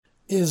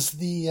Is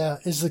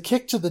the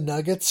kick to the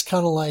nuggets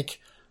kind of like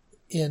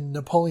in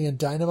Napoleon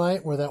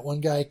Dynamite, where that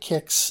one guy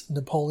kicks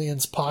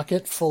Napoleon's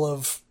pocket full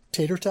of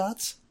tater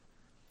tots?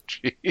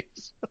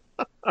 Jeez.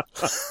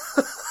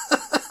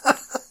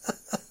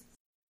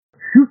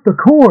 Shoot the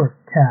Core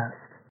Cast.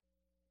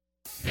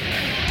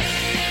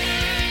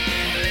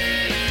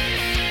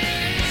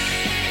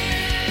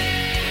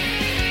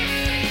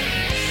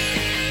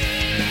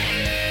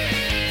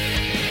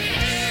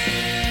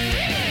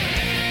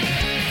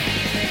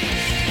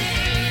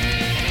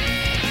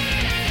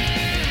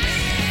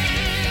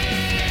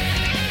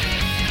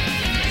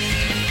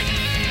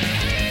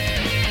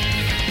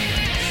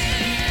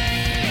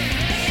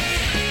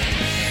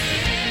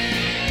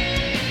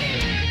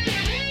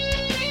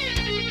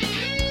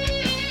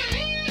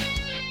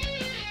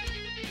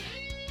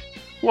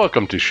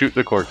 Welcome to Shoot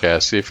the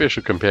Corecast, the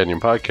official companion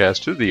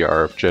podcast to the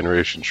RF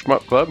Generation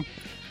Shmup Club.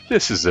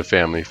 This is a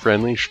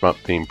family-friendly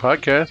shmup-themed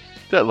podcast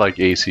that, like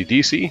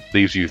AC/DC,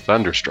 leaves you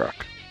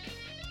thunderstruck.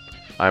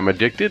 I'm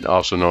Addicted,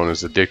 also known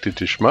as Addicted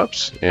to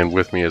Shmups, and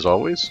with me as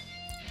always...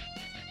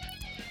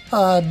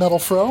 Metal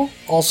Fro,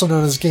 also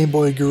known as Game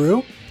Boy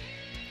Guru.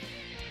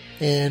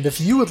 And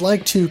if you would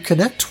like to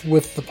connect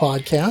with the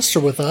podcast or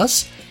with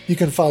us, you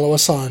can follow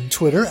us on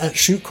Twitter at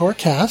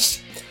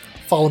ShootCoreCast.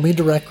 Follow me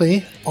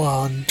directly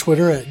on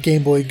Twitter at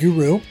Game Boy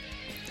Guru.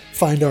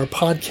 Find our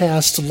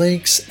podcast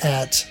links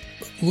at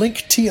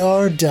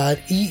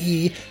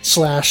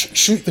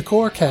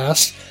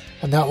linktr.ee/shootthecorecast,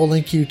 and that will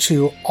link you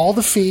to all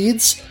the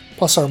feeds,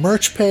 plus our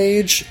merch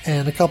page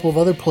and a couple of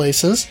other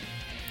places.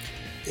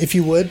 If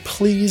you would,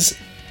 please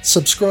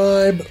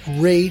subscribe,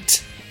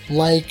 rate,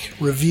 like,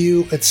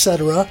 review,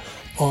 etc.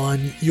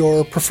 on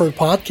your preferred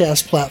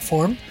podcast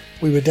platform.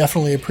 We would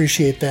definitely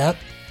appreciate that.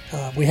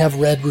 We have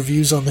read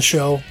reviews on the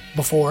show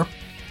before.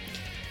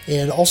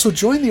 And also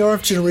join the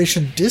RF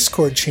Generation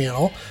Discord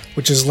channel,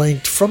 which is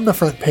linked from the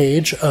front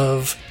page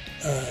of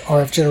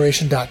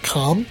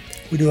rfgeneration.com.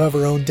 We do have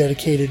our own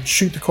dedicated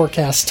Shoot the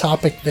Corecast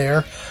topic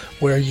there,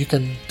 where you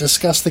can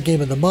discuss the game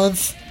of the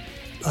month,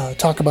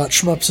 talk about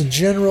shmups in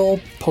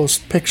general,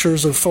 post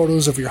pictures or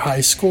photos of your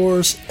high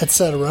scores,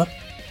 etc.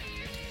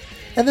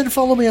 And then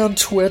follow me on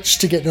Twitch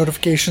to get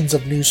notifications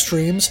of new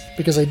streams,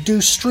 because I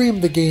do stream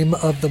the game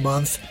of the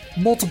month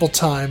multiple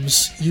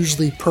times,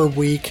 usually per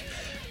week.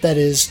 That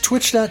is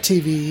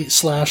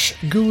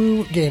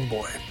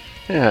twitch.tv/GuruGameBoy.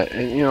 Yeah,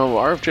 and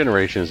RF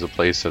Generation is the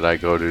place that I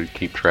go to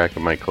keep track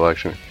of my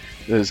collection.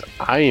 Because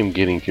I am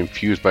getting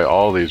confused by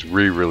all these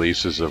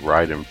re-releases of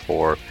Raiden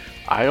 4.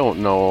 I don't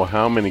know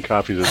how many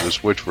copies of the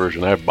Switch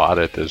version I've bought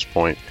at this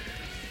point.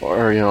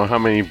 Or, how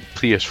many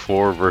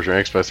PS4 version,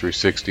 Xbox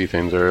 360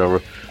 things are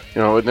over.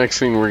 The next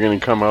thing we're going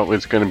to come out with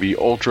is going to be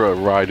Ultra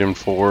Raiden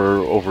 4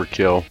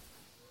 Overkill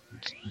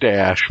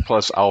Dash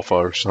plus Alpha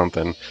or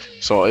something.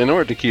 So in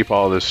order to keep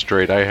all this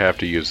straight, I have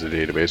to use the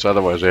database.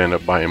 Otherwise, I end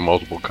up buying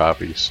multiple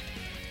copies.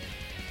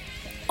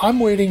 I'm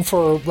waiting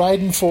for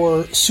Raiden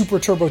 4 Super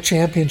Turbo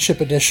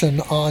Championship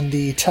Edition on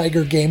the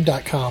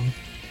TigerGame.com.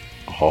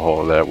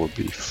 Oh, that would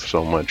be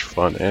so much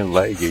fun and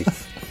laggy.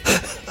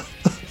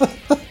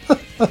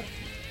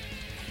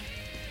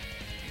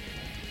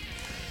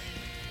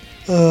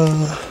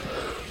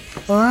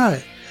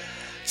 Alright.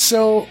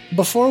 So,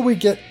 before we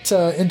get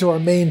into our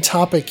main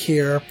topic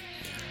here,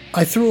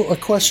 I threw a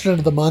question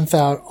of the month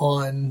out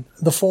on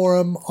the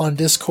forum, on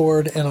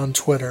Discord, and on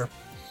Twitter.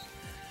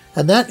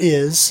 And that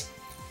is,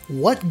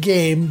 what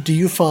game do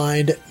you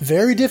find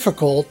very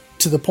difficult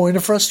to the point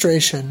of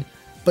frustration,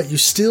 but you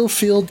still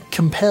feel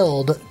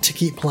compelled to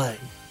keep playing?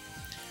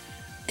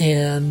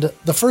 And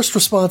the first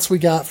response we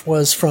got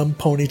was from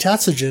Pony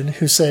Tatsujin,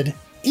 who said,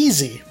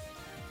 easy,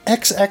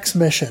 XX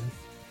Mission.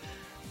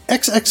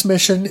 XX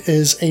Mission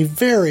is a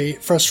very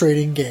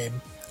frustrating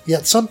game,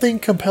 yet something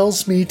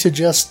compels me to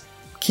just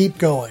keep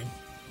going.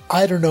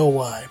 I don't know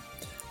why.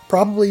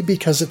 Probably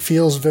because it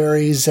feels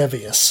very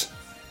Xevious.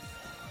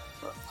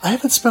 I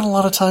haven't spent a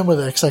lot of time with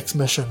XX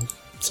Mission,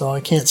 so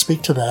I can't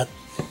speak to that.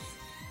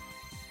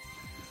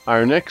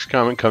 Our next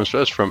comment comes to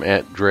us from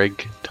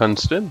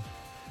 @DregTunston.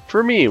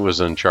 For me, it was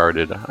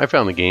Uncharted. I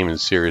found the game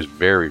and series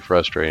very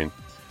frustrating.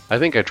 I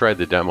think I tried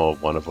the demo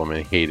of one of them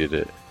and hated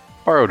it.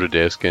 Borrowed a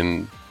disc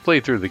and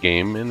played through the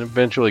game and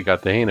eventually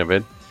got the hang of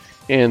it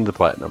and the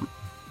platinum.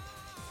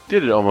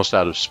 Did it almost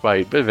out of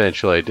spite, but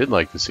eventually I did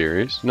like the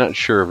series. Not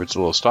sure if it's a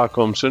little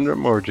Stockholm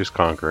Syndrome or just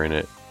conquering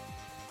it.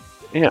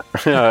 Yeah,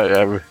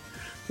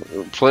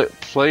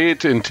 play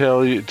it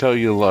until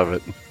you love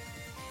it.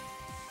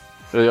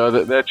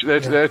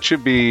 That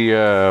should be.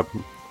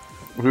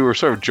 We were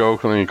sort of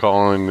jokingly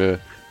calling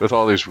with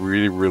all these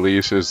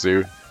re-releases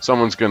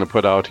someone's going to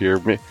put out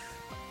here.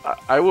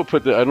 I will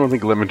put I don't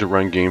think Limited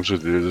Run Games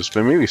would do this,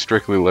 but maybe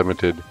Strictly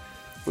Limited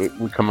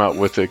would come out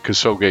with a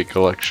Kusoge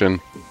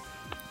collection.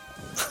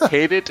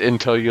 Hate it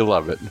until you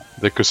love it.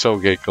 The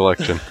Kusoge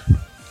collection.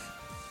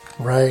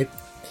 Right.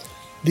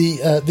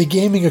 The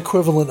gaming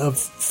equivalent of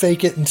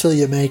fake it until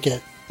you make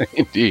it.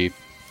 Indeed.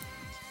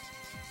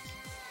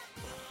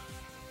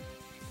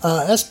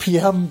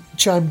 SPM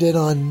chimed in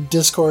on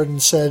Discord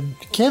and said,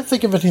 can't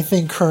think of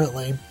anything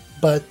currently,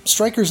 but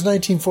Strikers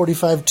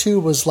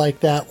 1945-2 was like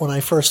that when I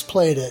first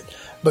played it,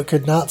 but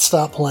could not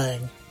stop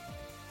playing.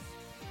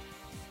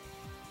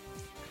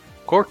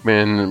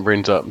 Corkman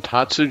brings up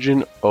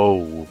Tatsujin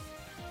O.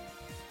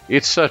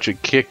 It's such a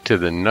kick to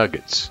the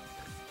nuggets.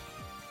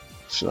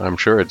 So I'm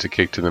sure it's a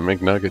kick to the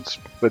McNuggets,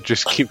 but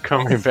just keep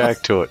coming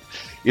back to it.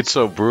 It's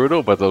so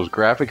brutal, but those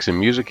graphics and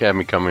music have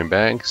me coming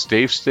back.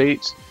 Save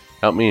states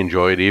help me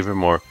enjoy it even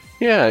more.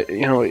 Yeah,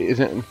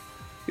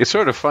 it's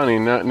sort of funny.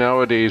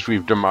 Nowadays,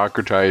 we've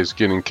democratized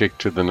getting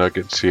kicked to the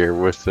nuggets here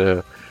with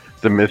the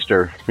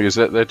Mister, because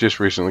that just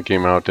recently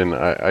came out, and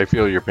I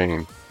feel your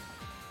pain.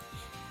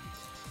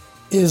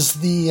 Is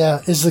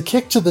the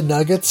kick to the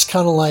nuggets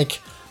kind of like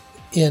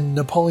in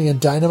Napoleon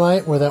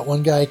Dynamite, where that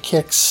one guy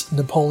kicks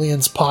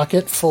Napoleon's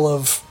pocket full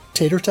of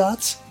tater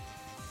tots?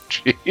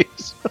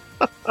 Jeez.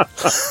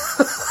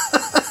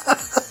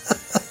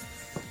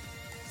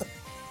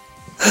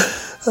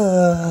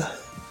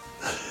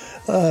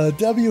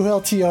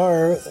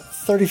 WLTR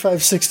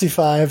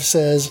 3565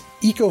 says,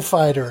 Eco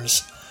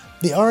Fighters.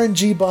 The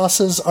RNG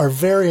bosses are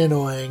very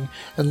annoying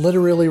and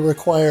literally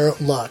require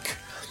luck.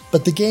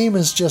 But the game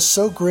is just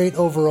so great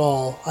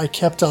overall, I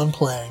kept on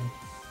playing.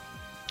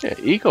 Yeah,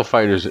 Eco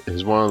Fighters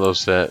is one of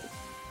those that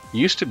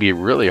used to be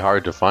really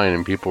hard to find,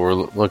 and people were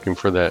looking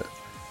for that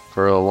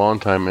for a long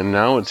time, and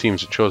now it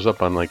seems it shows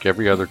up on like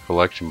every other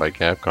collection by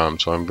Capcom,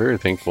 so I'm very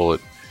thankful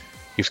it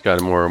keeps got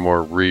more and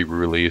more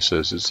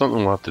re-releases. It's something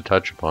we'll have to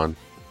touch upon.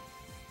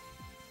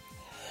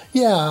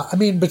 Yeah, I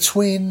mean,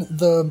 between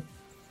the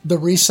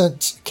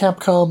recent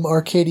Capcom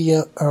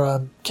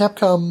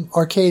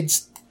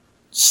Arcade's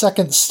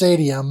Second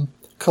Stadium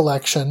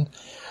collection,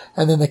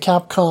 and then the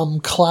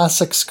Capcom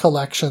Classics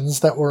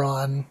collections that were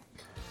on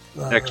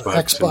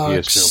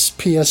Xbox,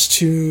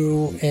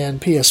 PS2,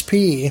 and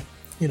PSP,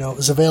 it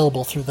was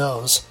available through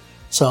those.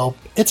 So,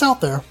 it's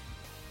out there.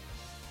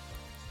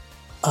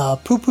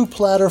 Poo Poo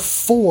Platter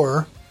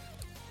 4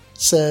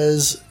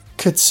 says,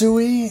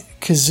 Katsui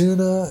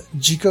Kizuna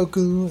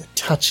Jikoku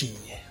Tachi.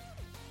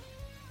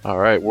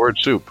 Alright, word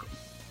soup.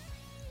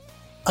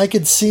 I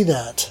could see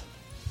that.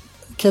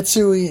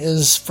 Katsui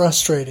is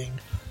frustrating,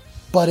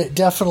 but it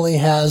definitely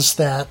has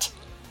that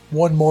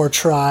one more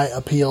try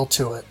appeal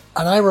to it.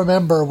 And I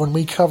remember when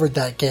we covered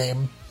that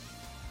game,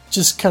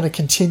 just kind of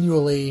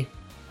continually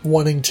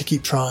wanting to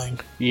keep trying.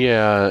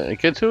 Yeah,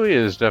 Katsui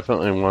is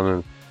definitely one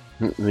of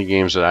the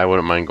games that I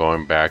wouldn't mind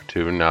going back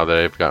to now that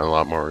I've gotten a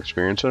lot more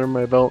experience under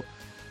my belt.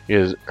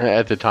 Is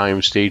at the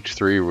time, Stage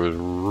 3 was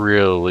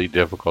really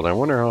difficult. I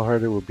wonder how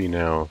hard it would be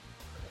now.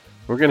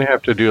 We're going to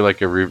have to do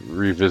like a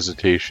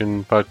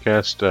revisitation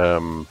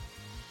podcast.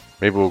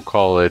 Maybe we'll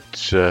call it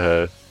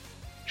Shoot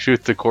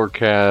the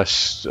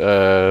Corecast.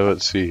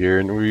 Let's see here.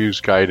 And we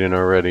used Gaiden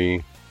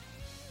already.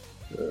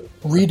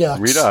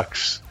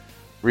 Redux.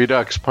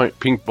 Redux,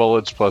 pink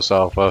bullets plus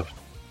alpha.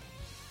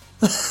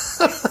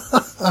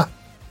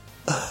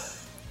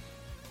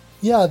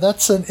 Yeah,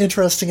 that's an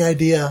interesting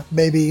idea.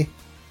 Maybe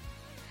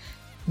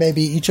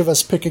each of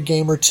us pick a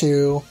game or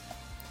two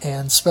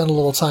and spend a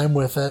little time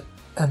with it,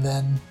 and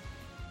then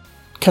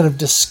kind of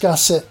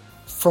discuss it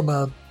from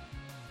a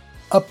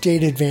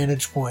updated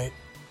vantage point.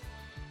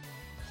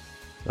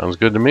 Sounds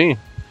good to me.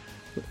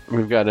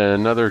 We've got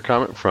another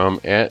comment from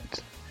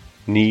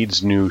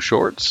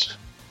 @NeedsNewShorts.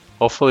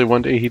 Hopefully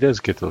one day he does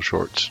get those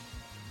shorts.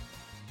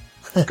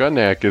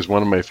 Gunnak is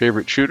one of my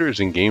favorite shooters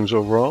and games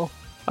overall.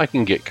 I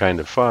can get kind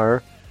of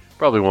far.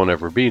 Probably won't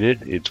ever beat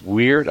it. It's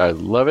weird. I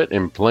love it,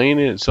 and playing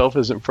it itself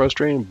isn't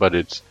frustrating, but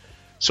it's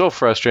so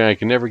frustrating I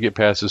can never get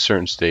past a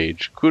certain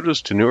stage.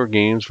 Kudos to newer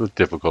games with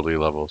difficulty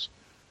levels.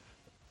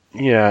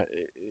 Yeah,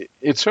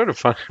 it's sort of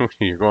fun when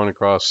you're going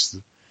across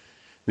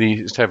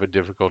these type of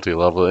difficulty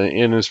level,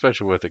 and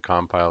especially with the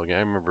compile game. I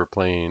remember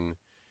playing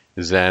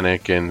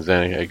Xanic and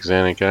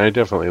Xanic, and I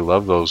definitely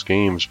love those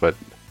games, but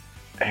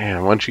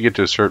man, once you get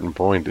to a certain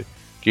point, the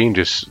game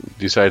just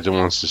decides it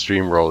wants to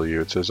steamroll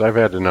you. It says, I've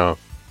had enough.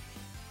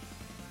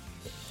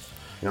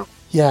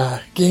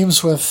 Yeah,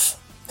 games with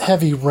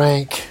heavy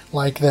rank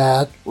like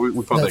that. We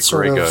call that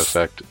Grega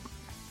effect.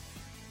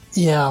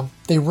 Yeah,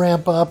 they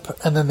ramp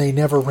up and then they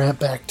never ramp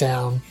back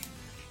down.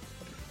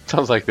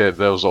 Sounds like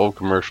those old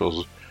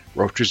commercials.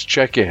 Roaches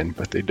check in,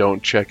 but they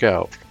don't check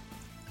out.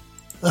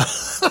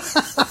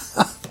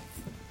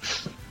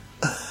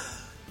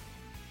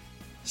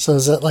 So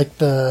is that like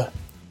the...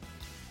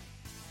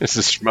 This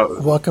is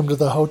Welcome to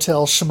the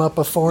Hotel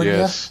Shmupafornia?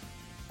 Yes.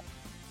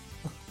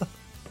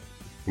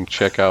 You can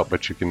check out,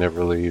 but you can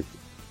never leave.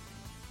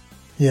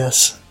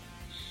 Yes.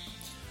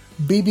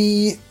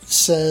 BB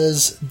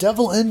says,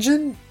 Devil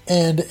Engine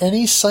and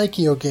any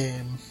Psycho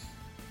game.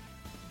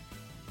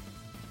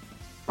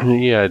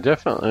 Yeah,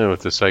 definitely with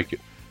the Psycho.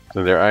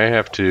 There, I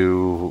have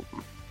to...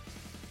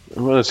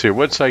 Well, let's see.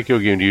 What Psycho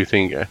game do you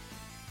think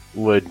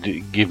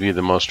would give you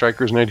the most?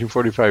 Strikers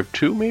 1945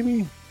 2,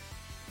 maybe?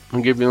 Will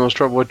give you the most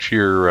trouble? What's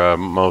your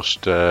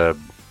most love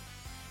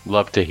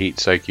to hate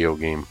Psycho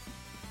game?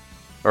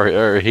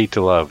 Or hate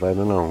to love? I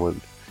don't know what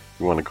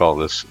you want to call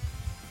this.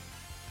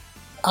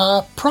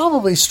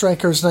 Probably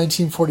Strikers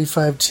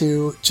 1945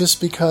 2, just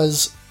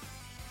because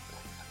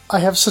I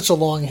have such a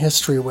long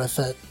history with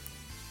it,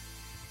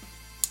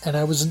 and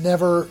I was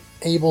never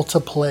able to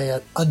play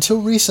it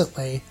until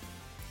recently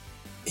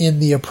in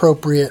the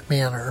appropriate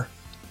manner,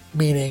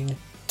 meaning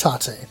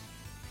Tate.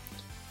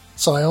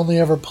 So I only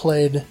ever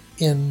played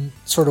in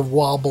sort of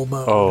wobble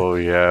mode. Oh,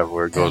 yeah,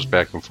 where it goes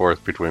back and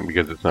forth between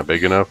because it's not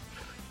big enough.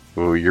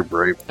 Ooh, you're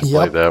brave to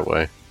play that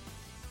way.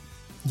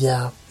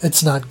 Yeah,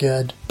 it's not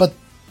good. But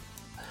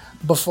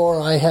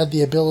before I had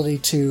the ability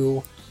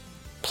to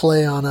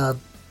play on a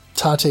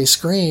Tate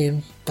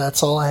screen,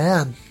 that's all I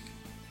had.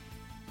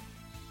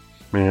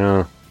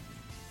 Yeah.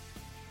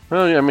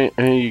 Well, yeah, I mean,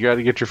 you got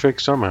to get your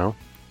fix somehow.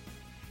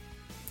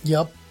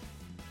 Yep.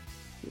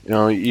 You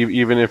know,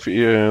 even if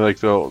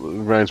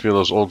reminds me of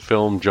those old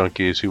film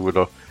junkies who would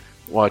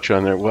watch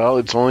on there. Well,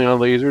 it's only on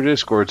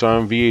Laserdisc or it's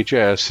on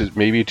VHS. It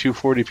may be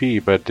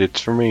 240p, but it's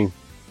for me.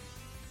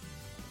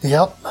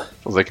 Yep.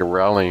 It's like a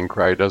rallying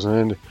cry,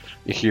 doesn't it?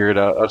 You hear it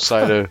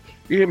outside of.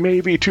 It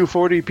may be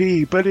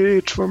 240p, but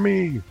it's for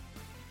me.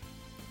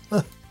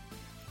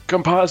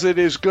 Composite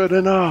is good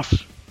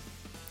enough.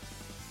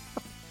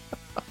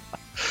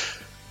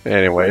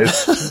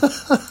 Anyways.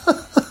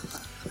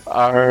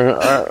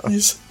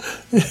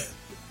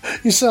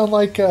 You sound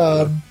like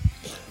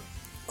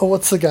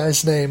what's the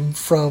guy's name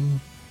from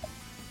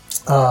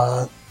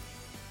I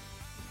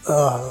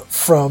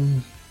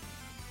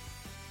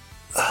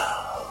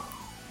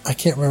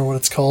can't remember what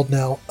it's called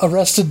now.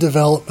 Arrested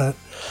Development,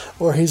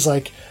 where he's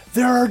like,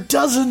 "There are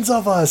dozens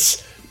of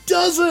us,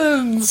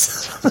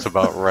 dozens." That's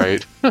about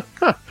right.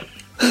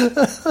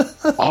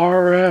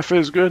 RF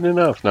is good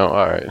enough. No,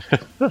 all right.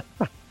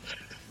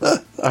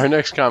 Our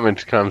next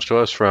comment comes to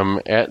us from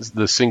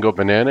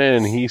 @TheSingleBanana,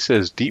 and he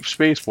says Deep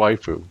Space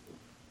Waifu.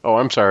 Oh,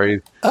 I'm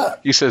sorry.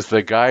 He says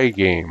the guy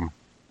game.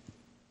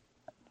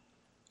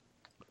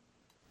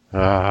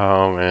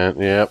 Oh man,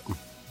 yep.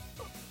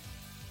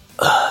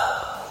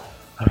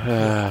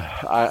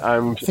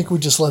 I think we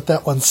just let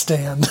that one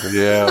stand.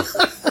 Yeah.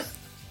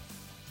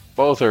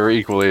 Both are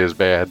equally as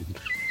bad.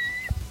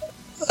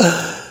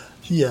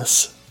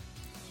 Yes.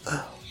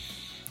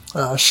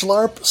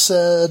 Schlarp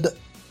said,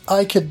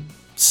 I could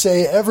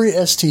say every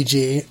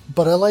STG,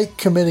 but I like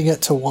committing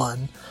it to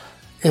one.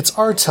 It's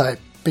R-Type,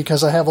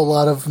 because I have a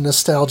lot of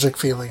nostalgic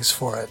feelings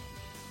for it.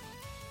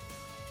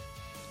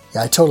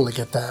 Yeah, I totally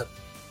get that.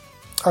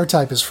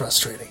 R-Type is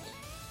frustrating.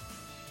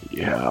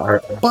 Yeah.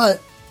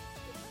 But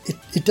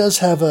it does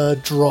have a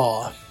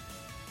draw.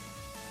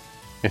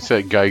 It's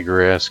that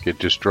Geiger-esque, it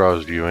just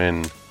draws you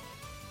in.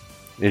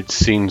 It's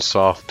seen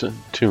soft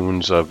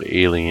tunes of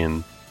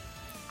Alien,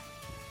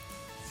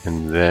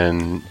 and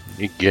then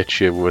it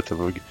gets you with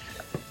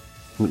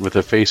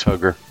a face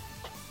hugger.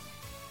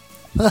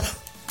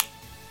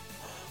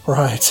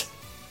 Right.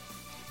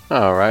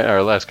 All right,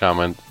 our last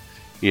comment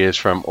is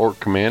from Orc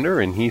Commander,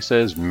 and he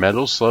says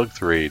Metal Slug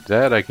 3.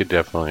 That I could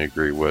definitely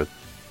agree with.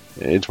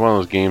 It's one of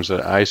those games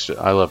that I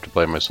love to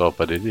play myself,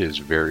 but it is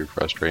very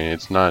frustrating.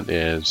 It's not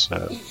as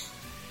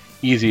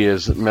easy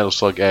as Metal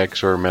Slug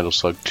X or Metal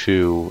Slug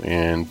 2,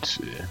 and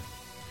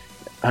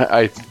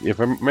if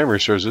my memory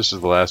serves, this is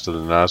the last of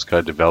the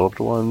Nazca developed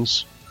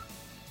ones.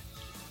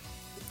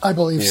 I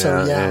believe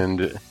so, yeah.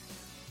 And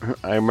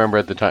I remember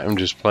at the time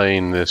just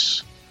playing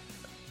this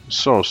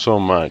so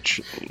much.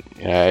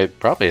 I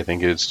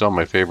think it's still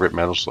my favorite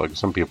Metal Slug.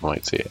 Some people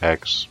might say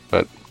X,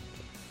 but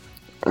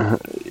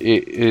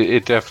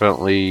it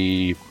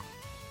definitely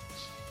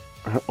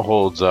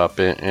holds up,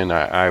 and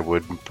I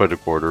would put a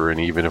quarter in,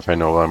 even if I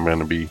know I'm going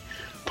to be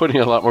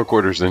putting a lot more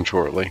quarters in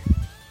shortly.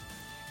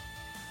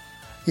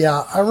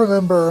 Yeah, I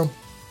remember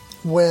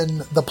when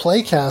the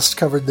Playcast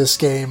covered this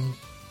game.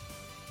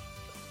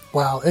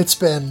 Wow, it's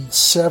been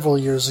several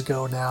years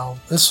ago now.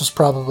 This was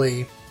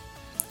probably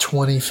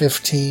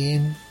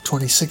 2015,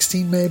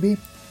 2016 maybe.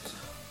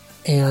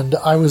 And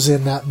I was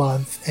in that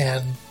month,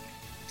 and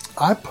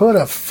I put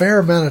a fair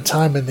amount of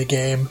time in the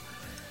game,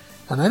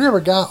 and I never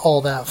got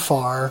all that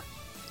far,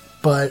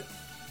 but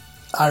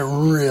I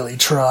really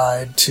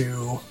tried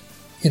to,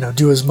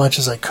 do as much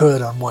as I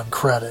could on one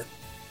credit.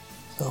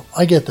 So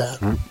I get that.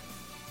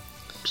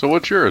 Mm-hmm. So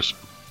what's yours?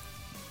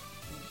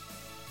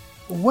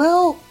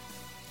 Well,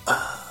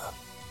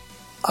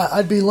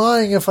 I'd be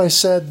lying if I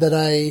said that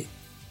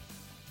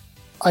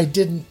I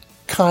didn't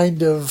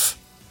kind of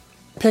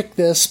pick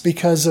this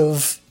because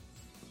of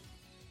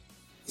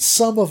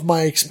some of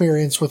my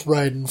experience with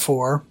Raiden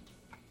 4.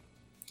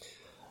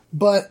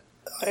 But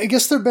I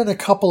guess there have been a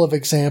couple of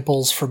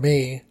examples for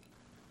me.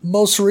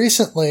 Most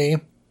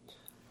recently,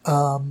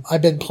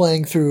 I've been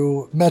playing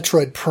through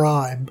Metroid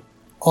Prime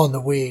on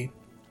the Wii.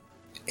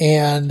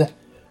 And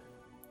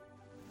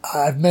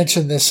I've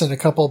mentioned this in a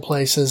couple of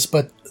places,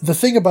 but the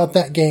thing about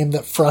that game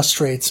that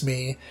frustrates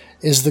me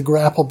is the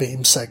grapple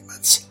beam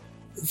segments.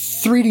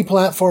 3D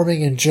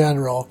platforming in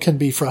general can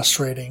be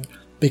frustrating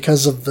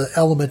because of the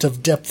element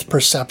of depth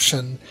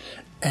perception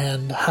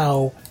and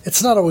how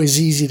it's not always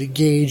easy to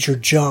gauge your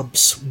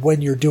jumps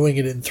when you're doing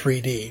it in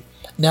 3D.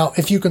 Now,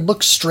 if you can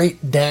look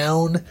straight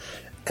down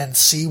and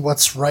see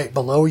what's right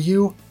below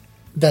you,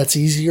 that's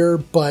easier,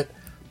 but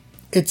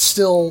it's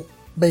still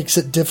makes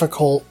it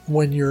difficult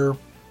when you're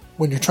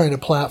trying to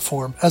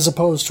platform, as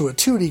opposed to a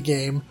 2D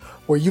game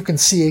where you can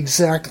see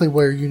exactly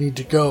where you need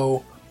to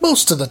go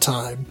most of the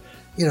time,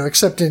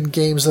 except in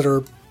games that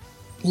are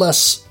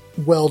less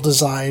well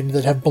designed,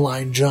 that have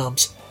blind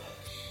jumps.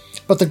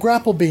 But the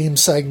grapple beam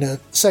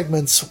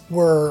segments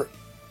were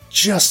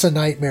just a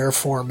nightmare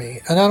for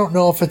me, and I don't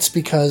know if it's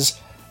because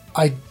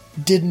I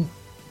didn't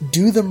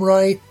do them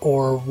right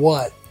or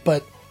what,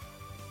 but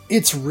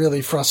it's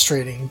really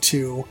frustrating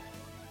to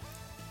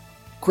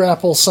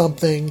grapple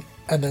something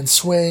and then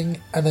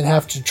swing and then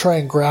have to try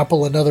and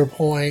grapple another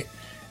point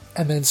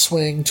and then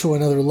swing to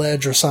another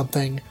ledge or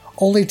something,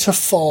 only to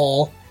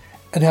fall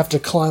and have to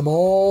climb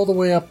all the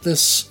way up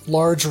this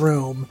large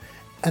room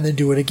and then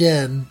do it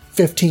again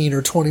 15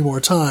 or 20 more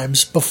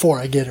times before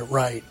I get it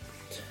right.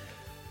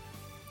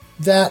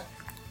 That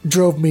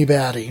drove me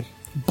batty.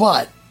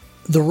 But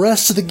the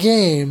rest of the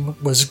game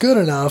was good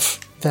enough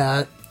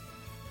that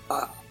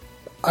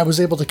I was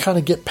able to kind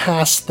of get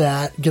past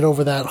that, get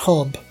over that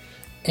hump,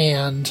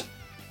 and,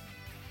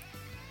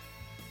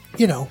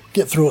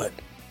 get through it.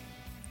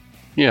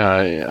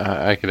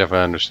 Yeah, I could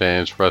definitely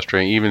understand. It's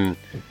frustrating, even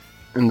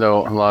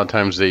though a lot of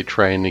times they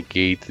try and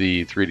negate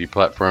the 3D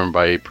platform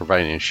by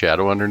providing a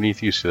shadow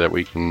underneath you so that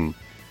we can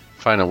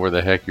find out where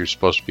the heck you're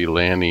supposed to be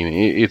landing.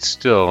 It's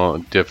still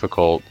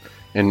difficult,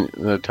 and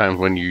the times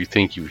when you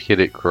think you've hit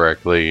it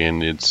correctly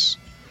and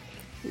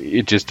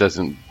it just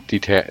doesn't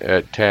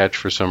attach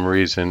for some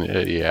reason.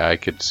 Yeah, I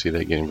could see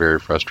that getting very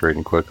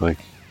frustrating quickly.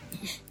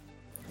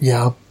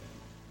 Yeah.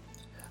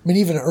 I mean,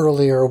 even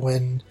earlier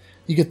when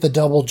you get the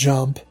double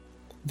jump,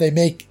 they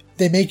make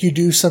you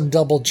do some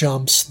double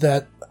jumps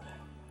that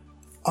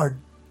are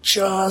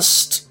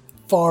just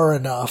far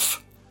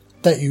enough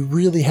that you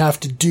really have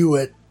to do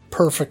it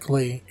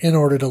perfectly in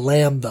order to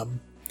land them.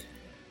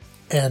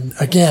 And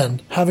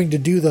again, having to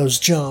do those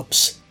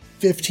jumps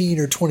 15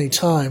 or 20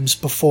 times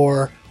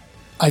before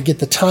I get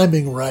the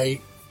timing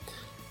right,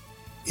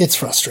 it's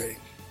frustrating.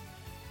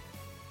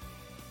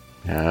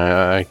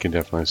 Yeah, I can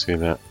definitely see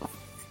that.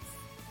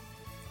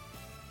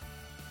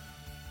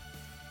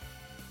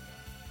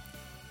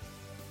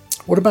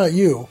 What about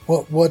you?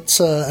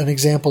 What's an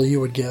example you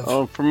would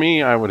give? For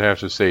me, I would have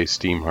to say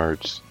Steam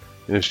Hearts.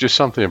 There's just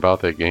something about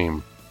that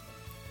game.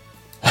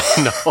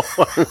 No,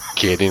 I'm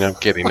kidding.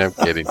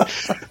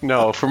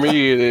 No, for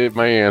me,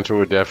 my answer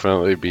would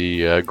definitely be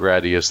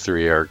Gradius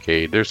 3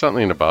 Arcade. There's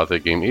something about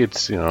that game.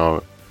 It's, it's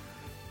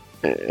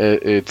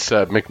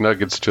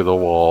McNuggets to the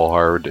wall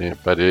hard,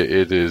 but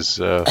it is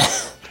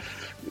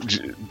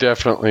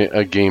definitely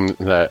a game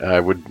that I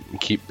would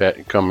keep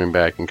coming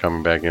back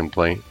and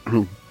playing.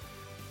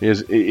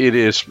 It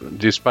is,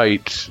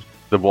 despite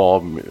the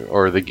ball,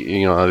 or they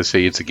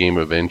say it's a game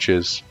of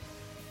inches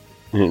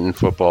in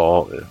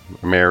football,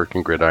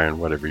 American gridiron,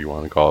 whatever you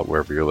want to call it,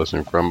 wherever you're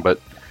listening from.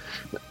 But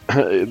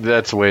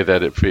that's the way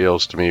that it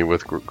feels to me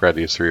with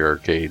Gradius 3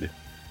 Arcade.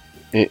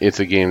 It's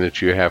a game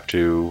that you have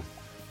to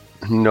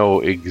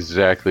know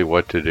exactly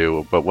what to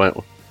do.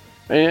 But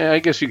I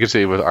guess you could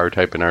say with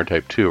R-Type and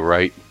R-Type 2,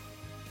 right?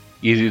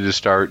 Easy to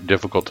start,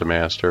 difficult to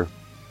master.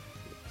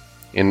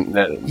 And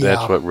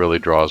that's what really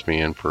draws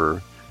me in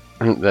for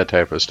that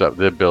type of stuff.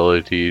 The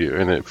ability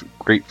and a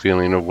great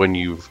feeling of when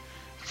you've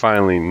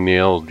finally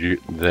nailed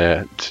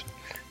that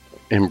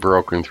and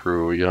broken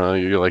through.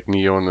 You're like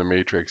Neo in the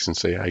Matrix and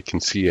say, I can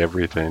see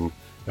everything.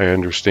 I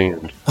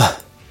understand.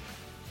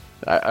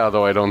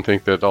 Although I don't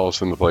think that all of a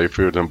sudden the blade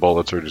food and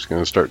bullets are just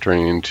going to start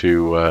turning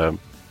into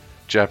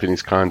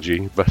Japanese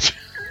kanji, but...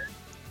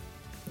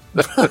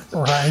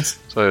 Right.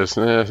 So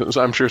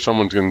I'm sure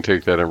someone's going to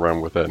take that and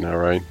run with that now,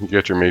 right? You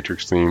got your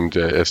Matrix-themed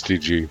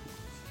STG.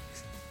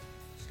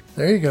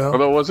 There you go.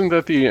 Although, wasn't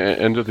that the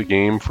end of the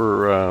game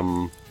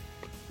for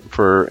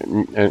was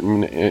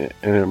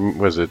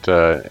it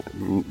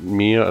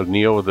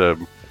Neo,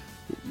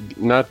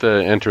 not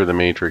the Enter the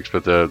Matrix,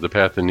 but the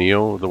Path of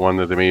Neo, the one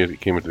that they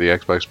made came into the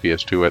Xbox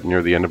PS2 at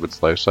near the end of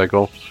its life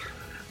cycle.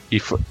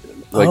 They were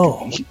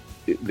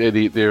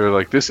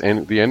like,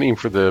 the ending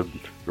for the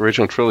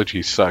original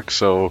trilogy sucks,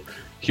 so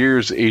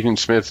here's Agent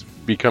Smith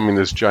becoming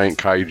this giant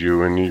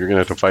kaiju, and you're gonna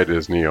have to fight it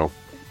as Neo.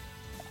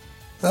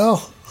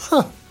 Oh,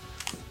 huh.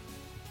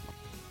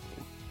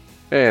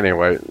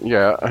 Anyway,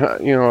 yeah,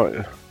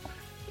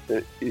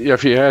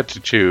 if you had to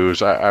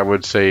choose, I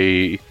would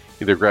say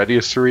either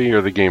Gradius 3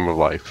 or the Game of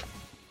Life.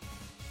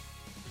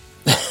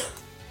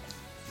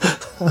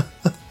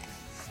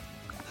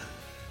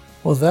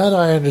 Well, that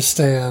I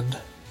understand.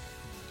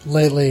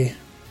 Lately,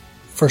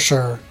 for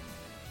sure.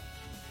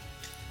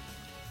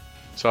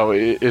 So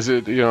is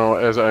it,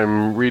 as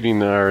I'm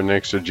reading our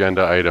next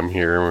agenda item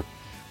here,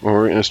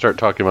 we're going to start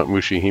talking about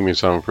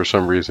Mushihime-san. For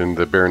some reason,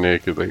 the Bare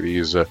Naked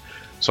Ladies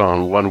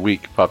song 1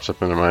 week pops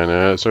up in my mind.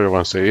 And I sort of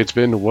want to say, it's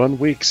been 1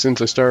 week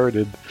since I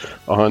started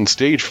on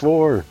stage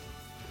 4,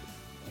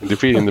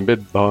 defeating the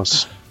mid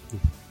boss.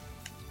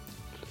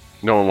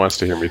 No one wants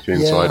to hear me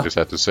sing, so I just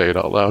have to say it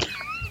out loud.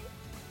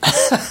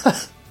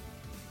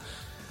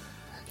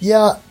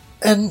 Yeah,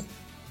 and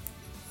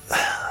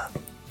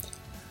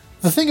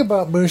The thing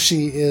about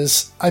Mushi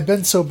is I've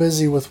been so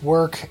busy with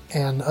work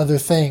and other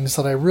things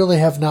that I really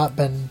have not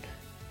been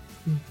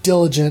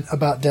diligent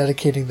about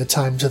dedicating the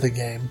time to the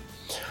game.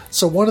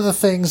 So one of the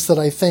things that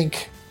I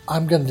think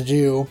I'm going to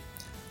do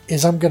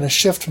is I'm going to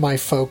shift my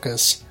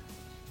focus.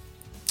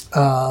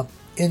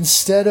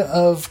 Instead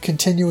of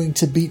continuing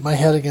to beat my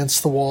head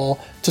against the wall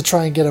to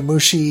try and get a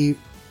Mushi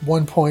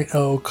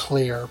 1.0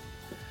 clear,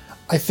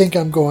 I think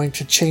I'm going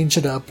to change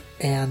it up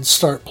and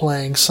start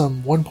playing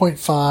some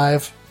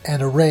 1.5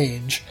 and a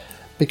range,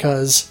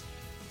 because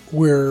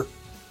we're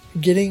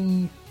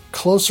getting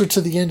closer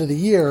to the end of the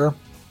year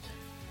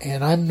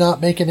and I'm not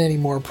making any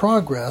more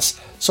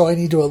progress, so I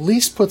need to at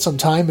least put some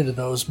time into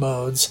those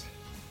modes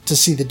to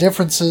see the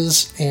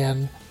differences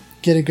and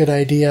get a good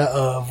idea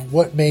of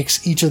what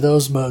makes each of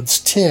those modes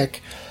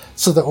tick,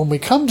 so that when we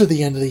come to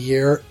the end of the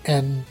year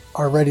and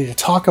are ready to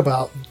talk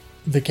about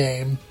the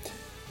game,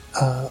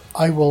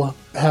 I will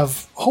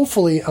have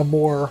hopefully a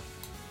more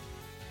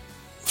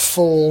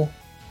full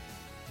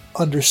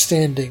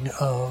understanding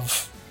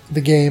of the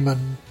game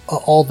and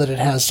all that it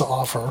has to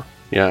offer.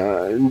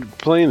 Yeah,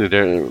 playing the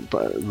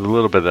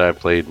little bit that I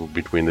played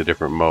between the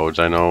different modes,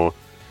 I know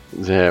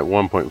that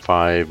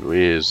 1.5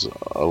 is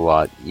a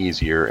lot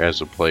easier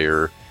as a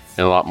player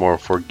and a lot more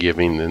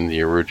forgiving than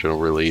the original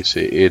release.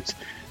 It's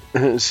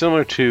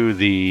similar to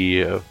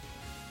the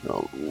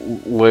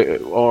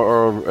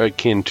or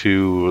akin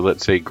to,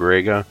 let's say,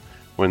 Grega,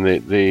 when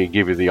they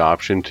give you the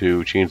option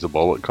to change the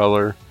bullet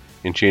color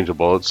and change the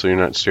bullets, so you're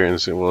not staring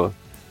and saying, well,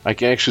 I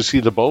can actually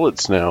see the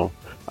bullets now.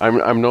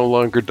 I'm no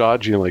longer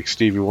dodging like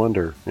Stevie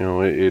Wonder. You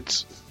know,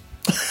 it's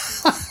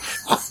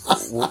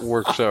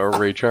works out. Or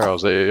Ray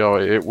Charles.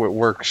 It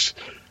works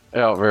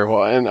out very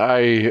well, and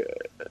I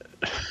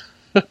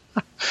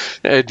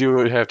do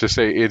have to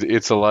say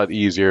it's a lot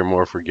easier and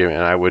more forgiving.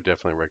 And I would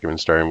definitely recommend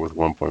starting with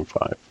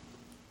 1.5.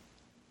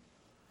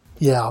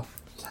 Yeah,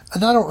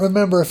 and I don't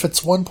remember if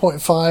it's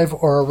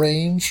 1.5 or a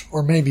range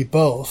or maybe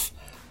both,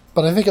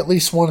 but I think at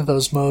least one of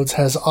those modes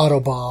has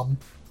auto bomb.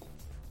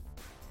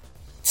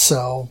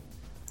 So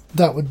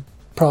that would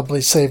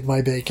probably save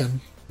my bacon.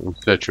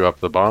 Set you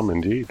up the bomb,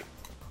 indeed.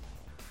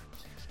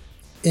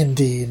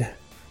 Indeed.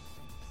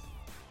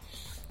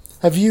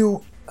 Have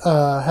you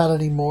had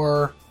any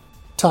more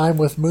time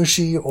with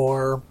Mushi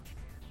or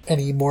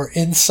any more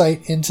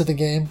insight into the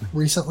game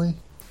recently?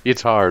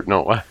 It's hard.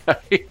 No,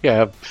 I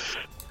have.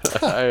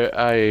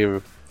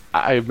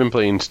 I've been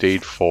playing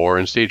Stage 4,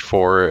 and Stage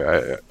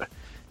 4,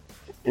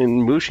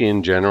 in Mushi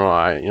in general,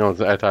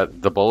 I thought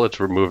the bullets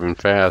were moving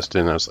fast,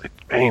 and I was like,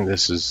 dang,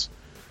 this is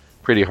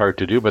pretty hard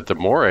to do. But the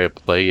more I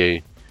play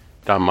a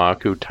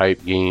Danmaku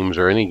type games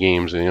or any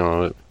games,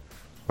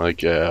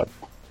 like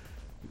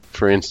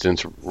for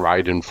instance,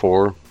 Raiden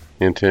 4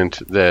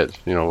 Intent, that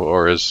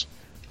or as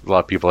a lot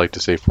of people like to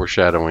say,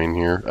 foreshadowing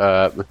here.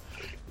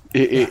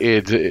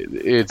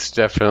 It's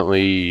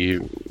definitely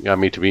got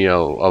me to be a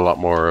lot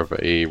more of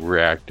a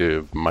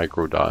reactive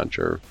micro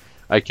dodger.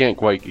 I can't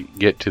quite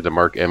get to the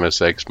Mark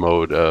MSX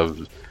mode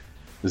of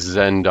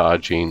Zen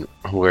dodging,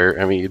 where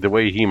the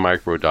way he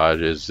micro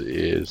dodges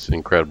is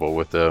incredible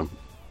with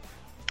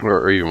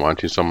or even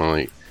watching someone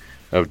like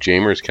of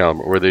Jamer's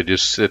caliber, where they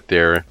just sit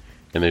there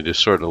and they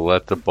just sort of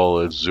let the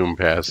bullets zoom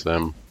past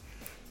them,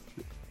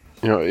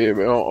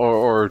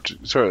 or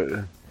sort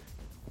of.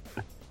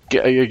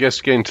 I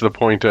guess getting to the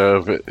point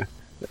of,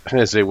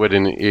 as they would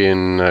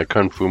in a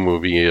Kung Fu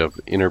movie, of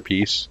Inner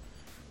Peace,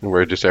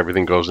 where just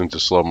everything goes into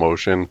slow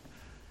motion.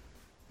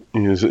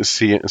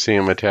 See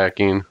him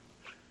attacking.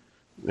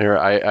 There,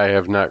 I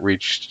have not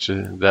reached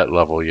that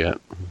level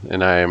yet,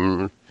 and I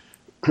am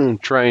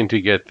trying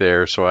to get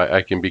there so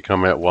I can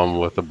become at one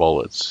with the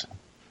bullets.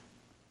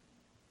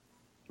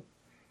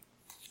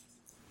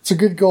 It's a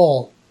good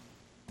goal.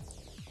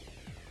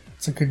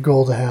 It's a good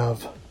goal to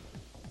have.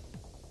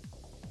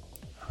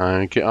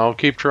 I'll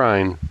keep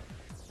trying.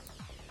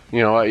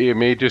 It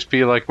may just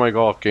be like my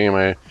golf game.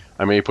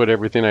 I may put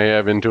everything I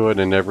have into it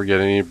and never get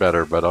any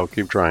better, but I'll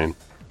keep trying.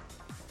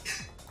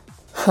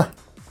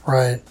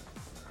 Right.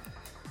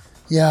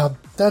 Yeah,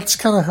 that's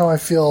kind of how I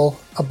feel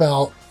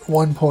about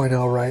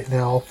 1.0 right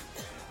now.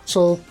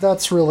 So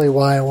that's really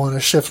why I want to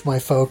shift my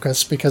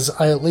focus, because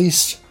I at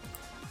least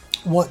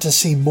want to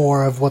see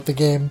more of what the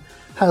game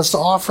has to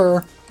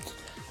offer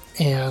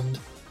and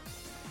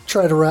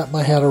try to wrap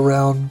my head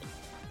around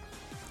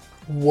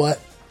what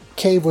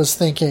Cave was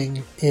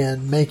thinking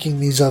in making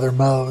these other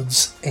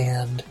modes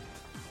and,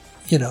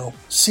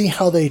 see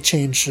how they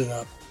changed it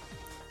up.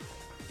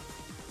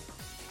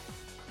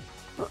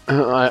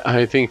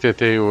 I think that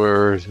they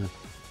were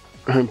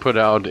put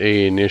out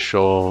a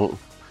initial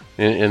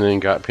and then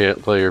got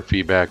player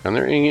feedback on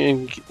there.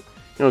 And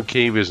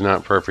Cave is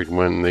not perfect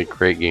when they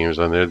create games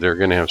on there. They're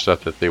going to have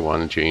stuff that they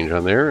want to change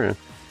on there.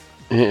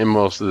 And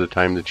most of the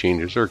time the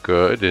changes are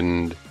good.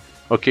 And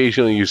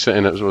occasionally you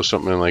end up with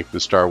something like the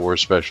Star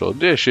Wars Special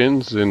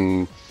Editions,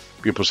 and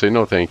people say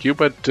no thank you,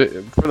 but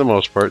for the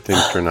most part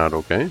things turn out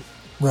okay.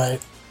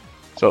 Right.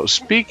 So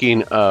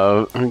speaking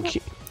of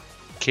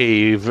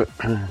Cave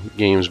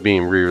games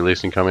being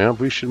re-released and coming out,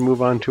 we should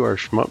move on to our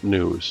shmup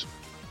news.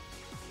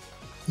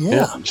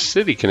 Yeah.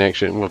 City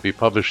Connection will be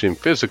publishing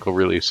physical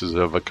releases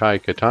of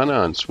Akai Katana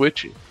on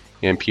Switch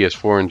and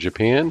PS4 in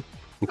Japan,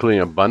 including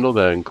a bundle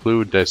that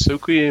include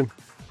Daisuke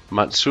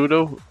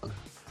Matsudo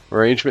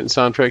arrangement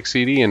soundtrack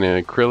CD and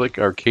an acrylic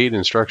arcade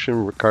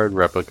instruction card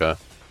replica.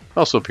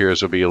 Also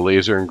appears will be a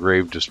laser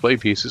engraved display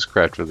pieces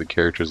crafted for the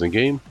characters in the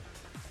game,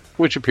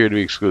 which appear to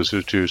be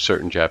exclusive to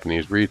certain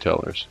Japanese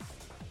retailers.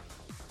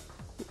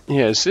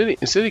 Yeah,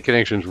 City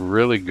Connection's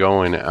really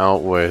going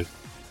out with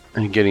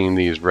getting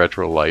these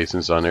retro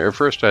licenses on there. At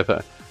first I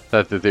thought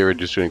that they were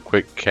just doing a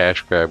quick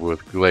cash grab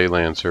with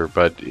Gleylancer,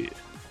 but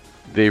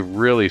they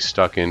really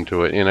stuck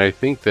into it. And I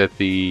think that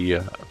the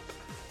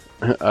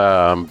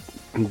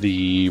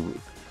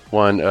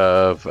one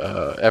of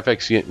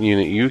FX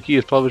Unit Yuki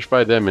is published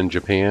by them in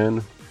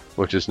Japan,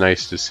 which is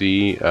nice to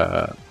see.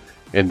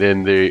 And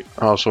then they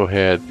also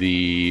had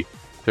the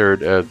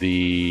third of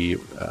the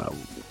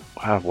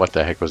what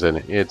the heck was in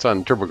it? It's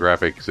on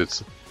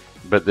TurboGrafx.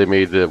 But they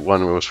made the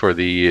one that was for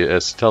the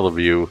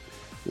Satellaview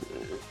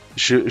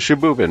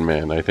Shibuben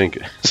Man, I think.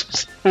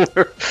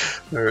 The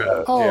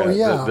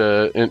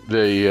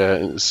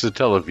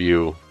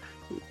Satellaview,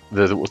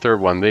 the third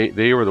one.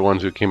 They were the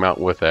ones who came out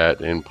with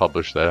that and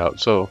published that out.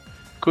 So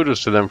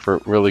kudos to them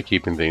for really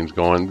keeping things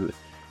going.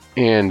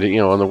 And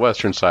on the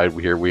Western side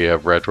here we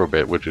have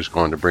Retrobit, which is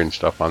going to bring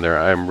stuff on there.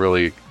 I'm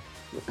really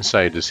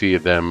excited to see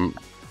them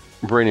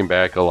bringing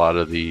back a lot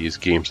of these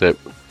games that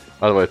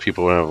otherwise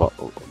people wouldn't have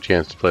a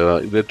chance to play,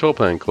 like the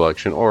Toplan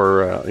Collection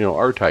or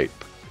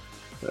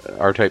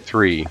R-Type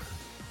 3,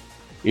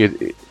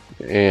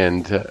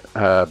 and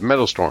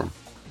Metal Storm.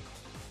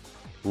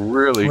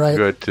 Really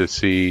good to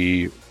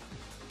see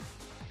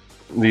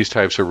these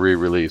types of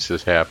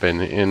re-releases happen,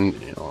 and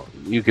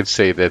you could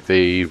say that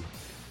they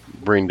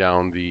bring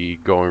down the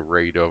going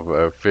rate of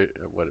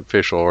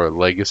official or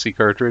legacy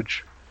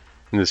cartridge.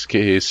 In this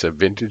case, a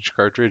vintage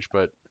cartridge,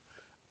 but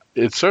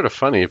it's sort of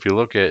funny if you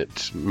look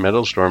at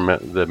Metal Storm.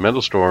 The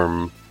Metal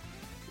Storm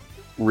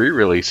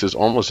re-release is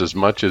almost as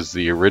much as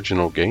the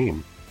original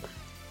game.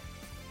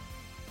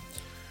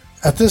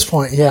 At this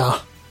point,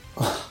 yeah.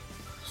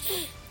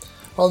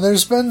 Well,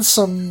 there's been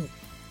some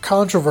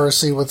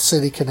controversy with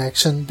City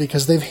Connection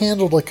because they've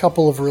handled a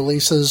couple of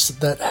releases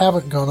that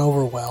haven't gone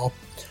over well.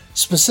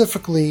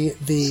 Specifically,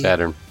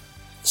 the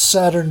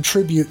Saturn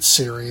Tribute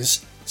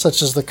series,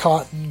 such as the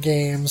Cotton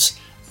games,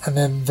 and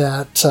then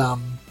that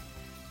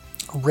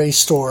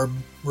Raystorm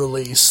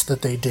release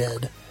that they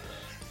did.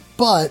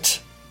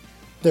 But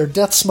their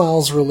Death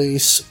Smiles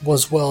release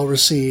was well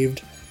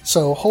received,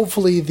 so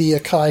hopefully the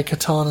Akai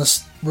Katana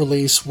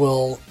release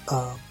will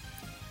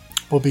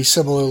be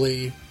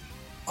similarly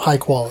high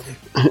quality.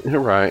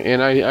 Right,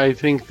 and I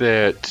think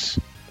that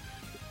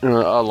a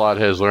lot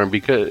has learned,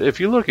 because if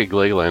you look at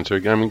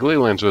Gleylancer,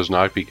 Gleylancer was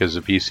knocked because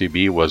the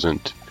PCB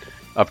wasn't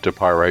up to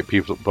par, right?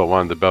 People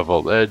wanted the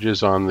beveled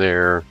edges on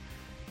there,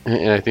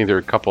 and I think there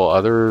were a couple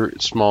other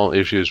small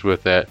issues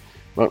with that,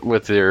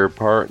 with their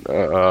port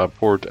of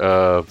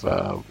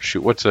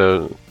what's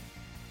the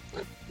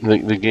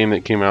game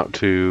that came out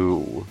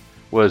to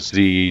was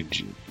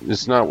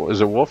is it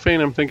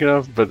Wolfbane I'm thinking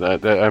of, but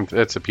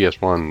that's a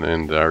PS1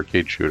 and the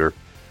arcade shooter.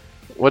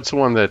 What's the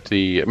one that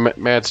the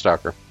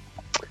Madstalker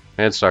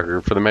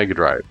for the Mega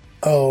Drive?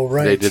 Oh,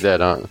 right. They did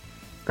that on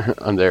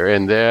there,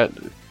 and that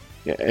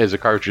is a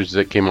cartridge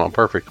that came out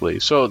perfectly.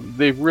 So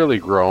they've really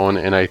grown,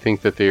 and I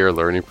think that they are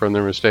learning from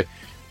their mistake.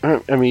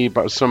 I mean,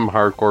 some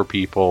hardcore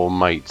people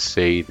might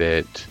say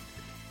that,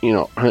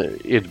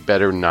 it's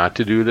better not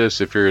to do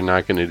this if you're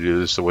not going to do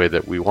this the way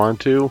that we want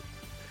to.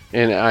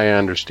 And I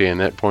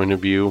understand that point of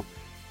view.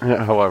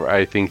 However,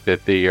 I think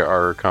that they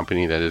are a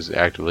company that is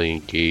actively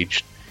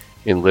engaged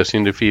in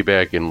listening to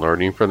feedback and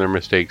learning from their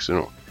mistakes,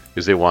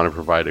 because they want to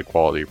provide a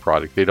quality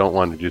product. They don't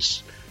want to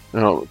just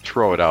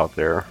throw it out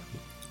there.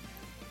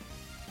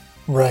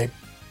 Right.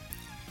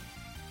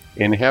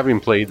 And having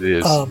played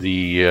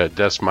the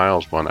Death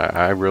Smiles one,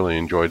 I really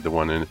enjoyed the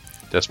one in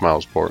Death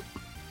Smiles port.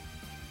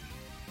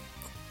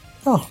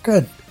 Oh,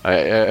 good.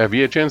 Have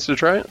you had a chance to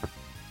try it?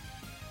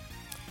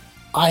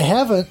 I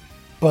haven't,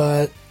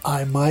 but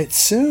I might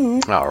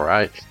soon. All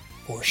right.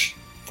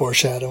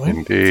 Foreshadowing.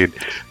 Indeed.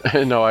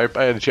 No, I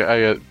picked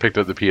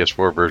up the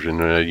PS4 version,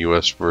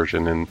 US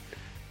version, and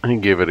I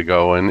gave it a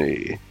go.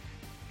 And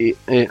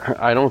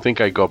I don't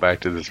think I'd go back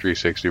to the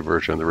 360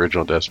 version of the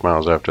original Death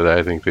Smiles after that.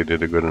 I think they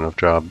did a good enough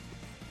job.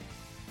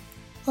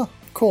 Oh,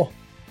 cool.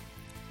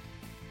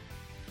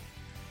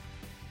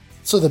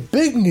 So the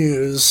big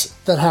news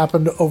that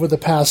happened over the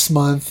past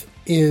month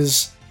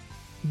is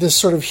this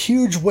sort of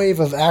huge wave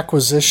of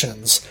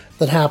acquisitions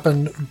that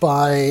happened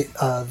by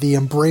the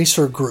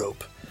Embracer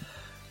Group.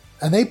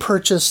 And they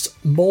purchased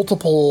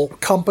multiple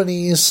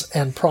companies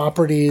and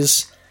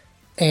properties,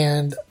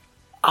 and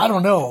I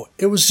don't know,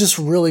 it was just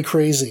really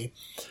crazy.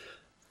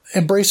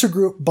 Embracer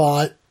Group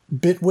bought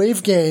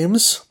Bitwave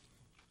Games,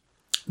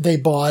 they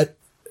bought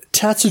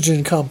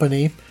Tatsujin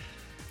Company,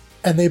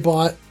 and they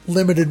bought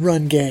Limited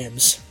Run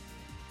Games.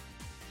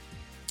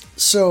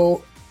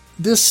 So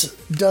this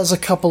does a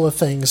couple of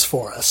things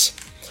for us.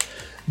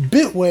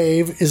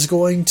 Bitwave is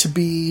going to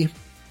be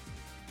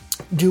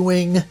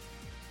doing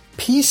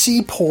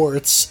PC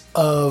ports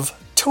of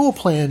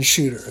Toaplan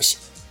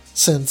shooters,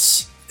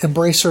 since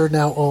Embracer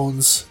now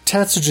owns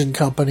Tatsugen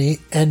Company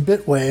and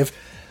Bitwave.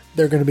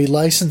 They're going to be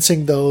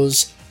licensing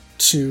those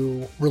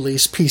to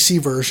release PC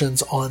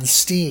versions on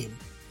Steam.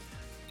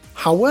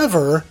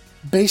 However,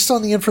 based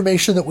on the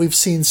information that we've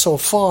seen so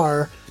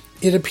far,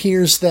 it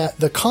appears that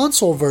the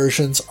console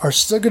versions are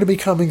still going to be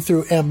coming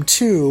through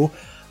M2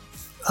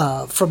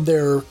 from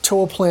their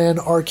Toaplan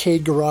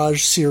Arcade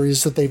Garage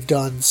series that they've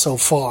done so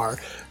far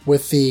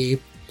with the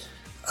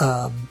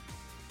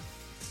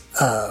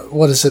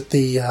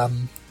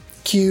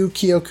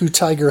Kyoku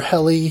Tiger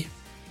Heli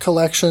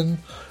collection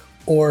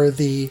or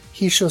the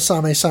Hisho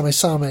Same Same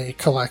Same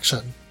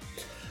collection.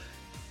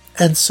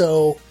 And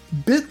so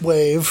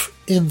Bitwave,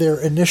 in their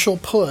initial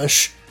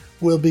push,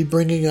 will be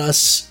bringing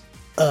us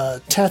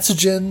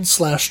Tatsugen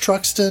 /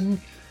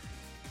 Truxton,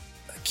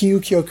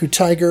 Kyoku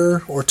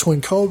Tiger or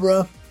Twin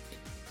Cobra,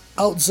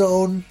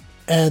 Outzone,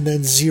 and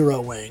then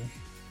Zero Wing.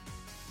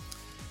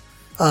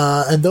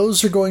 And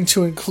those are going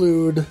to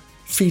include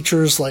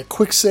features like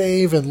quick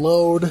save and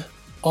load,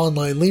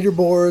 online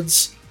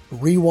leaderboards,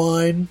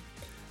 rewind,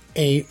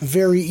 a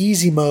very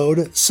easy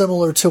mode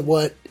similar to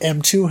what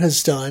M2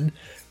 has done,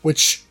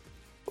 which,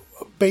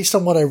 based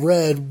on what I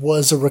read,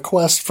 was a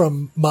request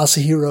from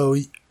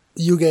Masahiro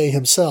Yuge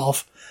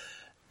himself,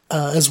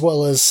 as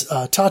well as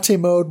Tate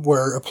mode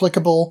where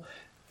applicable,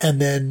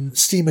 and then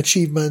Steam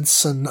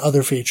achievements and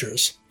other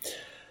features.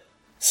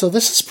 So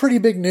this is pretty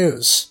big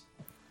news.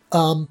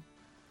 I'm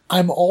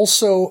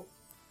also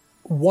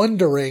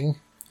wondering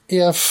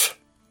if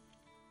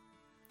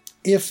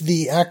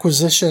the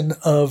acquisition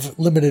of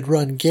limited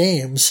run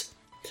games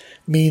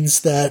means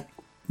that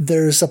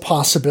there's a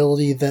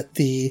possibility that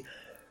the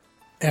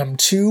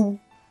M2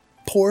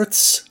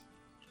 ports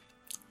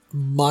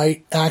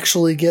might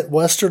actually get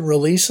Western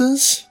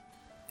releases,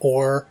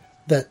 or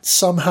that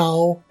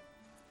somehow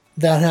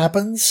that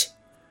happens.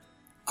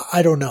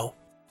 I don't know.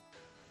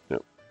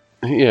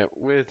 Yeah,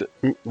 with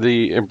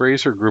the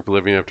Embracer Group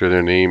living up to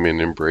their name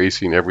and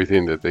embracing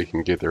everything that they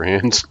can get their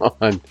hands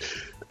on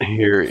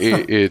here,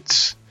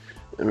 it's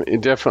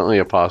definitely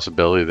a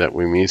possibility that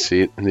we may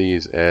see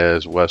these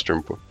as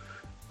Western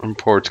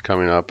ports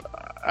coming up.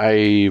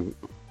 I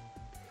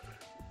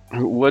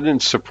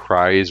wouldn't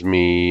surprise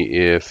me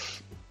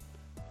if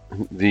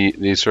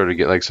these sort of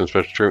get like some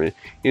special treatment.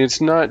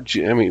 It's not,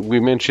 I mean, we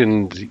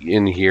mentioned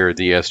in here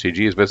the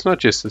STGs, but it's not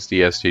just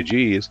the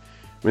STGs.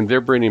 I mean, they're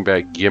bringing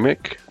back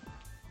Gimmick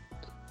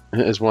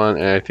as one,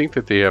 and I think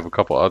that they have a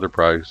couple other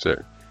products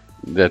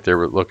that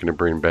they're looking to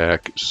bring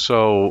back.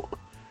 So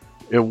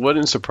it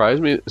wouldn't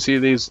surprise me to see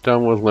these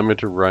done with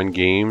limited run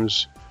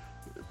games.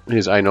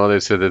 Because I know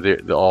they said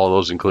that all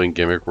those, including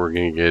Gimmick, were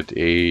going to get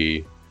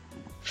a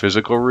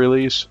physical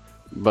release,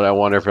 but I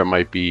wonder if it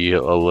might be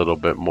a little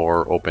bit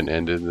more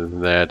open-ended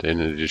than that, and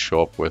it just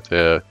show up with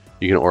you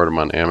can order them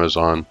on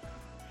Amazon.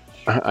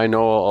 I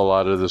know a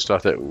lot of the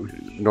stuff that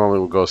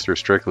normally goes through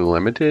strictly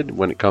limited,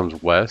 when it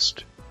comes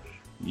west,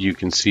 you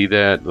can see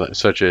that,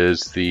 such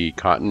as the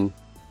Cotton,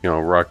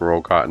 Rock and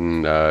Roll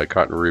Cotton,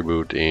 Cotton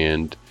Reboot,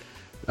 and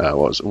what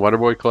was it,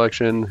 Waterboy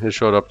Collection has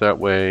showed up that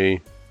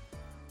way.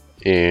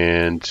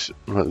 And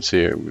let's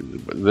see,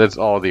 that's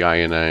all the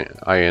ININ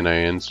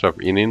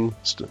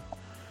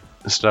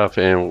stuff.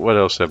 And what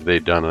else have they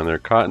done on their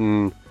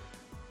Cotton?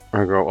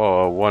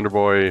 Wonder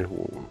Boy,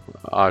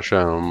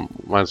 Asha,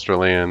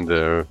 Monsterland,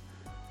 the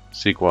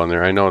sequel on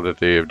there. I know that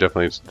they have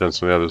definitely done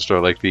some other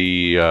stuff, like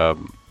the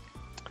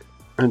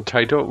and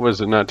Taito,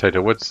 was it not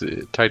Taito? What's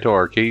it, Taito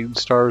Arcade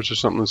Stars or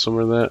something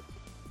similar to that?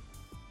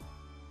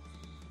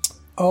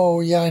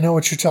 Oh, yeah, I know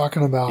what you're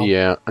talking about.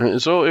 Yeah,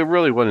 so it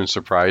really wouldn't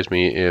surprise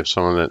me if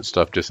some of that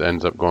stuff just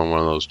ends up going one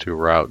of those two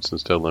routes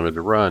instead of limited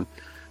run.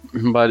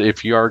 But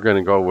if you are going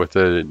to go with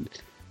an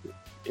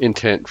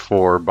intent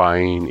for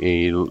buying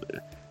a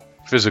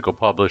physical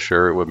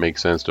publisher, it would make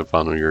sense to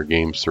funnel your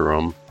games through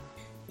them.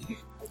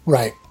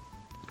 Right.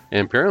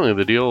 And apparently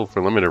the deal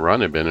for limited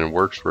run had been in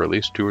works for at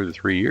least 2 or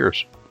 3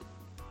 years.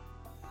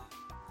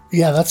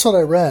 Yeah, that's what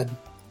I read.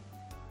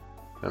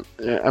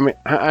 I mean,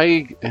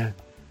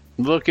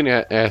 looking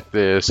at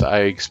this,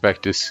 I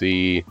expect to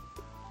see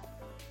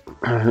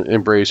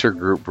Embracer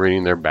Group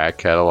bringing their back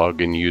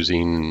catalog and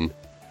using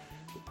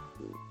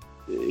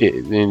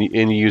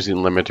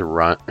limited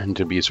run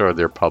to be sort of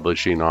their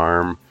publishing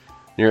arm.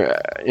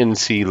 And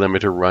see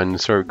limited run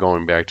sort of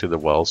going back to the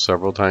well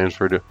several times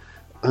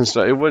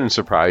so it wouldn't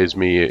surprise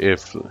me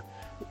if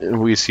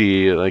we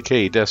see like,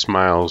 hey, Death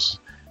Smiles,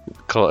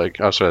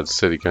 also that's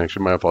City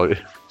Connection, my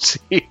apologies.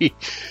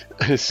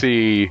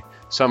 see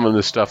some of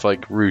the stuff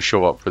like Rue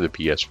show up for the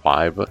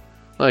PS5,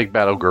 like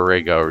Battle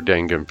Garega or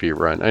Danganronpa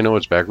Run. I know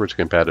it's backwards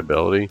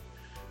compatible,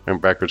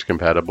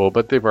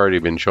 but they've already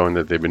been showing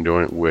that they've been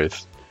doing it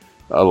with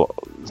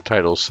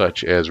titles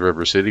such as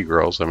River City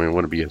Girls. I mean, it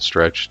wouldn't be a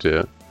stretch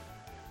to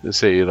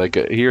say, like,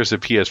 here's a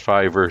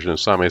PS5 version of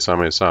Same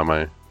Same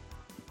Same.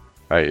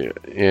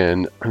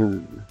 And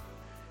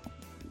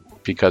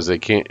because they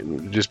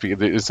can't, just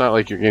because it's not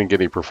like you're going to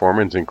get a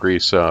performance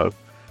increase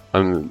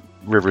on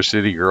River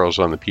City Girls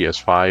on the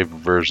PS5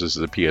 versus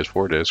the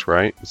PS4 disc,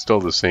 right? It's still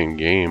the same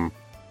game.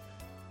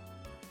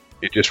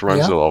 It just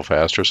runs a little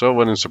faster, so it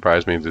wouldn't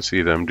surprise me to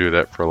see them do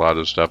that for a lot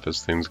of stuff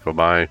as things go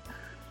by.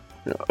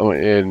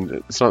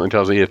 And something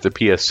tells me if the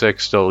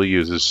PS6 still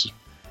uses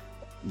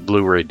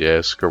Blu-ray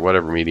disc or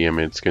whatever medium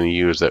it's going to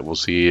use, that we'll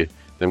see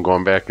them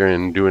going back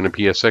and doing a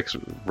PSX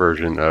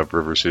version of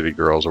River City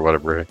Girls or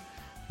whatever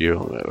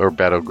or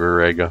Battle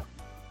Gurega.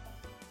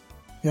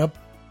 Yep.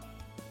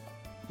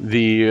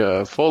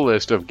 The full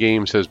list of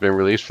games has been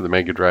released for the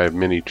Mega Drive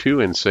Mini 2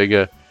 and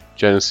Sega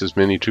Genesis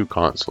Mini 2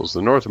 consoles.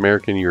 The North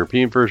American and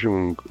European version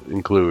will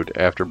include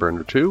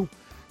Afterburner 2,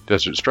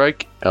 Desert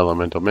Strike,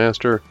 Elemental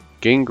Master,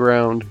 Game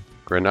Ground,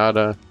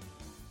 Granada,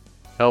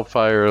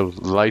 Hellfire,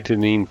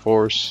 Lightning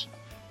Force,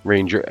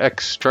 Ranger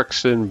X,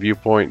 Truxton,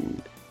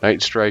 Viewpoint,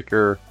 Night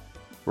Striker,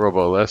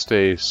 Robo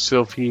Leste,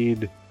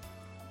 Sylphid,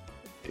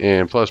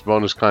 and plus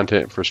bonus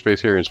content for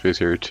Space Harrier and Space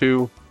Harrier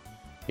 2,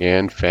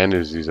 and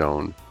Fantasy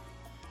Zone.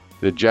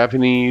 The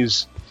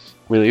Japanese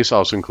release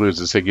also includes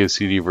the Sega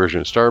CD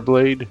version of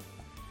Starblade,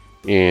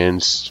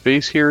 and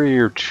Space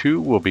Harrier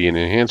 2 will be an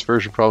enhanced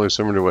version, probably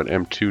similar to what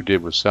M2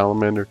 did with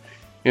Salamander,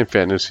 and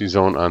Fantasy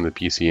Zone on the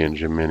PC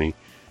Engine Mini.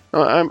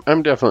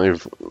 I'm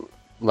definitely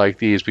like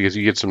these because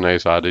you get some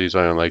nice oddities.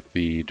 I like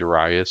the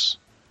Darius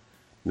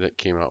that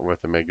came out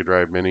with the Mega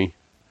Drive Mini,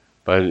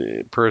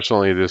 but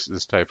personally,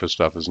 this type of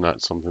stuff is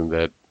not something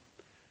that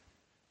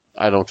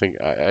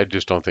I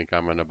just don't think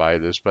I'm going to buy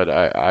this. But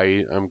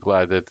I'm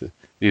glad that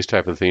these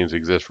type of things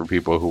exist for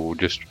people who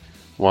just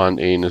want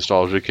a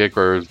nostalgia kick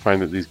or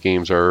find that these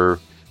games are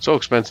so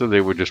expensive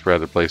they would just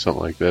rather play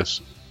something like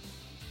this.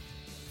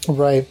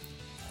 Right.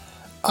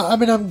 I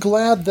mean, I'm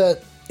glad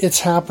that it's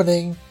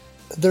happening.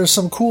 There's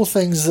some cool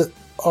things that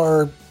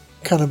are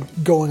kind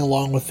of going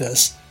along with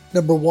this.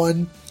 Number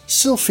one,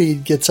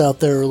 Sylphid gets out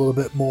there a little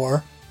bit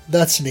more.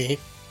 That's neat.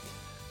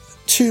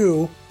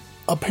 Two,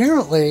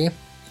 apparently,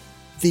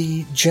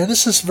 the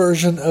Genesis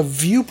version of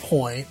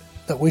Viewpoint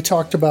that we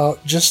talked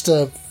about just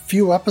a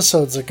few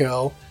episodes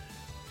ago,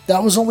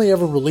 that was only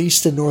ever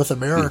released in North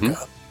America.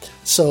 Mm-hmm.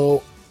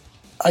 So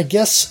I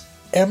guess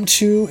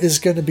M2 is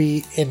going to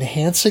be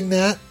enhancing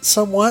that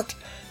somewhat.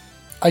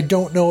 I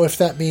don't know if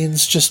that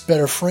means just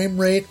better frame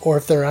rate or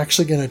if they're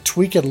actually going to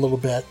tweak it a little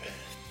bit.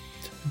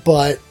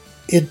 But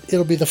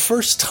it'll be the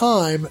first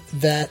time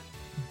that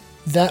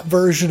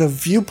version of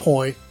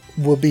Viewpoint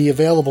will be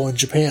available in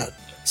Japan.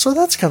 So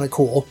that's kind of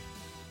cool.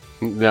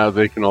 Now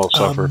they can all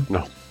suffer.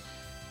 No.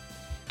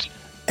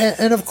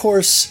 And of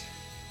course,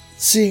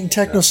 seeing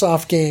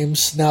Technosoft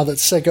games, now that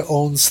Sega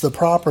owns the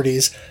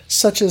properties,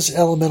 such as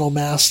Elemental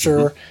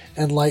Master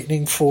and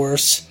Lightning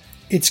Force,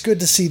 it's good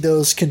to see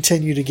those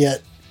continue to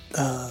get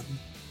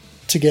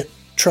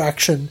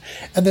traction.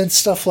 And then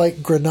stuff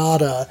like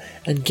Granada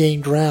and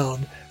Game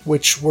Ground,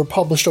 which were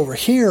published over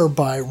here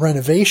by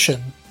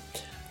Renovation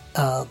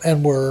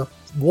and were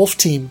Wolf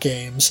Team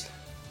games,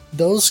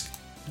 those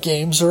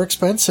games are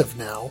expensive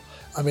now.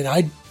 I mean,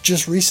 I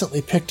just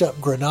recently picked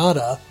up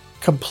Granada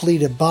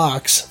complete in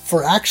box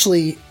for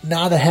actually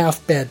not a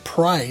half bad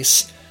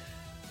price,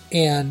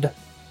 and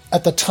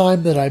at the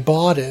time that I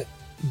bought it,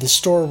 the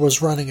store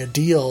was running a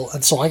deal,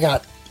 and so I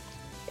got,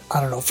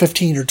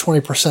 15 or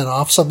 20%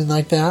 off, something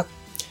like that.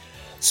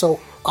 So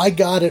I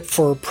got it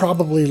for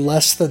probably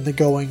less than the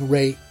going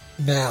rate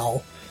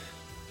now,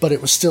 but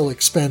it was still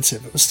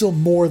expensive. It was still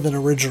more than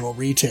original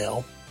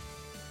retail.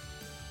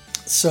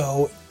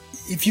 So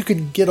if you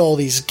can get all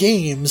these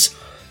games,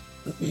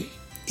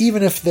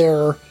 even if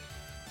they're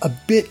a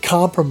bit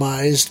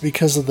compromised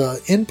because of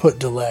the input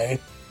delay,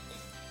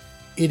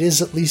 it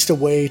is at least a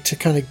way to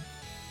kind of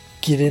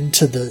get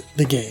into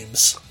the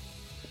games.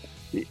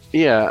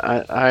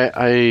 Yeah,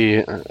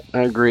 I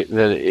agree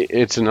that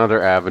it's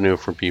another avenue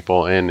for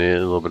people and a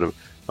little bit of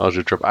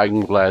nostalgia trip.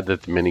 I'm glad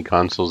that the mini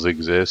consoles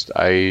exist.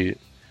 I'm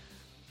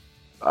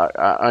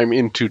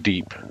in too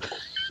deep.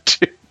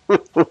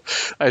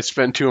 I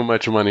spent too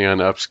much money on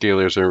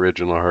upscalers and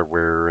original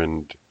hardware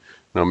and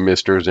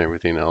misters and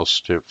everything else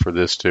for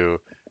this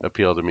to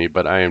appeal to me,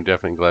 but I am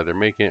definitely glad they're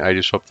making it. I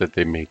just hope that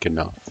they make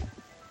enough.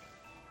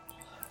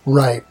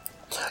 Right.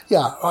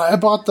 Yeah, I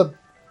bought the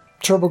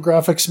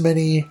TurboGrafx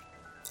Mini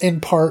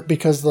in part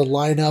because of the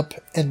lineup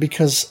and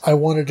because I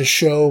wanted to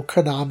show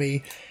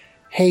Konami,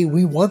 hey,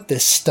 we want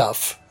this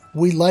stuff.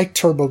 We like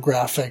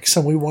TurboGrafx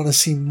and we want to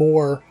see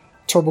more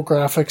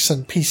TurboGrafx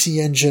and PC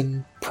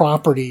Engine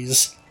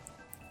properties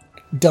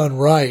done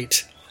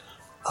right.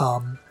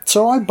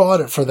 So I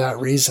bought it for that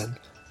reason.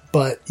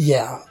 But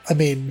yeah, I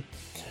mean,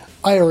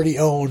 I already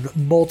own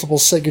multiple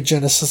Sega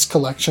Genesis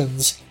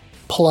collections,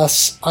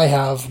 plus I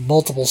have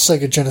multiple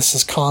Sega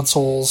Genesis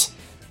consoles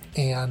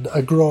and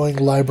a growing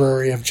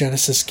library of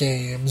Genesis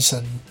games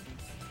and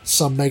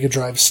some Mega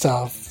Drive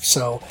stuff.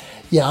 So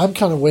yeah, I'm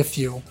kind of with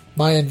you.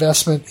 My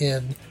investment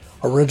in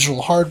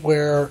original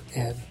hardware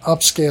and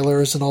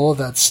upscalers and all of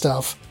that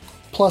stuff,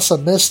 plus a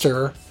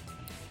Mister,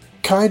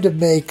 kind of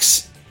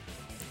makes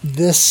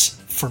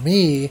this, for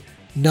me,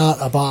 not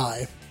a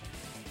buy.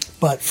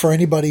 But for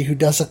anybody who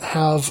doesn't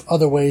have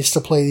other ways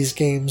to play these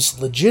games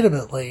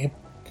legitimately,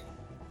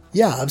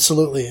 yeah,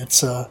 absolutely,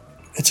 it's a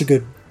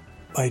good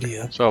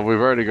idea. So we've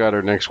already got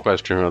our next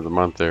question of the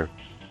month there.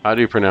 How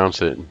do you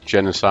pronounce it?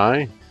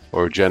 Genocide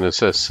or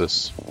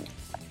Genesis?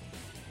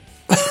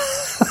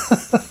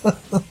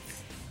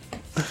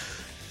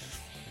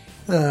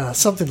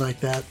 Something like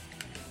that.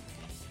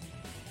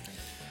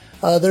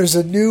 There's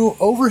a new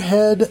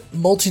overhead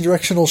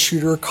multi-directional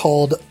shooter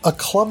called A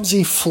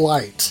Clumsy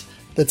Flight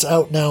that's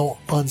out now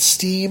on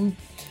Steam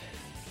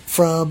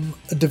from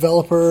a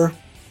developer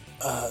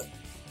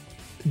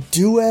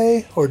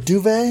Duve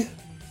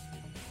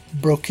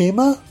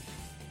Brokema.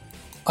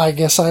 I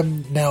guess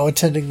I'm now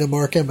attending the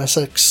Mark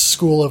MSX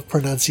School of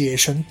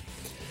Pronunciation.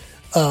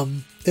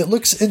 It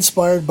looks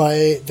inspired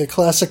by the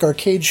classic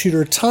arcade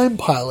shooter Time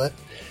Pilot,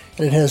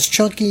 and it has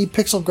chunky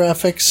pixel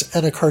graphics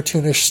and a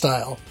cartoonish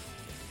style.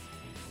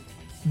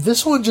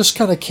 This one just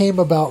kind of came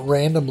about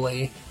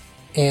randomly,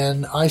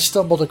 and I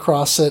stumbled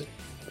across it,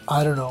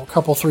 I don't know, a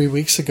couple, 3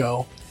 weeks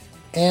ago,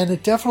 and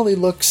it definitely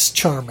looks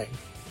charming.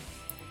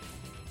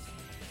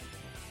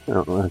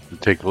 I'll have to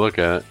take a look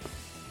at it.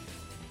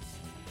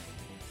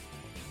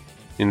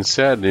 In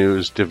sad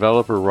news,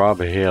 developer Rob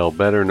Hale,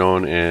 better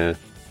known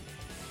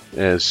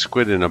as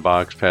Squid in a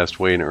Box, passed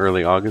away in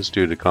early August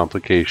due to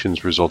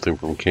complications resulting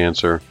from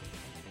cancer.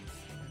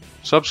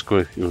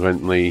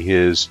 Subsequently,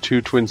 his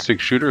two twin-stick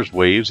shooters,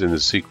 Waves, and the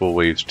sequel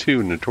Waves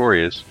 2,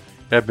 Notorious,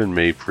 have been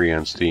made free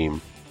on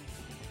Steam.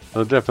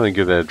 I'll definitely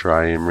give that a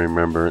try in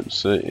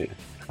remembrance. I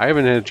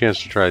haven't had a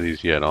chance to try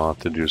these yet. I'll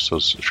have to do so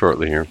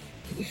shortly here.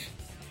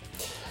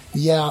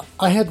 Yeah,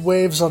 I had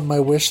Waves on my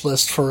wish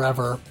list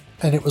forever,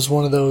 and it was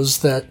one of those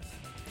that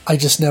I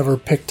just never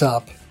picked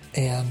up.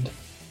 And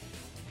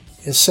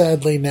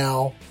sadly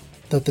now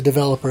that the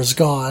developer's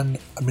gone,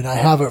 I mean, I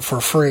have it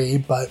for free,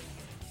 but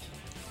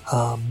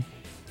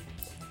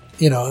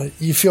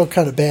you feel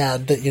kind of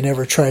bad that you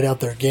never tried out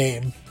their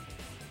game.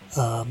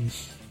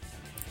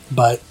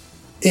 But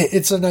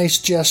it's a nice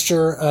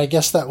gesture. I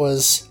guess that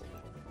was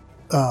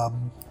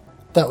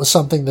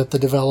something that the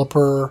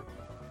developer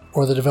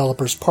or the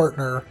developer's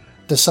partner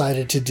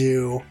decided to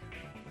do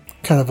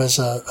kind of as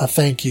a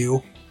thank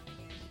you.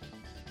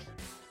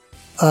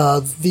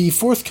 The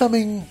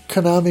forthcoming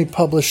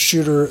Konami-published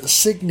shooter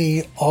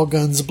Signy All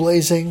Guns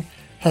Blazing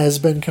has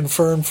been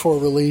confirmed for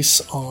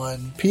release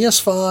on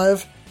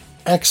PS5,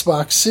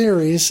 Xbox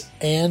Series,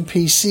 and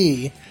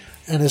PC,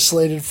 and is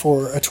slated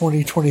for a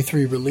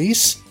 2023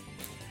 release.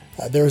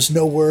 There is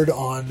no word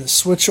on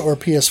Switch or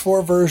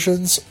PS4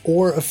 versions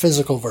or a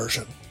physical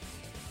version.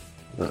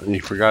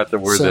 You forgot the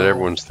word that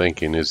everyone's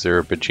thinking. Is there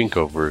a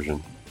pachinko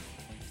version?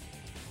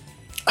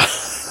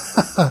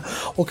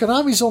 Well,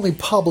 Konami's only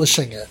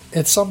publishing it.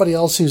 It's somebody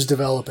else who's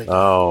developing it.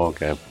 Oh,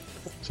 okay.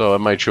 So it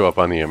might show up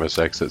on the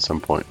MSX at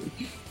some point.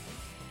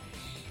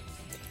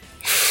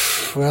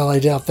 Well, I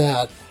doubt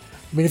that.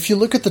 I mean, if you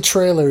look at the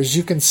trailers,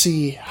 you can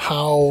see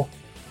how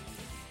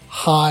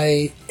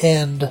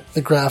high-end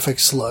the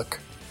graphics look.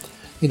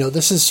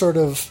 This is sort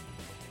of...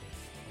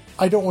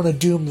 I don't want to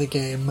doom the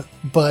game,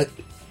 but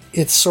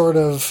it's sort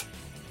of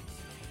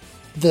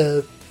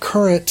the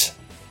current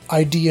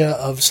idea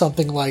of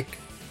something like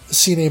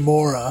Sine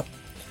Mora,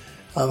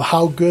 of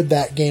how good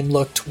that game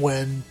looked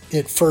when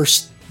it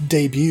first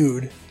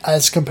debuted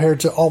as compared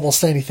to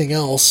almost anything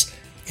else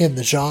in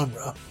the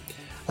genre.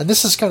 And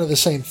this is kind of the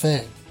same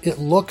thing. It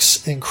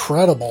looks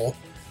incredible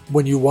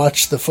when you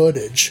watch the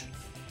footage.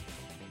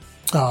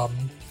 So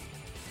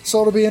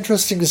it'll be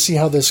interesting to see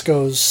how this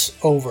goes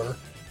over.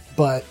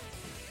 But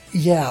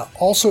yeah,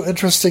 also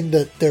interesting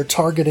that they're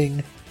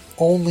targeting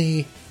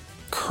only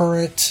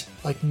current,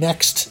 like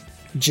next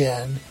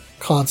gen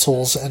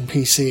consoles and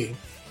PC.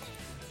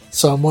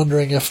 So I'm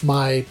wondering if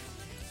my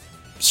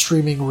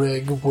streaming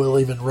rig will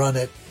even run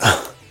it.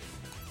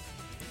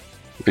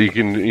 You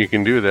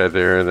can do that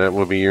there. That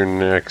will be your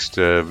next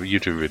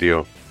YouTube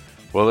video.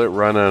 Will it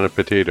run on a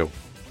potato?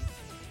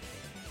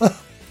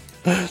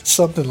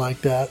 Something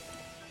like that.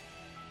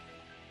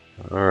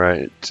 All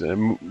right.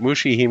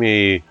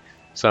 Mushihime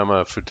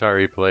Sama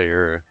Futari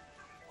player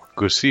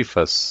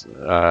Gusifas.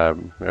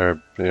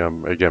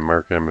 Again,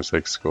 Mark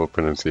MSX School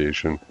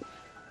pronunciation.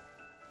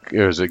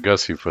 Or is it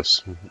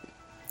Gusifas?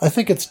 I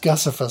think it's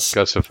Gusifas.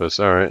 Gusifas,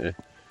 all right.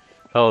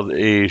 Held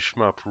a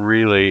shmup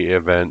relay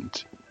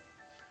event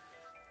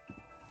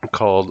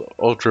called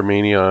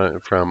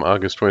Ultramania from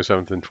August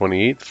 27th and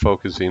 28th,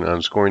 focusing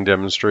on scoring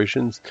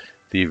demonstrations.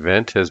 The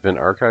event has been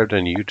archived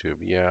on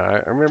YouTube. Yeah,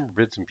 I remember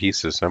bits and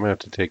pieces, so I'm going to have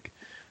to take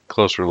a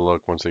closer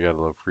look once I got a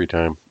little free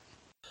time.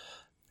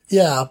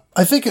 Yeah,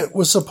 I think it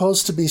was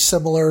supposed to be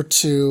similar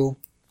to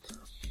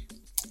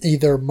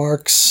either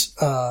Mark's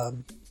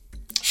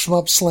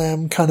Shmup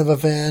Slam kind of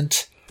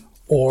event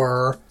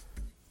or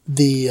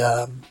the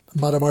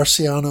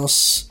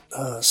Matamarcianos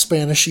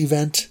Spanish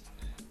event.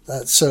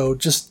 So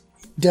just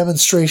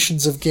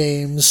demonstrations of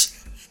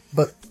games,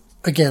 but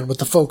again, with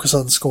the focus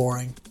on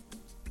scoring.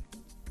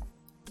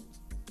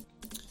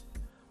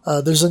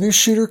 There's a new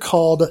shooter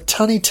called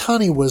Tani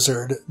Tani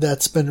Wizard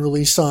that's been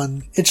released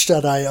on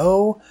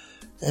itch.io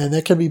And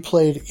that can be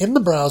played in the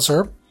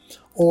browser,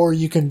 or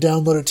you can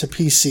download it to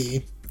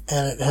PC.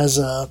 And it has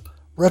a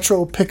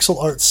retro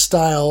pixel art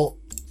style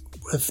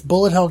with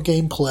bullet hell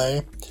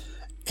gameplay,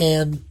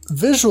 and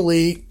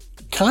visually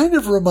kind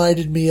of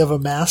reminded me of a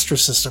Master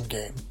System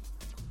game.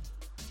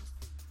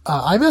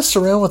 I messed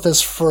around with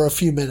this for a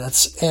few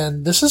minutes,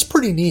 and this is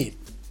pretty neat.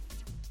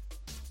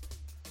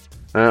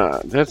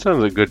 That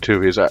sounds good too,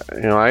 because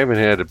I haven't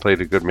had to play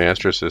a good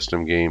Master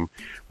System game.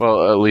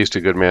 Well, at least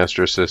a good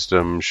Master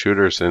System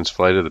shooter since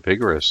Flight of the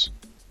Pigorus.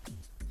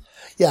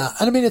 Yeah,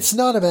 and I mean, it's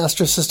not a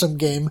Master System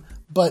game,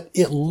 but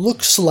it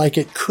looks like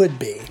it could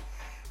be.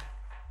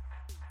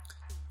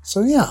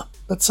 So yeah,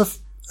 that's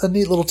a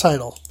neat little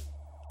title.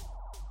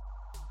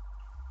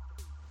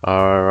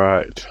 All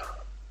right.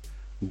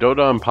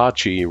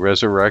 Dodonpachi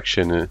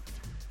Resurrection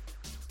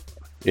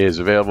is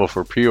available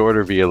for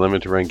pre-order via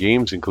Limited Run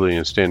Games, including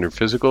a standard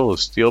physical, a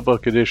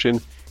steelbook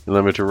edition, and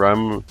Limited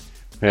Run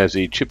has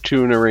a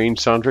chiptune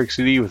arranged soundtrack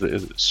CD with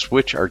a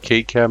Switch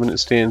arcade cabinet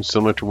stand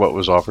similar to what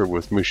was offered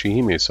with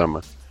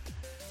Mushihime-sama.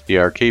 The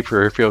arcade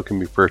peripheral can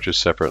be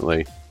purchased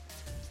separately.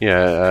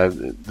 Yeah,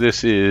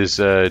 this is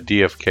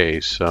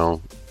DFK,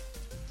 so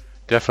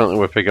definitely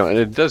we'll pick up. And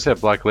it does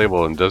have Black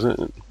Label, doesn't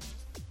it?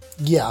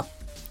 Yeah.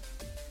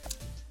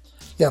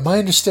 Yeah, my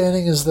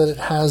understanding is that it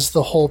has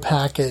the whole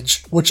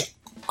package, which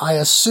I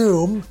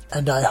assume,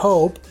 and I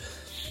hope,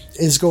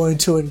 is going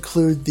to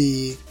include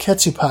the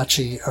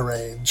Ketsupachi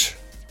arrange.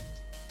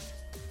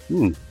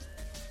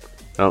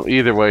 Well,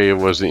 either way, it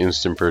was an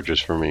instant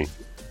purchase for me.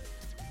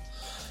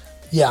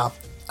 Yeah,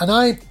 and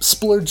I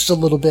splurged a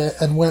little bit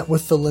and went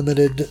with the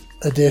limited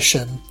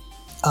edition.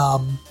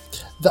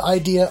 The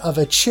idea of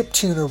a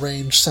chiptune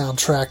arranged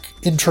soundtrack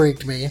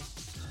intrigued me,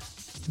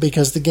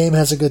 because the game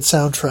has a good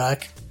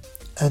soundtrack,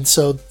 and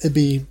so it'd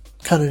be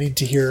kind of neat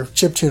to hear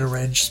chiptune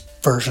arranged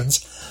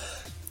versions.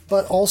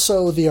 But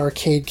also the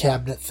arcade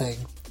cabinet thing.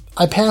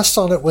 I passed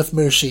on it with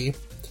Mushi,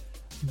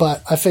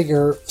 but I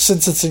figure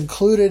since it's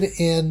included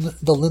in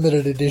the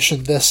limited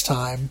edition this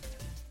time,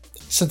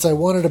 since I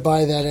wanted to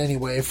buy that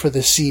anyway for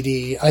the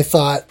CD, I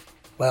thought,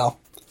 well,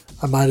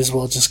 I might as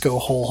well just go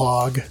whole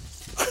hog.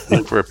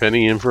 In for a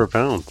penny, in for a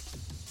pound.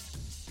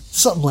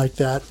 Something like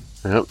that.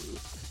 Yep.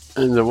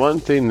 And the one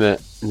thing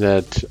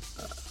that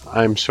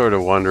I'm sort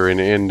of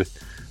wondering, and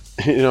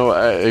you know,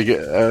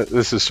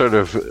 this is sort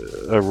of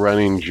a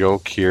running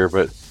joke here,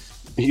 but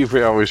you've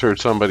always heard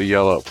somebody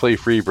yell out, "Play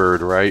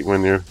Freebird," right?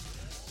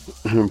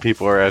 When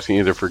people are asking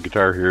either for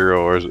Guitar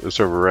Hero or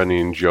sort of a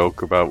running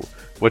joke about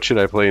what should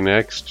I play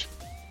next.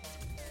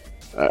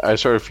 I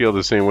sort of feel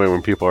the same way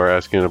when people are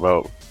asking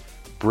about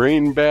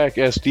bring back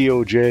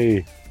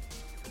SDOJ.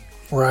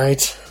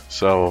 Right.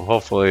 So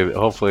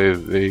hopefully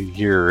they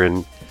hear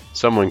and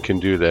someone can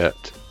do that.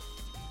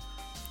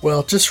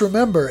 Well, just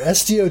remember,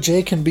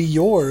 SDOJ can be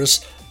yours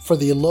for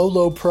the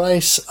low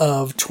price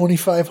of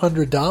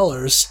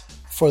 $2,500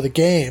 for the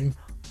game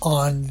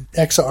on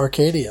Exa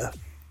Arcadia.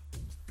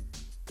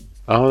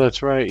 Oh,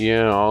 that's right.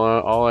 Yeah,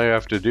 all I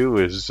have to do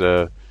is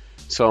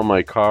sell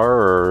my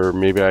car, or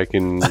maybe I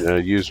can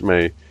use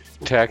my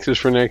taxes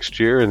for next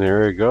year, and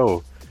there I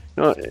go.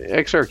 You know,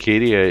 Exa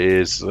Arcadia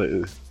is,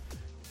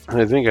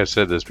 I think I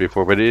said this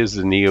before, but it is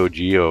the Neo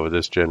Geo of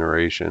this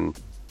generation.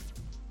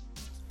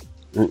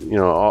 You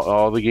know,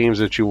 all the games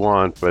that you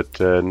want, but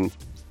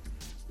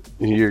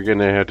you're going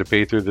to have to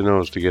pay through the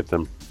nose to get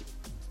them.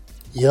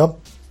 Yep.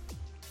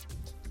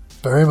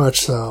 Very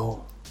much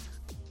so.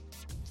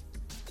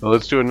 Well,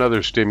 let's do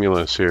another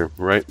stimulus here,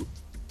 right?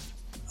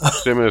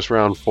 Stimulus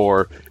round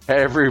 4.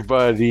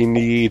 Everybody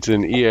needs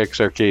an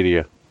EX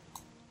Arcadia.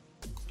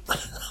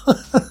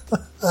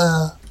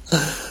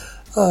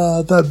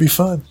 That'd be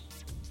fun.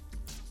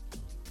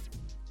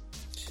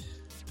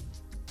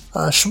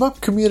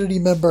 Shmup community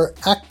member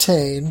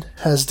Actane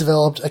has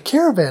developed a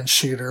caravan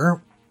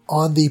shooter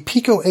on the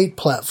Pico 8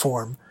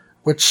 platform,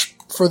 which,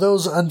 for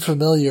those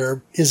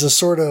unfamiliar, is a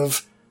sort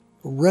of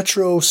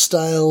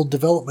retro-style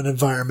development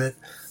environment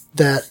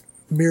that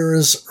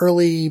mirrors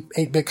early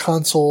 8-bit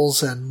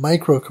consoles and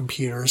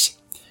microcomputers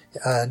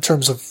in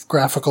terms of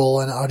graphical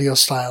and audio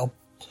style.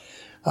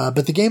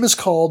 But the game is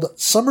called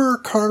Summer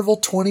Carnival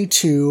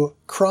 22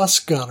 Cross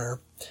Gunner,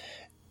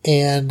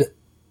 and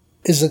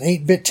is an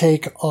 8-bit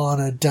take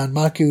on a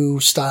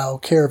Danmaku-style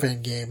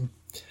caravan game.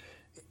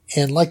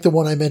 And like the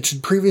one I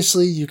mentioned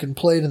previously, you can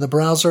play it in the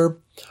browser,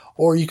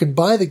 or you can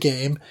buy the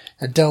game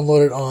and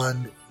download it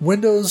on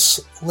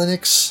Windows,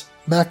 Linux,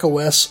 Mac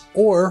OS,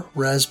 or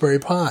Raspberry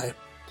Pi.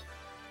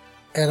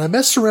 And I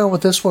messed around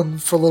with this one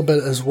for a little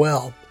bit as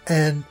well.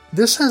 And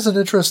this has an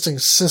interesting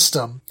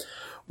system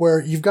where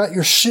you've got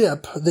your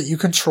ship that you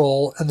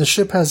control, and the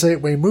ship has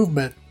 8-way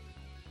movement.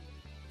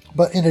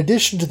 But in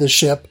addition to the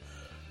ship,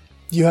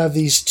 you have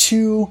these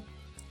 2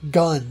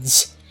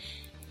 guns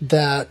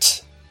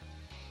that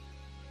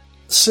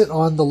sit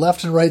on the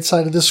left and right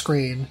side of the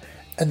screen,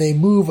 and they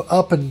move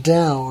up and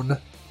down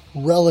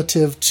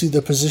relative to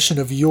the position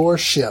of your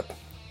ship.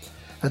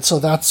 And so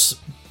that's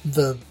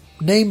the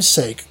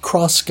namesake,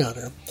 Cross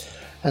Gunner.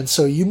 And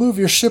so you move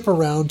your ship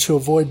around to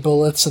avoid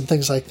bullets and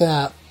things like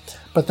that,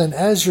 But then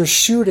as you're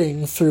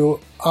shooting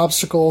through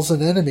obstacles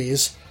and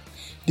enemies,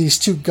 these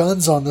two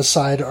guns on the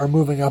side are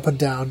moving up and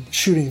down,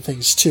 shooting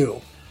things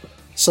too.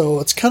 So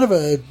it's kind of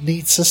a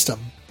neat system.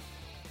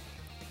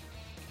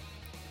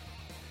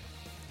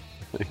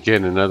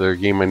 Again, another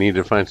game I need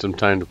to find some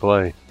time to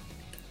play.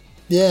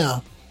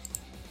 Yeah.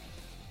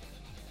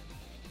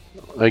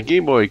 A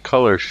Game Boy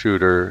Color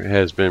shooter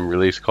has been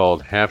released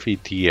called Happy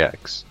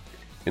TX.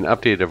 An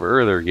update of an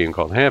earlier game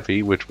called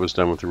Happy, which was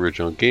done with the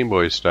original Game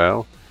Boy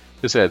style.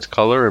 This adds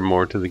color and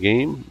more to the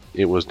game.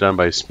 It was done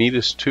by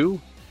Smedis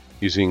 2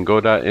 using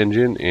Godot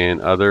Engine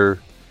and other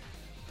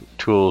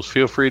tools.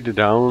 Feel free to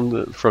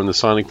download from the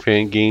Sonic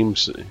Fan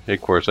Games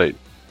headquarters site.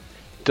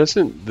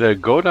 Doesn't the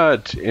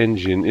Godot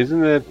Engine,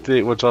 isn't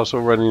that what's also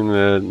running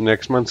the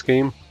next month's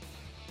game?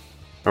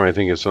 Or I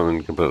think it's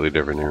something completely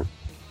different here.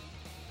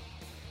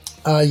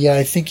 Yeah,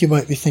 I think you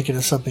might be thinking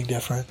of something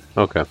different.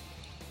 Okay.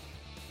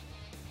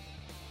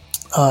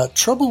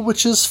 Trouble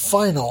Witches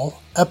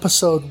Final,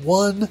 Episode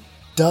 1,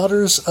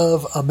 Daughters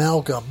of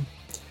Amalgam,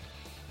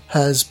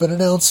 has been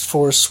announced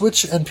for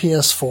Switch and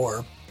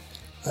PS4.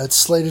 It's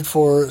slated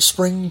for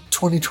spring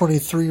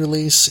 2023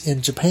 release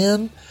in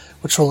Japan,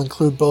 which will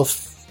include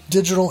both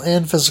digital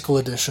and physical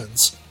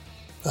editions.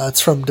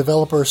 It's from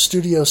developer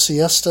Studio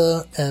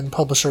Siesta and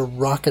publisher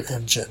Rocket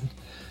Engine.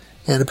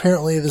 And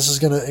apparently this is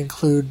going to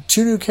include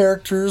 2 new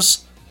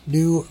characters,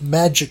 new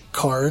magic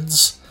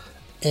cards,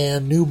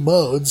 and new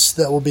modes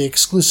that will be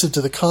exclusive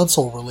to the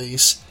console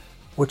release,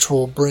 which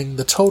will bring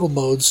the total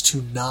modes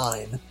to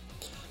 9.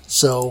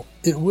 So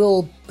it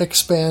will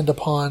expand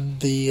upon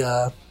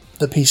the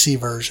PC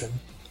version.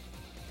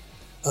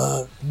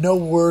 No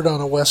word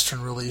on a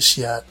Western release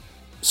yet,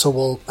 so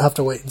we'll have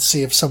to wait and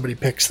see if somebody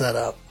picks that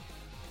up.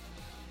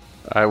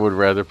 I would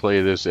rather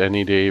play this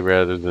any day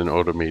rather than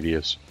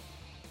Odomedius.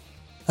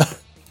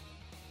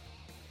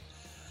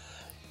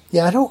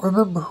 Yeah, I don't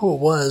remember who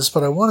it was,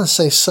 but I want to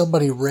say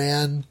somebody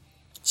ran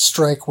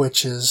Strike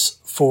Witches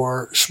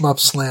for Shmup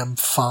Slam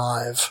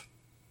 5.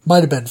 Might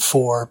have been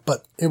 4,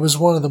 but it was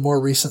one of the more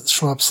recent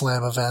Shmup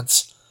Slam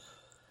events.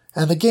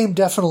 And the game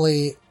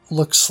definitely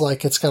looks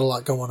like it's got a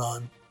lot going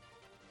on.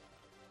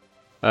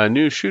 A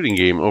new shooting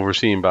game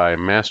overseen by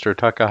Master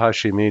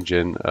Takahashi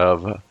Meijin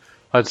of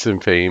Hudson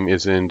fame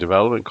is in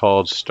development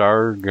called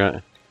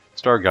Stargonaut.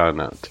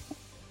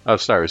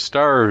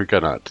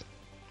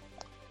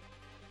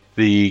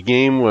 The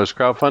game was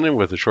crowdfunded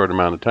with a short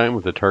amount of time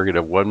with a target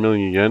of 1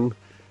 million yen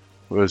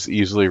was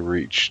easily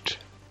reached.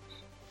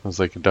 Sounds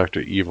like a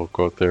Dr. Evil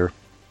quote there.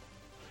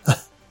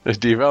 The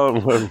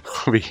development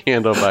will be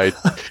handled by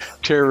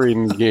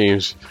Terrain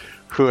Games,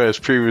 who has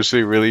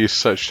previously released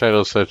such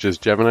titles such as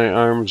Gemini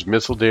Arms,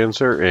 Missile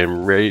Dancer,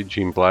 and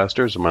Raging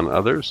Blasters, among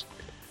others.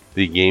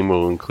 The game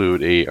will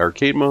include a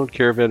arcade mode,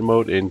 caravan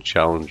mode, and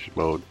challenge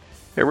mode.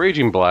 Yeah,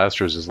 Raging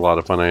Blasters is a lot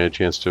of fun. I had a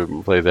chance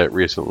to play that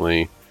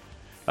recently.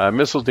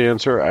 Missile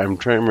Dancer, I'm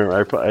trying to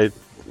remember. I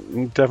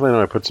definitely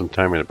know I put some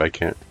time in it, but I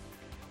can't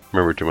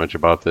remember too much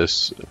about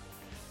this.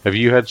 Have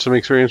you had some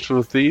experience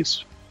with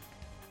these?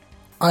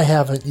 I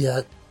haven't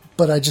yet,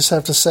 but I just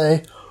have to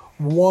say,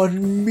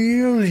 1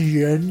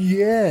 million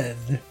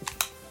yen.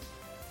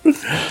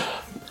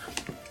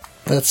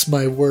 That's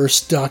my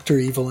worst Dr.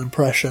 Evil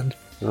impression.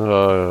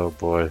 Oh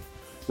boy.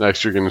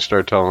 Next you're going to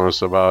start telling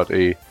us about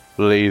a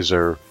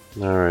laser.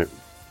 Alright.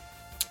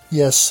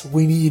 Yes,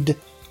 we need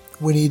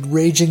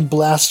raging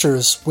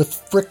blasters with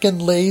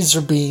frickin'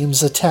 laser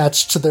beams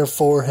attached to their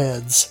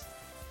foreheads.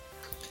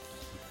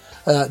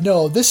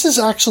 No, this is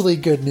actually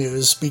good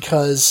news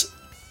because,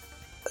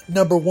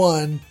 number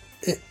one,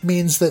 it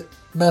means that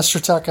Master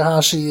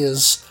Takahashi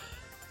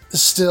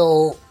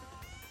still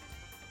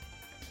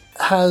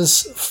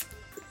has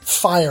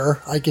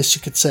fire, I guess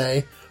you could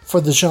say,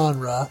 for the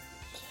genre.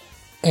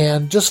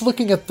 And just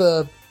looking at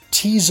the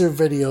teaser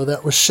video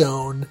that was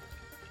shown,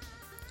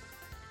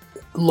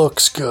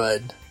 looks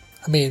good.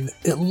 I mean,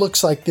 it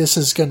looks like this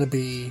is going to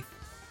be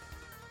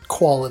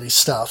quality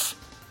stuff.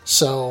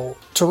 So,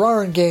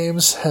 Terrarin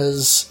Games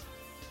has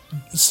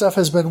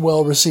been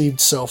well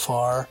received so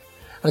far.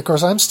 And of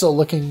course, I'm still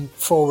looking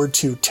forward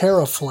to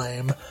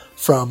Terraflame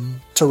from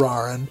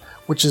Terrarin,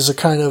 which is a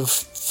kind of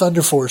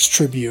Thunder Force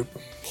tribute.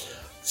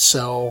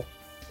 So,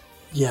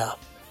 yeah,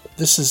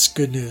 this is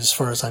good news as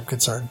far as I'm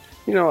concerned.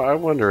 You know, I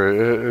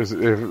wonder, if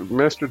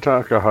Master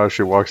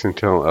Takahashi walks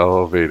into an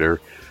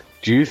elevator,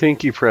 do you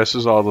think he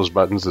presses all those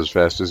buttons as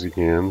fast as he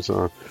can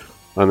on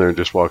there and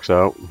just walks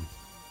out?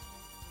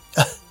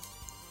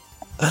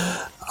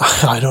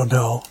 I don't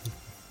know.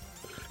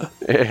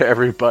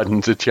 Every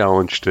button's a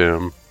challenge to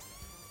him.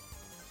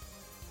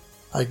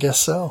 I guess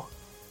so.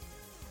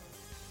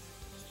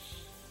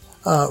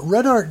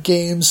 Red Art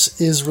Games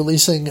is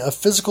releasing a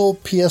physical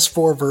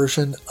PS4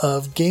 version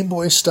of Game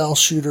Boy style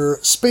shooter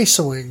Space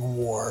Wing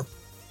War.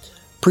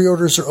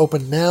 Pre-orders are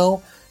open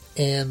now,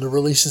 and the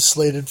release is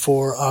slated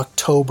for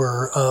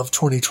October of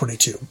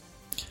 2022.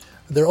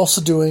 They're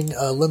also doing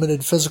a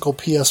limited physical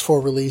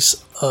PS4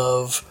 release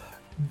of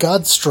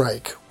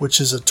Godstrike, which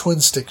is a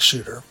twin-stick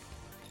shooter.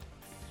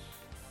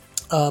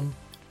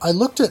 I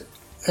looked at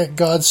at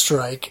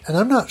Godstrike, and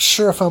I'm not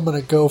sure if I'm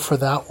going to go for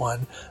that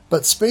one,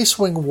 but Space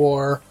Wing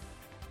War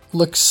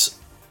looks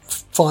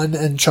fun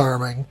and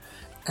charming,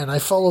 and I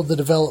followed the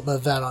development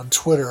of that on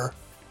Twitter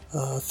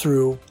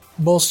through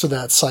most of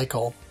that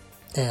cycle,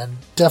 and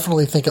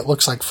definitely think it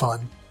looks like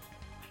fun.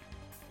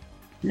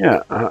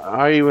 Yeah,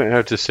 I even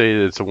have to say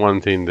that it's the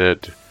one thing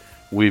that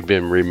we've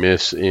been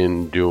remiss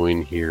in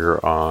doing here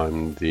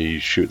on the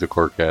Shoot the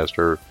Corecast,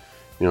 or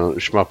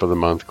Shmup of the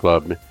Month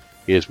Club,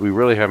 is we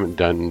really haven't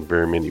done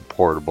very many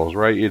portables,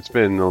 right? It's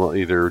been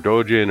either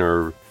Dojin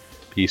or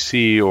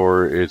PC,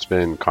 or it's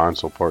been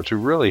console ports. We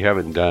really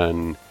haven't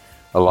done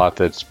a lot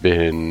that's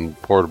been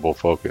portable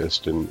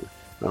focused, and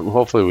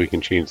hopefully we can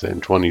change that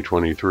in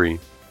 2023.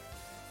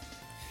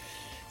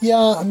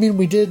 Yeah, I mean,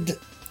 we did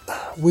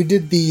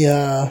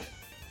the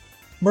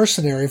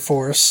Mercenary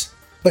Force,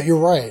 but you're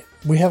right,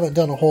 we haven't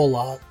done a whole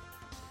lot.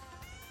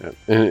 Yeah.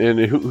 And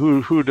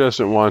who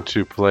doesn't want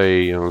to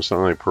play something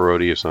like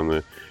Parodius on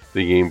the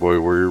Game Boy,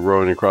 where you're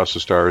rolling across the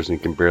stars and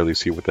you can barely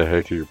see what the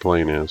heck you're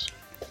playing as?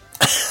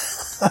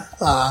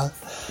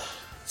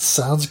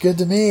 Sounds good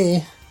to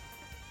me.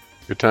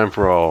 Good time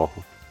for all.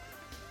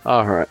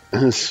 Alright,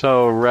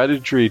 so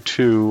Raditchery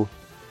 2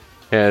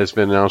 has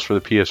been announced for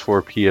the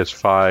PS4,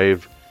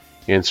 PS5,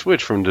 and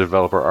Switch from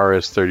developer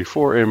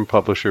RS34 and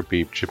publisher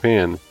Beep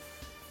Japan.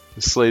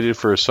 It's slated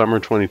for a summer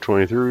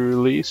 2023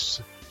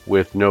 release,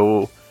 with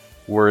no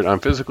word on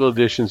physical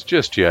editions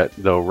just yet,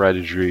 though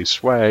Raditchery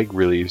Swag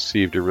really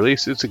received a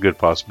release. It's a good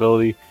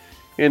possibility.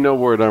 And no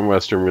word on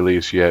Western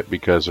release yet,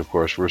 because of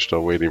course we're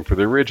still waiting for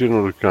the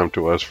original to come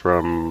to us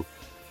from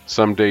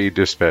Someday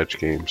Dispatch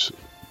Games.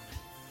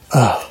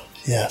 Oh,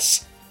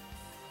 yes.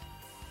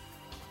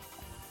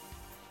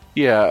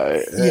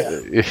 Yeah.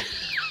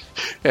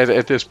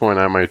 At this point,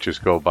 I might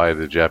just go buy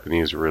the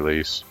Japanese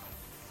release.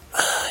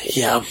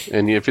 Yeah.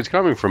 And if it's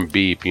coming from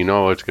Beep,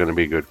 it's going to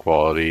be good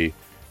quality.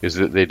 Is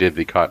that they did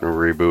the Cotton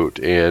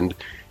reboot, and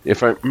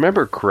if I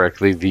remember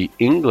correctly, the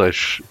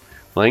English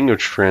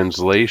language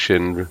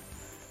translation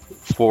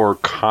for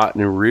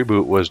Cotton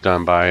reboot was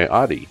done by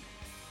Adi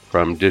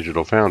from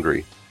Digital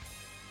Foundry.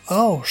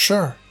 Oh,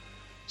 sure.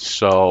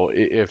 So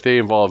if they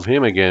involve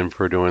him again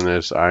for doing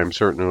this, I'm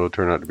certain it will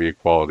turn out to be a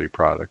quality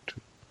product.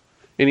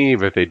 And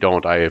even if they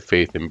don't, I have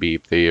faith in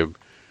Beep. They have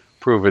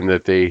proven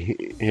that they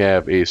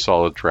have a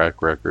solid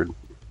track record.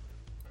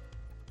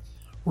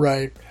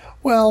 Right.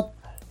 Well,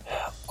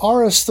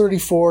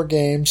 RS34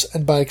 games,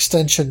 and by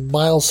extension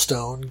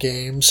Milestone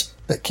games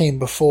that came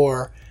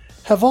before,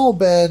 have all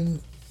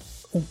been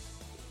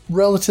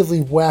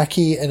relatively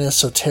wacky and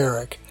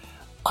esoteric.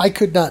 I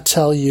could not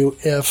tell you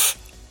if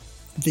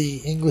the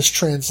English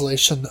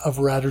translation of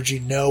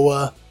Raditchery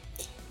Noah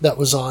that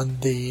was on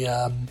the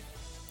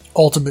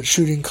Ultimate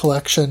Shooting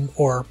Collection,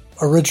 or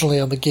originally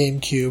on the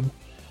GameCube,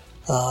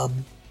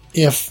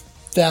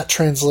 if that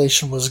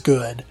translation was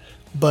good.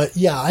 But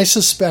yeah, I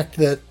suspect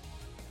that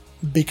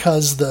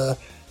because the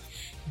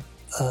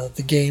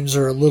games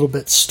are a little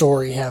bit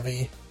story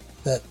heavy,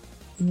 that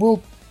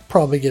we'll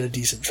probably get a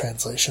decent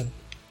translation.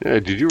 Yeah,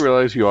 did you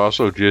realize you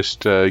also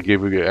just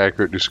gave an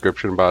accurate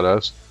description about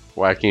us?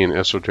 Wacky and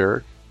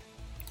esoteric?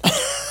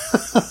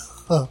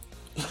 Oh.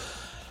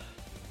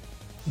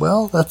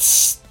 Well,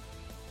 that's...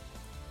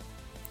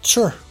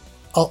 Sure.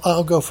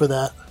 I'll go for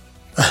that.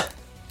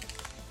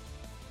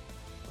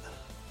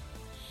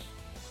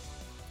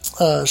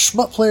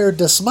 Shmup player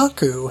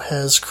Desmaku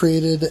has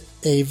created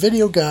a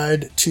video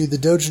guide to the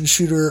Dojin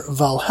shooter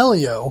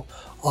Valhelio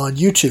on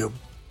YouTube.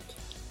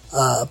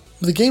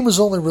 The game was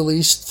only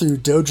released through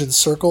Dojin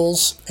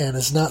circles and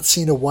has not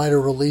seen a wider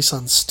release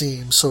on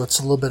Steam, so it's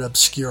a little bit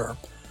obscure.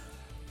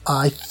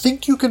 I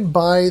think you can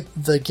buy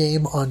the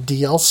game on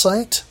DL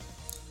Site,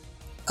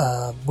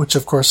 which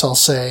of course I'll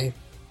say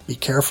be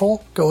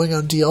careful going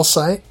on DL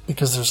Site,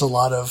 because there's a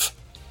lot of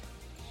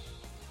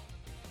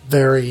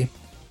very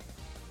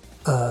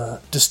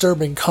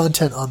disturbing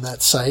content on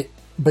that site,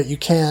 but you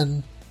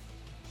can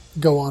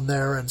go on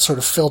there and sort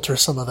of filter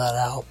some of that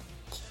out.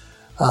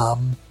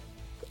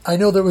 I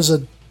know there was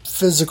a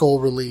physical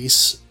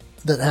release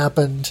that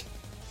happened,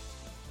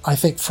 I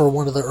think, for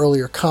one of the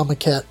earlier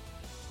Comiket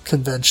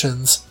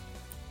conventions,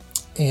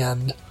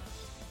 and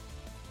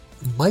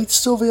might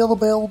still be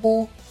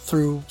available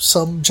through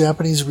some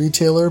Japanese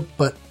retailer,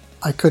 but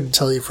I couldn't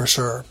tell you for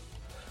sure.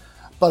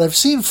 But I've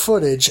seen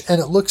footage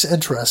and it looks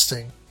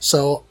interesting,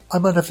 so I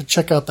might have to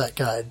check out that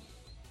guide.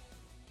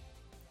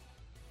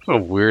 So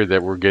weird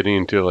that we're getting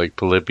into like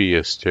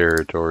Polybius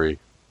territory.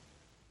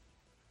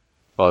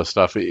 All this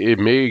stuff. It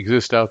may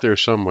exist out there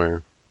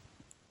somewhere.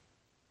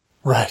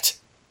 Right.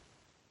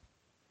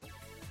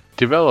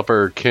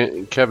 Developer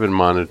Kevin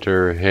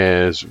Monitor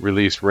has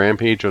released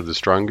Rampage of the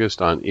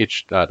Strongest on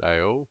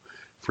itch.io,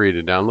 free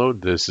to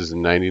download. This is a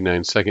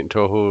 99-second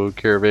Toho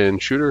caravan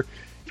shooter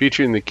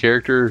featuring the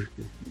character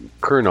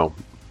Kurno.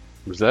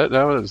 Is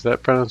that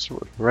pronounced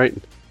right?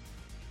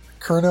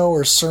 Kurno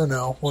or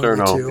Cerno?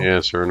 Cerno. Yeah,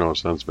 Cerno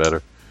sounds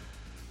better.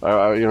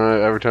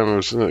 Every time I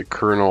was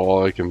Colonel,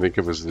 all I can think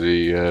of is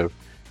the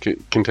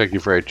Kentucky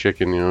Fried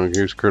Chicken.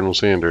 Here's Colonel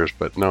Sanders,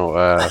 but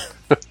no.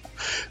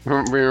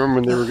 Remember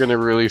when they were going to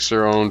release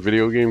their own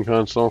video game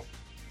console?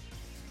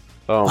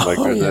 Oh my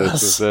goodness,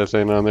 yes. is that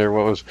thing on there?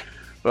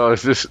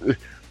 It's just,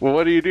 well,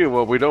 what do you do?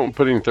 Well, we don't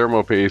put any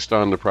thermopaste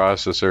on the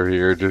processor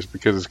here just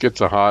because it gets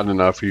hot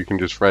enough you can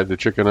just fry the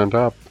chicken on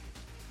top.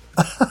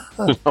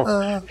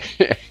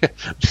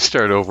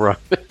 Start over on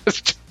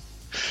this.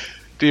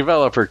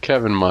 Developer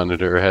Kevin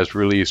Monitor has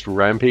released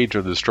Rampage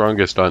of the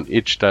Strongest on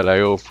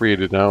itch.io free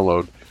to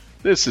download.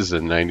 This is a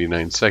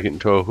 99-second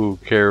Touhou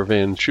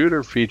caravan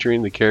shooter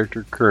featuring the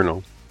character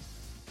Colonel.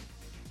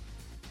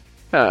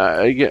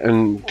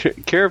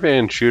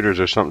 Caravan shooters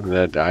are something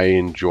that I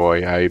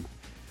enjoy. I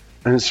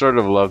sort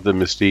of love the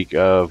mystique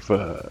of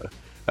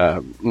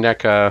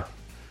NECA,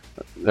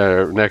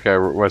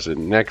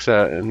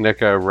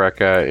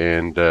 Rekka,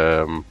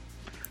 and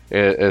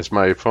as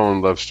my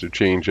phone loves to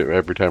change it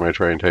every time I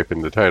try and type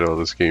in the title of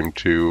this game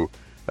to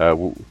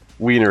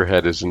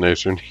Wienerhead is a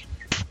nicer name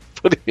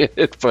putting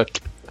it, but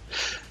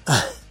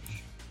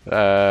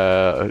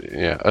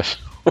yeah.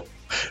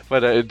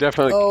 But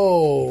definitely.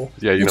 Oh,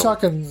 yeah, you're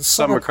talking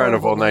Summer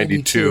Carnival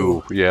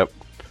 92. Yep,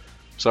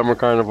 Summer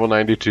Carnival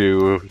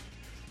 92.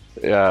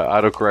 Yeah,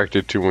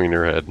 autocorrected to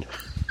Wienerhead.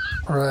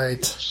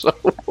 Right. So,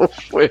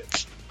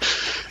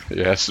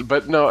 yes,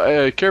 but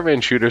no, caravan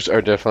shooters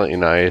are definitely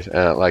nice.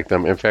 I like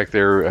them. In fact,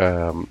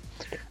 there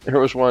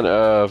was one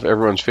of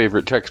everyone's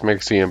favorite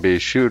Tex-Mex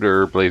CM-based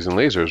shooter, Blazing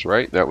Lasers.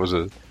 Right?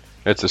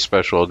 That's a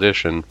special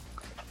edition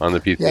on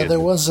the PC. Yeah, there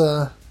was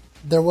a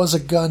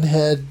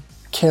Gunhead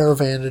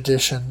Caravan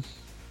edition.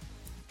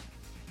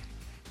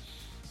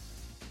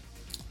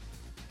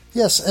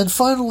 Yes, and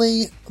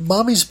finally,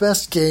 Mommy's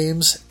Best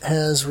Games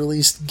has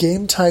released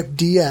GameType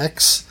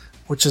DX,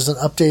 which is an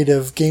update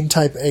of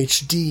GameType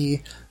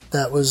HD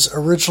that was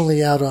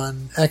originally out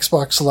on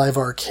Xbox Live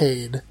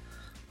Arcade.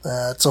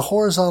 It's a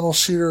horizontal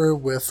shooter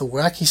with a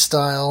wacky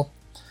style,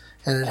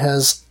 and it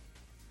has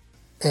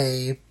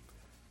a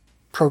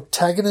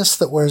protagonist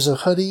that wears a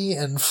hoodie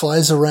and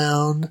flies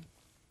around,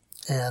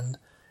 and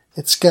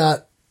it's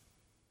got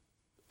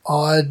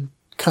odd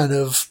kind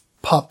of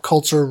pop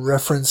culture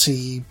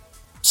reference-y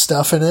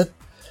stuff in it,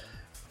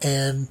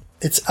 and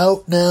it's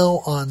out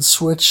now on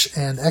Switch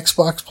and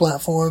Xbox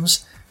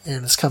platforms,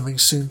 and it's coming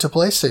soon to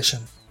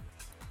PlayStation.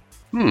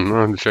 I'm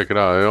going to check it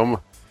out. It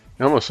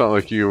almost sounded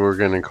like you were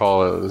going to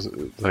call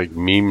it like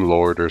Meme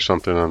Lord or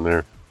something on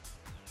there.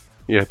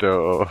 You have to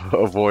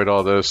avoid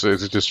all this.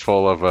 It's just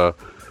full of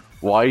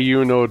why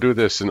do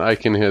this and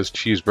Icon has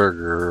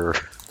cheeseburger.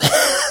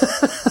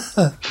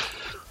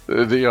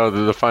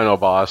 The final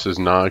boss is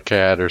not a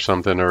cat or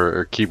something,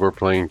 or keyboard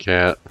playing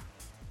cat.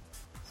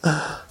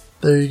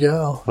 There you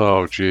go.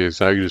 Oh,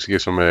 jeez. I just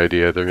get some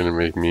idea. They're going to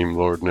make Meme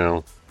Lord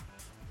now.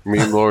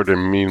 Meme Lord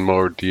and Meme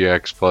Lord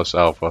DX plus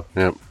Alpha.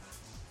 Yep.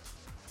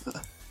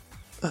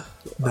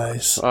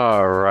 Nice.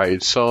 All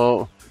right.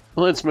 So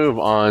let's move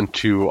on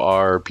to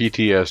our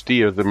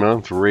PTSD of the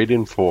month,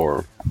 Raiden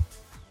 4.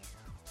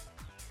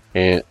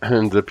 And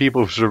the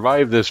people who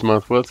survived this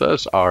month with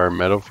us are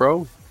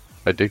Metafro,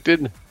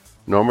 Addicted,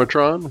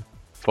 Normatron,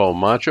 Full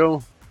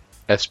Macho,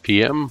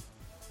 SPM,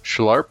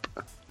 Schlarp,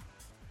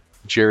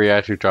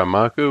 Geriatric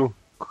Damaku,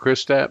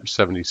 Christap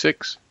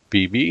 76,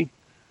 BB,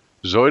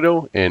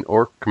 Zoido, and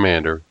Orc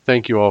Commander.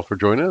 Thank you all for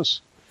joining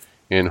us,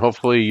 and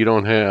hopefully you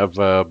don't have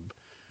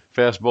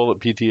fast bullet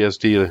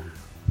PTSD,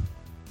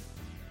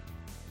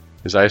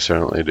 as I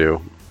certainly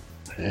do.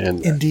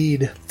 And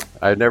indeed,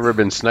 I've never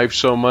been sniped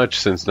so much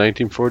since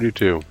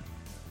 1942.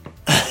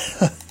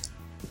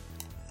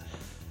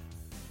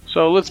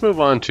 So let's move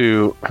on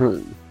to a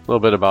little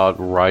bit about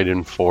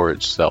Raiden 4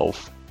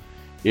 itself.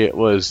 It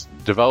was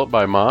developed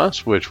by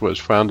Moss, which was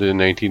founded in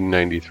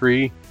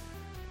 1993,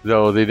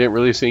 though they didn't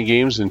release any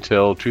games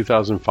until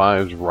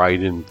 2005's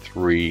Raiden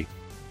 3.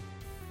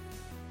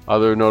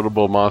 Other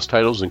notable Moss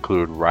titles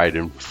include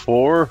Raiden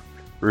 4,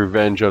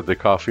 Revenge of the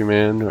Coffee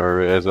Man, or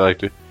as I like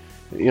to,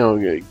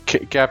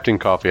 Captain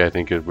Coffee, I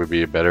think it would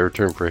be a better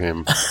term for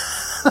him.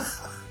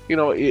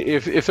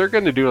 If they're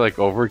going to do like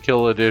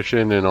Overkill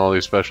Edition and all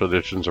these special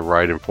editions of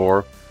Raiden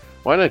 4,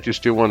 why not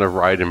just do one of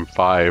Raiden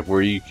 5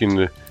 where you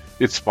can...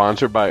 It's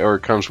sponsored by, or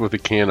it comes with a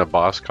can of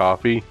Boss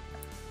Coffee,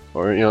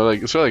 or like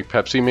sort of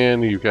like Pepsi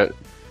Man. You get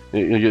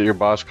your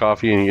Boss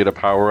Coffee and you get a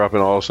power up,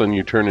 and all of a sudden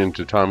you turn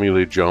into Tommy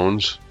Lee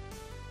Jones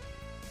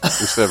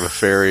instead of a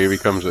fairy. It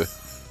becomes a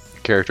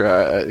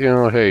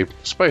character. Hey,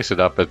 spice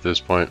it up at this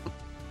point.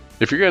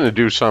 If you're going to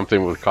do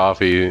something with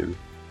coffee,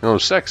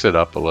 sex it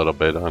up a little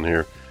bit on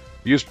here.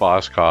 Use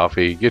Boss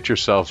Coffee. Get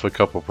yourself a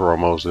couple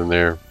promos in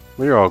there.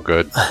 You're all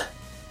good.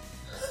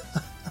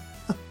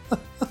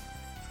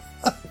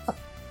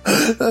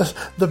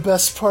 The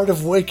best part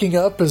of waking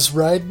up is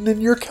riding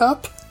in your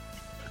cup?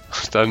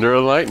 Thunder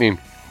and lightning.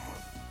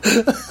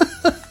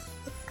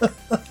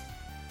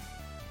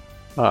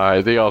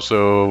 They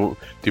also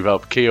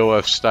developed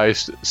KOF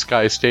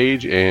Sky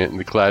Stage and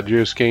the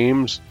Gladius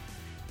games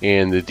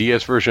and the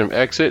DS version of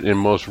Exit, and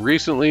most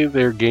recently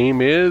their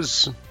game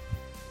is...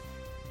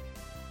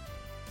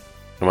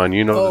 Come on,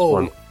 this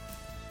one.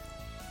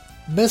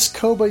 Miss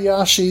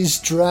Kobayashi's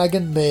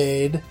Dragon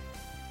Maid.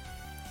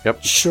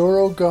 Yep.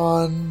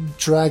 Shoryugan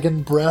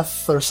Dragon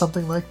Breath or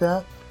something like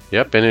that.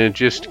 Yep, and it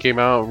just came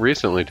out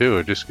recently too.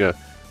 It just got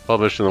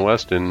published in the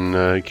West and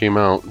it came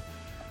out.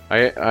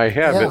 I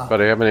have it,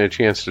 but I haven't had a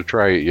chance to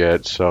try it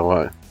yet. So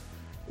I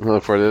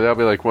look for it. That'll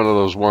be like one of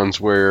those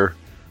ones where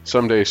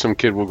someday some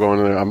kid will go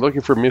in there. I'm looking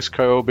for Miss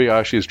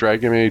Kobayashi's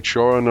Dragon Maid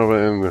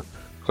Shoryugan, and the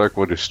clerk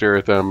will just stare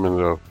at them and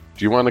go,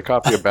 "Do you want a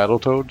copy of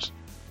Battletoads?"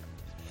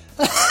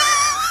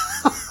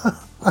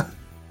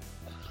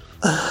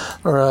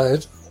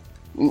 Right.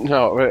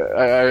 No,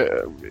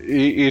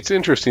 it's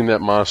interesting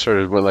that Moss sort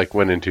of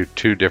went into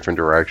two different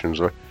directions.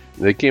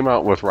 They came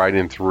out with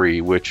Raiden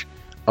 3, which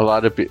a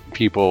lot of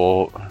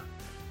people...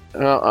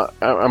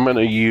 I'm going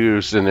to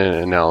use an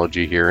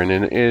analogy here, and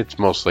it's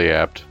mostly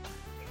apt.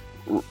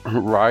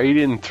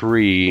 Raiden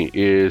 3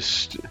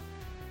 is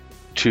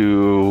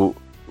to...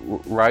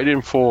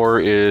 Raiden 4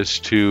 is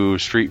to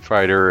Street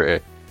Fighter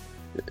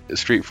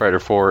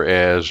 4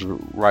 as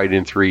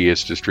Raiden 3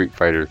 is to Street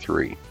Fighter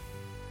 3.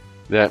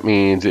 That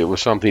means it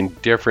was something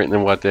different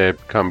than what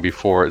had come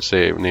before it,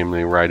 say,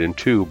 namely Raiden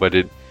 2, but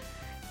it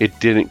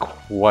didn't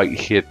quite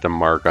hit the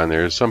mark on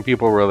there. Some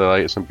people really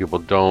like it, some people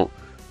don't,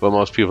 but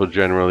most people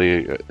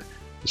generally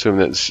assume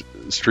that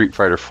Street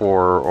Fighter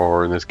 4,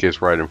 or in this case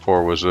Raiden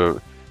 4, was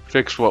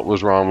fixed what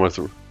was wrong with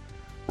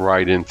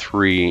Raiden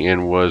 3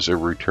 and was a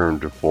return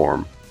to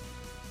form.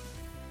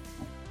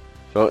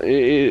 So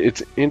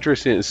it's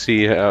interesting to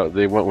see how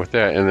they went with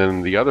that, and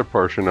then the other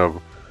portion of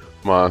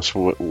Moss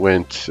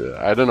went,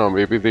 I don't know,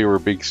 maybe they were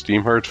big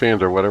Steam Hearts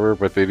fans or whatever,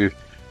 but they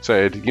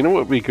decided, you know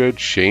what would be good?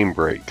 Shame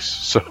Breaks.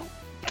 So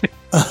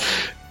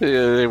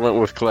they went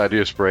with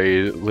Gladius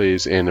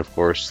Blaze and, of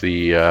course,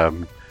 the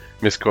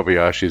Miss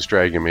Kobayashi's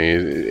Dragon Maid.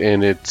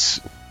 And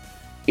it's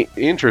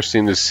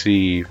interesting to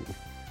see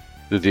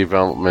the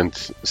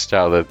development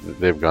style that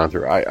they've gone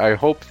through. I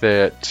hope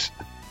that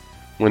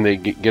when they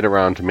get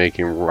around to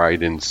making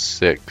Raiden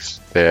 6,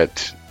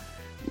 that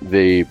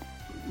they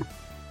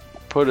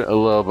put a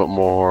little bit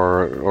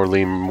more, or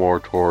lean more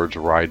towards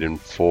Raiden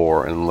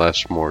 4 and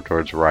less more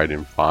towards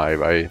Raiden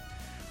 5.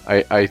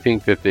 I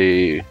think that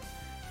they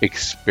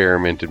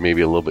experimented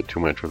maybe a little bit too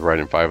much with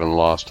Raiden 5 and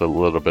lost a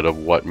little bit of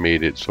what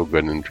made it so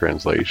good in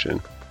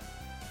translation.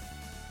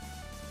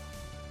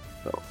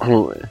 So,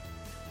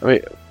 I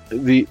mean,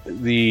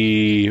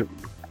 the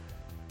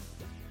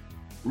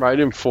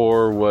Raiden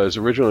 4 was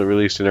originally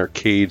released in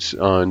arcades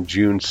on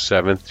June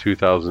 7th,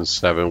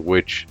 2007,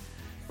 which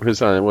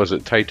was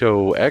it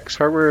Taito X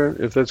hardware,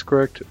 if that's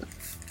correct?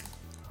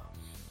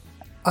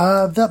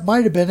 That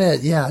might have been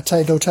it, yeah,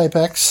 Taito Type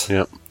X.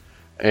 Yep.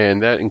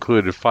 And that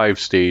included 5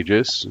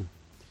 stages,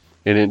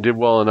 and it did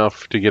well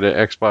enough to get an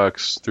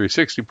Xbox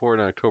 360 port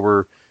in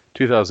October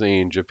 2008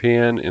 in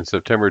Japan and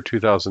September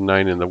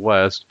 2009 in the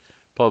West,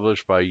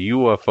 published by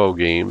UFO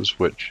Games,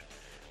 which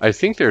I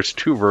think there's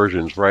 2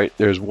 versions, right?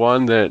 There's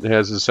one that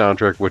has the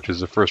soundtrack, which is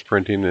the first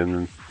printing,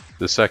 and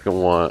the second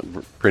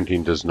one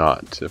printing does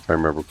not, if I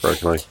remember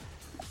correctly.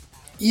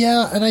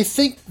 Yeah, and I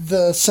think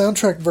the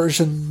soundtrack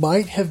version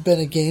might have been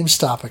a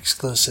GameStop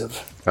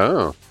exclusive.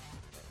 Oh.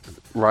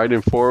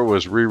 Raiden 4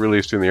 was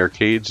re-released in the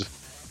arcades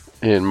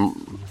in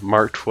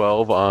March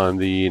 12 on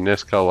the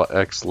Nescal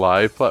X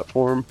Live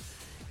platform,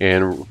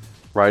 and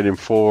Raiden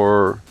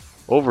 4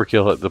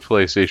 Overkill at the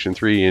PlayStation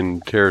 3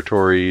 in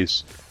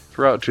territories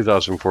throughout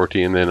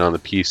 2014, and then on the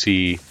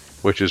PC,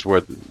 which is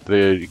what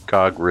the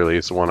GOG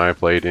release, the one I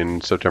played, in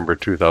September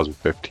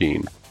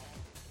 2015.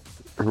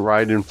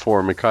 Raiden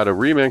 4 Mikado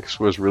Remix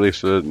was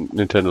released on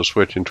Nintendo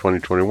Switch in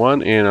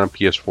 2021 and on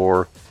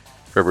PS4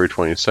 February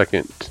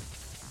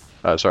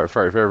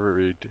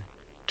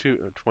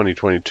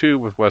 2022,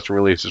 with Western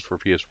releases for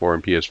PS4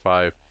 and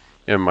PS5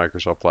 and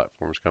Microsoft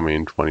platforms coming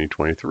in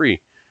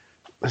 2023.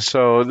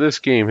 So this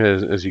game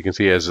has, as you can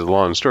see, has a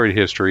long storied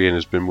history and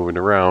has been moving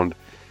around.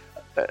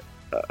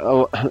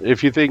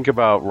 If you think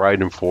about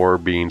Raiden 4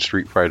 being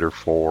Street Fighter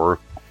 4,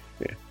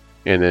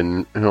 and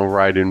then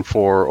Raiden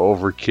 4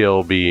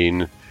 Overkill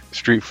being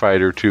Street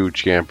Fighter 4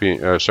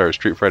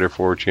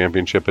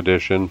 Championship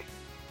Edition,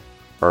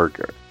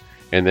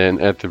 and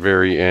then at the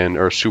very end,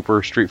 or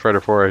Super Street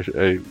Fighter 4,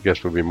 I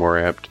guess would be more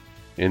apt.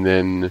 And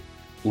then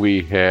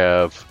we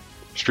have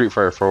Street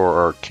Fighter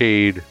 4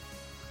 Arcade,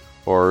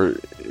 or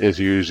as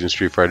used in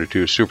Street Fighter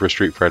 2, Super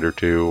Street Fighter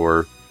 2,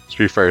 or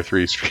Street Fighter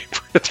 3, Street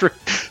Fighter 3,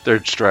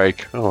 Third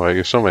Strike. Oh, I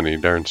guess so many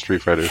darn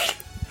Street Fighters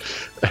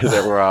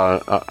that were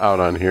out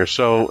on here.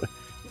 So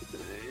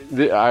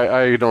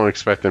I don't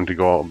expect them to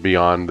go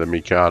beyond the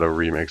Mikado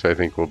remix. I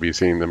think we'll be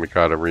seeing the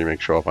Mikado remix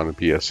show up on the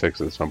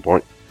PS6 at some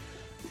point.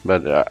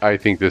 But I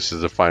think this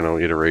is the final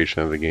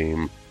iteration of the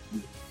game.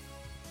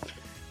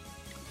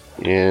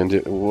 And,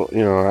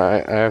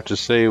 I have to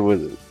say,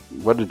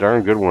 what a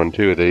darn good one,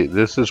 too.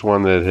 This is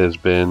one that has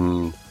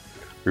been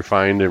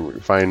refined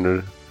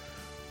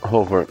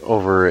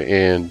over,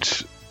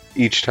 and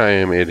each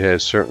time it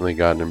has certainly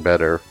gotten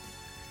better.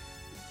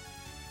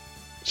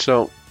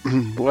 So,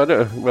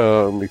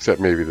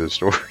 except maybe the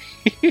story.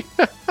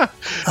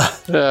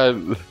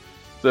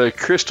 The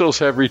crystals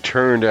have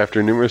returned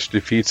after numerous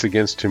defeats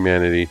against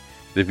humanity.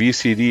 The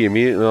VCD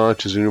immediately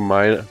launches a new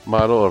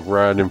model of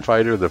Raiden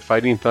Fighter, the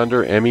Fighting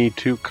Thunder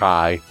ME2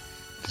 Kai,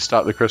 to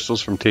stop the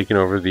crystals from taking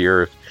over the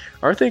Earth.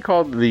 Aren't they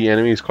called, the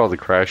enemies called the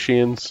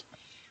Crashians?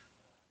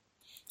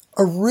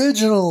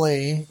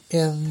 Originally,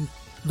 in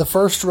the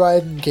first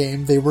Raiden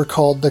game, they were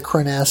called the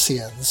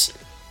Cranassians.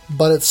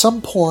 But at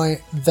some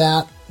point,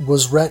 that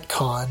was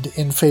retconned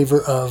in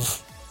favor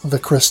of the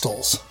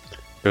crystals.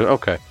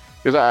 Okay.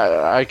 Because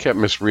I kept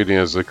misreading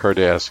as the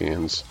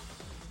Cardassians,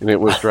 and it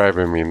was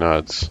driving me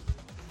nuts.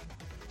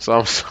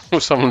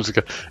 Someone's,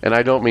 and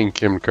I don't mean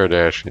Kim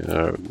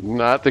Kardashian,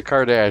 not the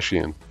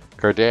Kardashian,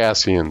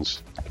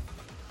 Cardassians.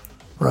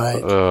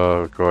 Right.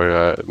 Oh,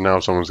 boy, now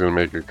someone's going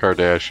to make a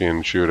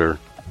Kardashian shooter.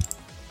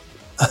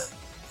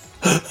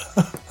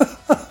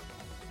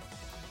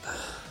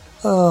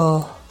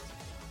 Oh.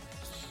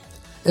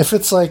 If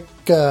it's like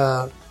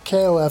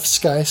KOF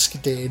Sky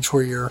Stage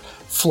where you're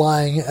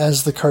flying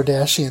as the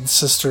Kardashian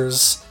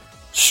sisters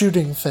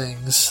shooting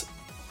things,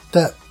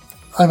 that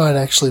I might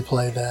actually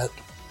play that.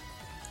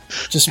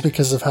 Just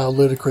because of how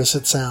ludicrous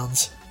it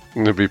sounds.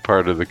 It'd be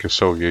part of the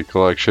Kosogi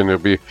collection.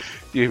 Could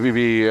you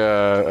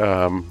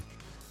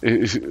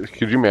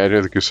imagine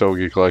if the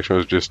Kosogi collection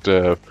was just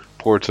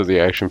ports of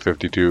the Action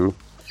 52?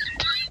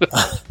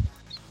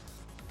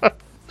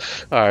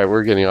 Alright,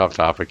 we're getting off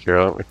topic here,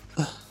 aren't we?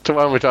 So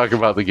why don't we talk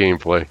about the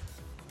gameplay?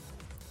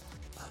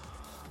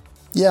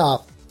 Yeah,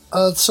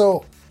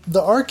 so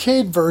the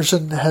arcade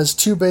version has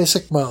two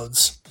basic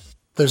modes.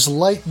 There's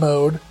light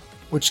mode,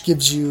 which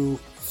gives you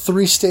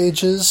 3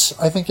 stages,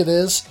 I think it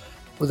is,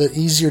 with an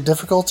easier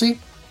difficulty.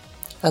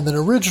 And then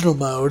original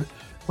mode,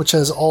 which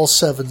has all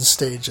 7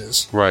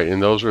 stages. Right, and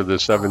those are the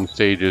 7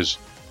 stages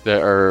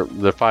that are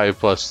the 5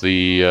 plus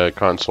the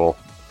console.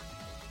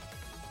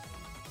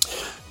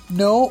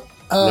 No,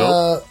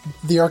 Nope.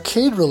 The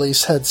arcade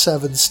release had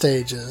 7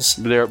 stages.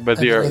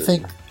 I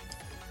think.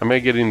 Am I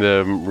getting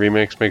the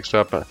remix mixed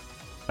up?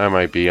 I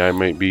might be.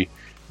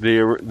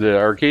 The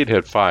arcade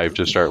had 5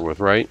 to start with,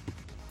 right?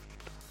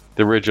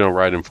 The original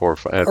Raiden 4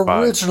 had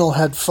 5. Original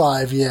had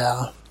 5,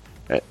 yeah.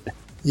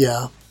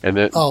 Yeah. And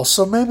then,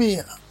 so maybe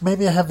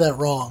I have that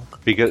wrong.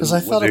 Because I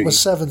thought it was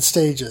 7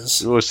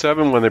 stages. It was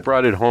 7 when they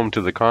brought it home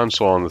to the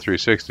console on the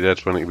 360.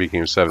 That's when it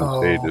became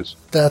 7 stages.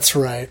 That's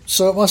right.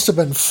 So it must have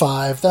been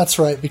 5. That's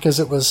right, because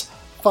it was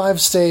 5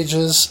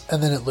 stages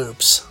and then it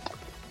loops.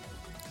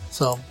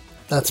 So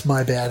that's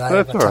my bad. I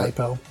have a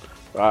typo.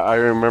 I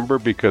remember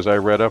because I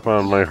read up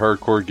on my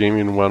Hardcore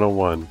Gaming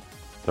 101.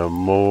 The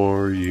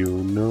more you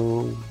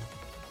know.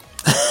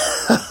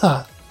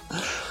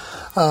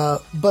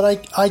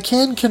 But I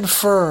can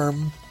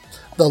confirm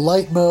the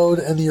light mode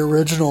and the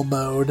original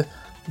mode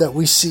that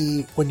we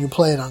see when you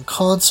play it on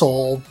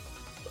console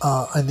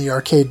in the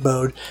arcade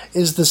mode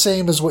is the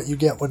same as what you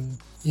get when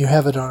you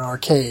have it on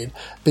arcade.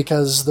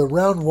 Because the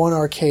Round 1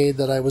 arcade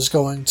that I was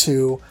going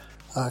to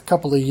a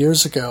couple of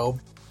years ago,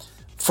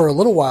 for a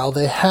little while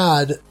they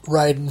had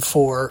Raiden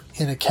 4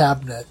 in a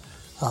cabinet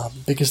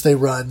because they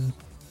run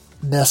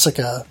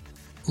Nessica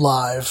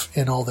live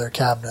in all their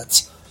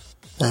cabinets.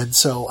 And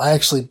so I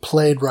actually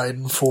played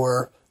Raiden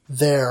 4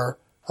 there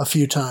a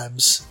few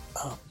times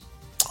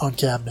on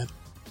cabinet.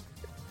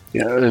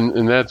 Yeah,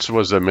 and that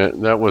was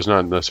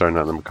not necessarily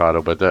not the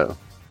Mikado, but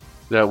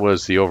that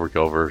was the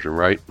Overkill version,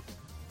 right?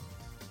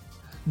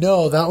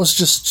 No, that was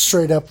just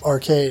straight up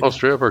arcade. Oh,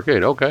 straight up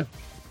arcade, okay.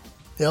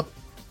 Yep.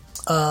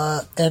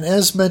 And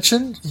as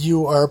mentioned,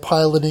 you are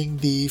piloting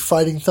the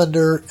Fighting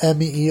Thunder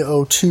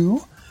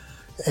MEO2,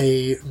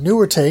 a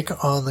newer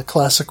take on the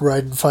classic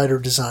Raiden fighter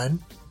design.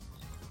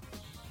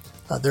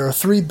 There are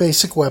 3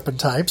 basic weapon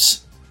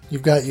types.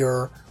 You've got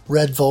your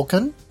Red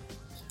Vulcan,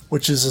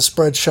 which is a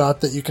spread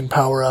shot that you can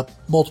power up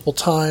multiple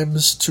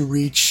times to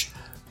reach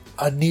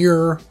a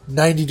near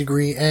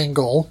 90-degree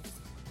angle.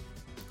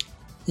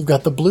 You've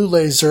got the Blue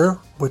Laser,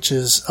 which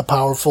is a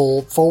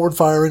powerful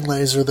forward-firing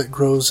laser that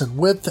grows in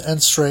width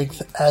and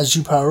strength as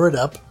you power it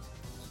up.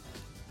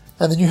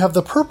 And then you have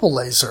the Purple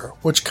Laser,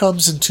 which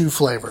comes in 2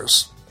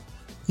 flavors.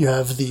 You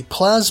have the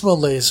Plasma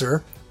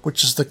Laser,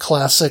 which is the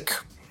classic,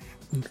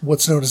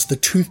 what's known as the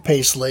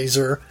toothpaste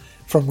laser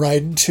from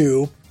Raiden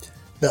 2,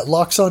 that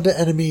locks onto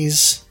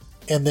enemies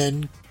and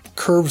then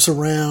curves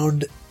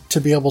around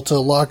to be able to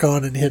lock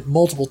on and hit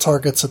multiple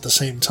targets at the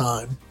same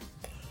time.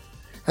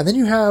 And then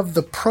you have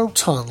the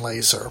Proton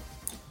Laser,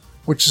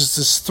 which is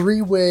this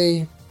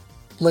 3-way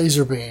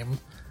laser beam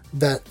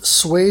that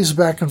sways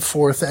back and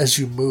forth as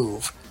you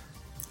move.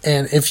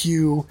 And if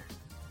you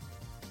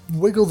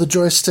wiggle the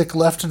joystick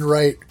left and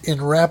right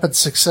in rapid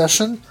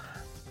succession,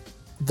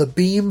 the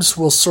beams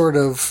will sort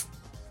of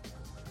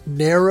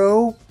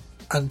narrow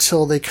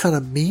until they kind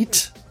of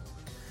meet.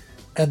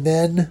 And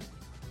then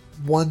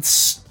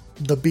once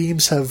the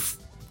beams have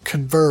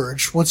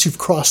converged, once you've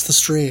crossed the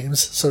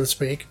streams, so to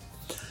speak,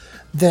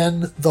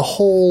 then the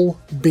whole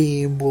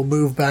beam will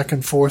move back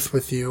and forth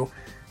with you,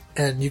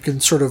 and you can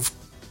sort of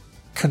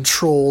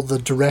control the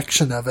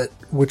direction of it,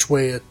 which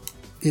way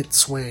it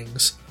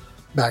swings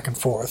back and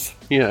forth.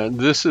 Yeah,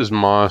 this is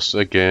Moss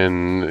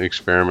again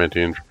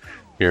experimenting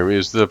here.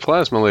 Is the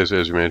plasma laser,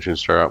 as you mentioned,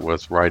 start out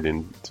with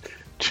Raiden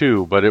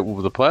 2, but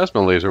the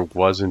plasma laser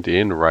wasn't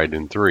in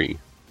Raiden 3.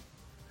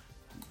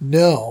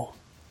 No.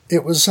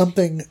 It was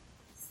something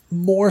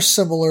more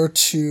similar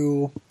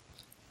to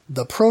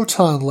the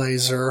proton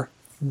laser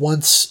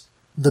once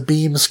the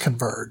beams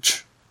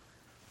converge.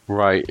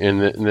 Right,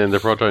 and then the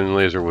proton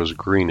laser was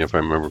green, if I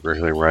remember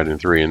correctly, Raiden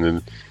 3, and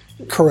then...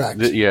 Correct.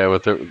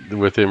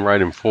 Within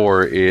Raiden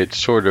 4, it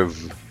sort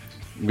of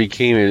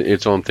became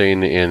its own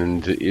thing,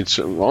 and it's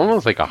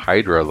almost like a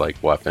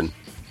Hydra-like weapon.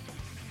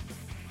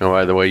 And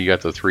by the way, you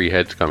got the 3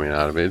 heads coming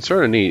out of it. It's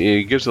sort of neat.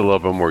 It gives it a little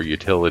bit more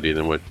utility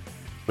than what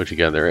you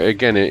got there.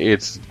 Again,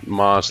 it's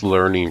Moss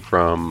learning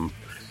from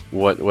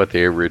what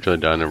they originally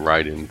done in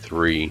Raiden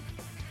 3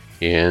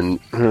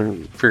 and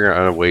figuring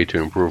out a way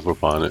to improve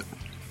upon it.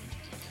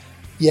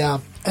 Yeah,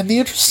 and the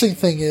interesting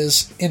thing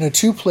is, in a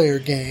 2-player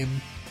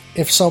game,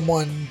 if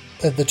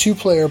the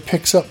 2-player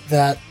picks up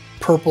that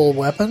purple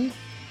weapon,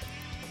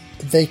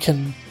 they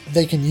can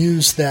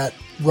use that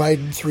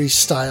Raiden 3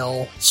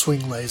 style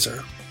swing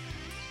laser.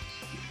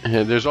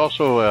 And there's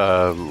also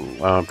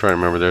I'm trying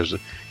to remember.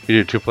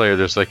 You do 2-player.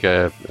 There's like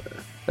a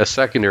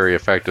secondary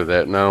effect of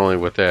that. Not only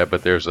with that,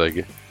 but there's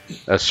like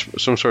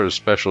some sort of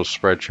special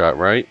spread shot,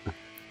 right?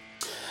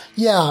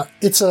 Yeah,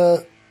 it's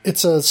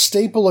a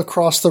staple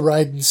across the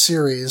Raiden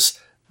series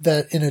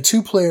that in a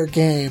 2-player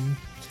game,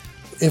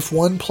 if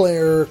one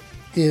player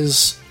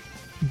is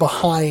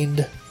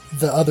behind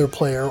the other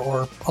player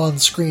or on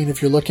screen, if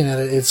you're looking at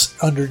it, it's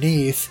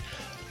underneath.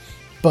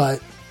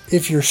 But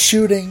if you're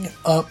shooting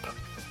up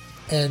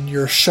and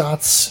your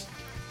shots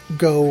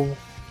go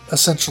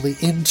essentially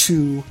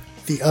into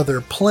the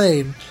other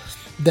plane,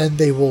 then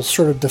they will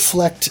sort of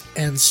deflect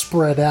and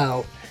spread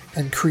out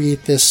and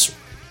create this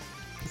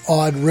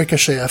odd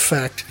ricochet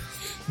effect,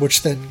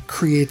 which then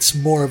creates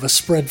more of a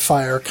spread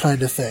fire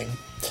kind of thing.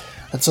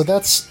 And so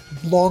that's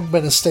long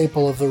been a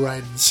staple of the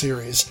Raiden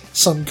series,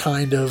 some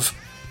kind of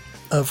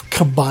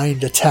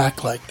combined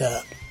attack like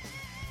that.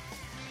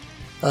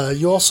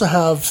 You also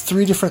have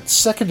 3 different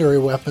secondary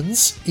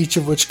weapons, each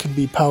of which can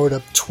be powered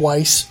up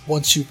twice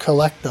once you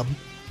collect them.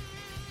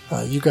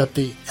 You got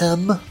the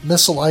M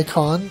missile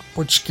icon,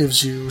 which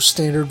gives you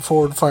standard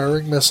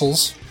forward-firing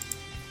missiles.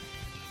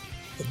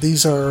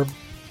 These are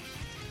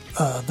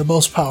the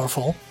most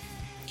powerful.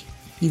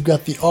 You've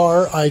got the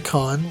R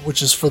icon,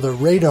 which is for the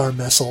radar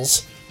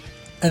missiles,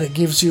 and it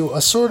gives you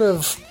a sort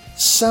of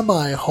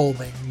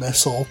semi-homing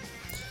missile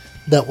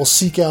that will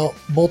seek out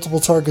multiple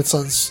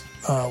targets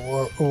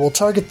or will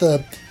target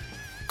the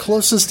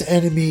closest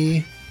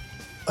enemy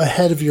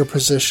ahead of your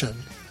position.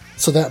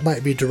 So that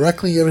might be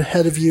directly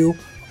ahead of you,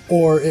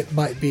 or it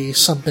might be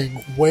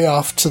something way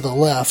off to the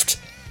left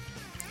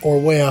or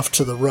way off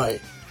to the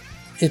right.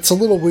 It's a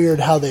little weird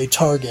how they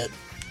target,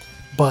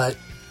 but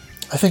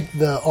I think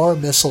the R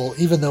missile,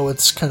 even though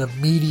it's kind of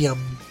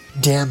medium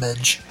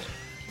damage,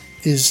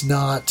 is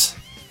not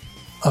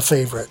a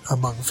favorite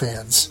among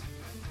fans.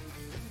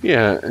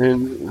 Yeah,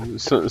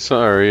 and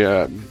sorry,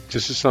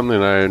 this is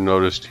something I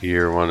noticed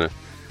here.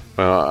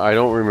 I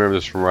don't remember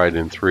this from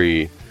Raiden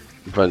 3,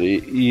 but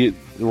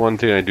one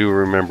thing I do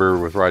remember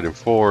with Raiden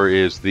 4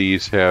 is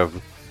these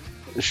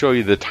show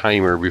you the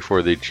timer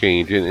before they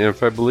change. And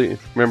if I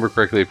remember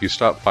correctly, if you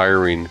stop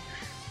firing,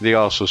 they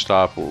also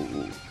stop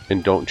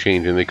and don't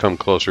change, and they come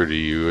closer to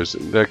you. Is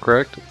that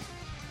correct?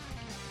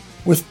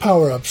 With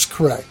power-ups,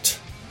 correct.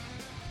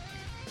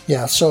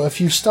 Yeah, so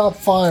if you stop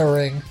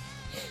firing,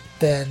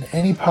 then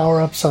any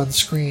power-ups on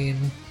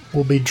screen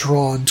will be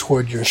drawn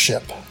toward your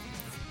ship.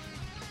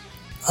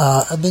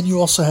 And then you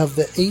also have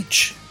the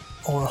H,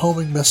 or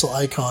homing missile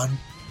icon,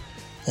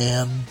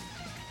 and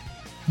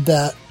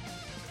that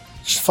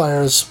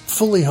fires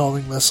fully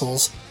homing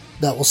missiles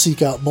that will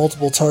seek out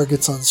multiple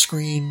targets on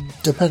screen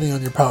depending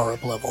on your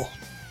power-up level.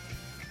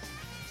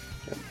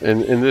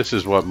 And this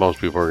is what most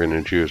people are going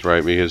to choose,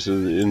 right? Because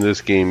in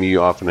this game,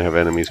 you often have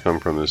enemies come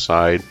from the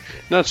side.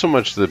 Not so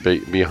much the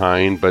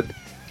behind, but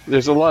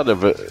there's a lot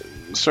of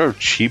sort of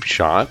cheap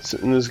shots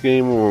in this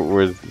game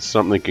where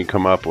something can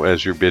come up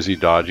as you're busy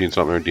dodging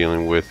something or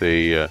dealing with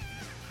a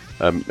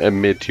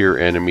mid-tier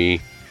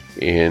enemy,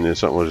 and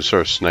something will just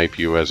sort of snipe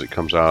you as it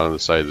comes out on the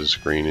side of the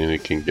screen, and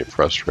it can get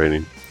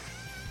frustrating.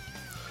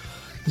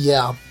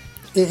 Yeah.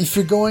 If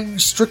you're going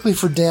strictly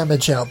for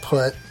damage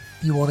output,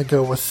 you want to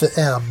go with the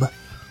M.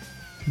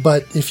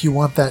 But if you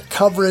want that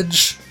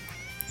coverage,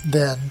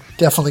 then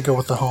definitely go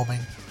with the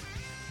homing.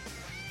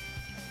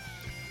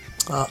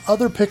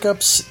 Other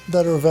pickups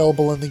that are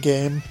available in the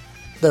game,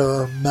 there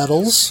are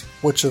medals,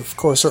 which of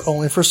course are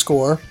only for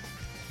score.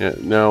 Yeah.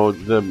 Now,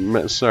 the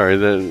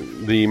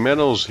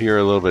medals here are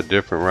a little bit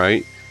different,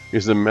 right?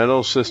 Is the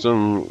medal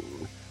system,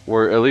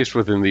 where at least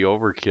within the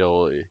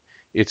Overkill,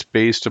 it's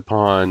based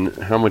upon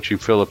how much you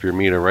fill up your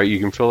meter, right? You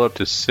can fill up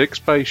to 6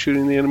 by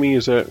shooting the enemy.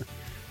 Is that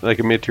like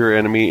a mid-tier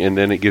enemy, and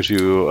then it gives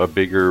you a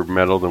bigger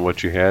medal than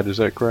what you had? Is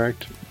that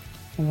correct?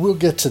 We'll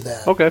get to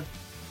that. Okay.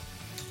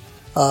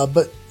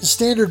 But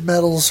standard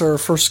medals are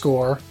for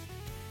score.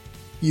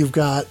 You've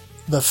got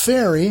the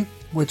Fairy,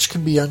 which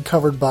can be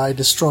uncovered by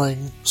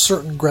destroying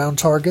certain ground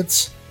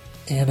targets,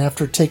 and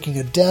after taking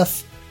a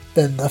death,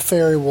 then a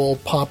fairy will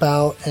pop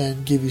out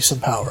and give you some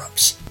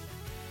power-ups.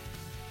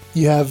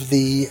 You have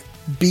the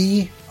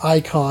B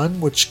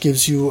icon, which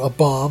gives you a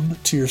bomb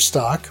to your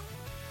stock.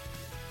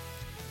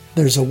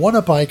 There's a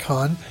 1-up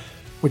icon,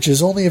 which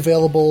is only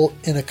available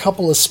in a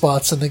couple of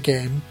spots in the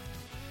game.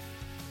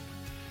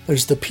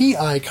 There's the P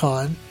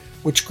icon,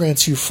 which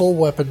grants you full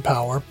weapon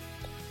power,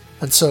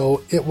 and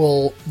so it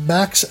will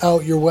max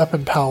out your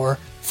weapon power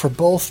for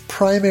both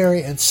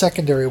primary and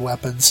secondary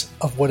weapons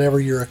of whatever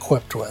you're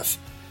equipped with.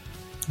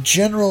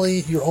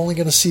 Generally, you're only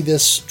going to see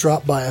this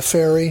drop by a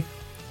fairy,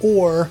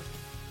 or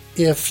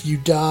if you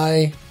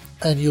die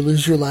and you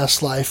lose your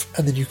last life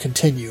and then you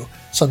continue.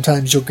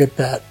 Sometimes you'll get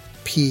that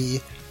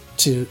P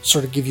to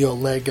sort of give you a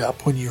leg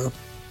up when you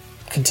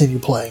continue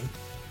playing.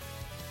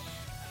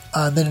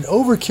 And then in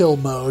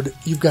overkill mode,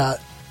 you've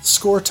got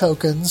score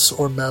tokens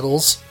or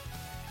medals,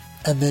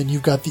 and then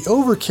you've got the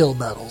overkill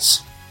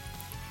medals.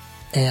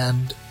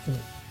 And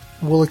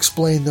we'll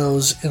explain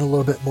those in a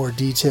little bit more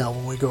detail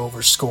when we go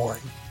over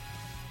scoring.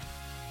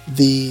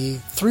 The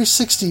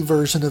 360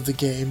 version of the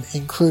game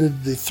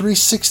included the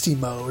 360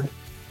 mode,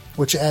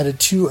 which added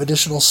 2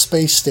 additional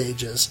space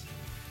stages,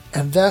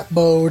 and that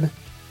mode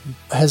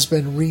has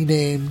been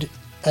renamed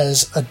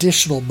as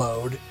Additional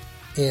Mode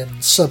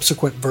in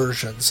subsequent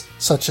versions,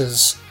 such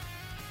as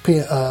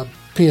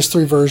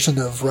PS3 version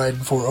of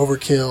Raiden 4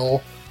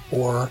 Overkill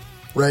or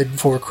Raiden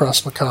 4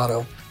 Cross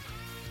Mikado.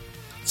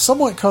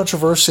 Somewhat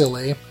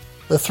controversially,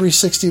 the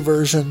 360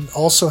 version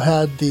also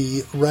had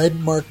the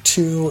Raiden Mark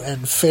II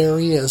and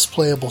Fairy as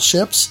playable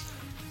ships,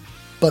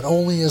 but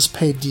only as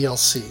paid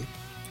DLC.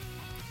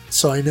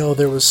 So I know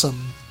there was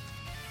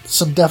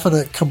some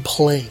definite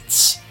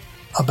complaints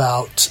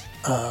about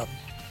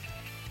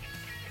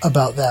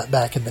that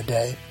back in the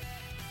day.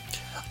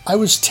 I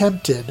was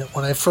tempted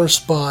when I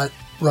first bought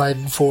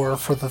Raiden 4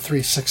 for the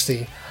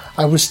 360.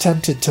 I was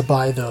tempted to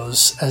buy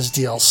those as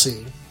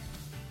DLC.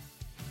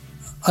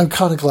 I'm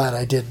kind of glad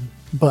I didn't,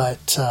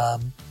 but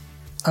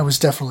I was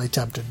definitely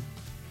tempted.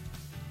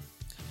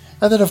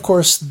 And then, of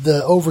course,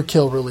 the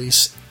Overkill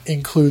release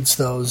includes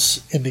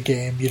those in the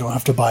game. You don't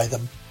have to buy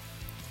them.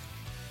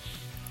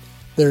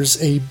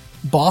 There's a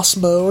boss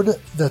mode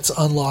that's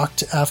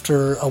unlocked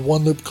after a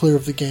one-loop clear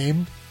of the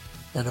game,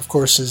 and of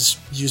course is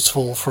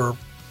useful for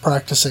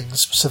practicing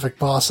specific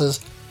bosses,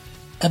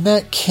 and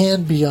that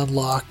can be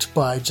unlocked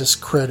by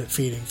just credit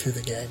feeding through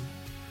the game.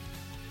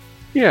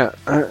 Yeah,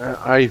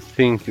 I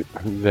think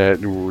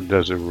that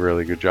does a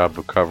really good job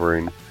of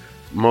covering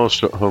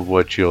most of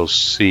what you'll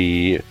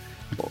see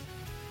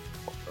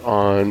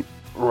on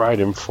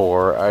Raiden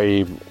 4.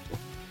 I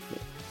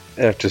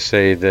have to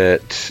say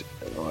that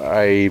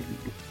I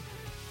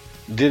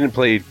didn't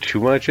play too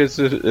much as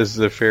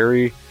the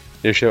fairy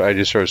issue. I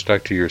just sort of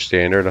stuck to your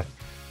standard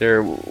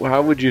there.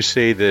 How would you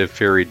say the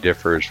fairy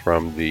differs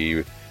from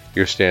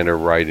your standard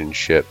Raiden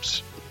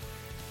ships?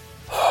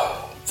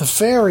 The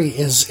fairy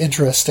is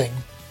interesting.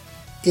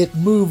 It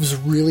moves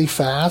really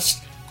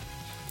fast,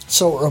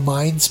 so it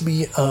reminds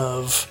me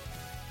of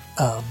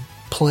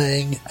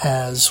playing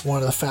as one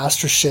of the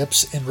faster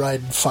ships in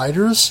Raiden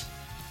Fighters.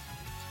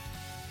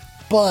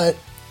 But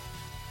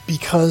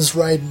because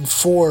Raiden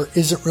 4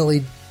 isn't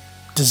really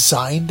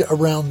designed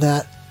around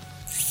that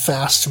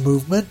fast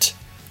movement,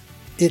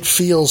 it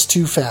feels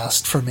too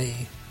fast for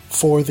me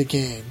for the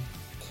game.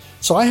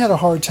 So I had a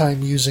hard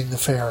time using the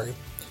fairy.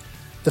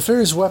 The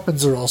fairy's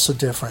weapons are also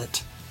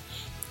different.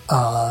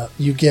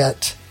 You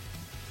get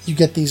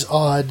these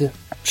odd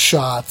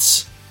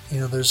shots.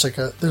 You know, there's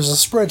a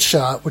spread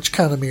shot which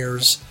kind of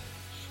mirrors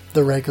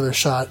the regular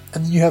shot,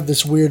 and then you have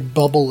this weird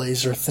bubble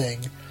laser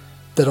thing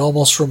that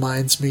almost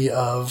reminds me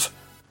of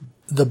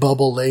the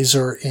bubble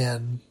laser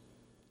in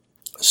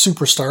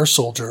Super Star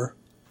Soldier,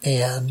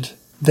 and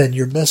then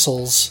your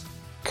missiles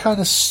kind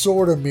of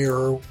sort of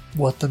mirror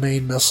what the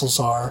main missiles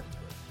are,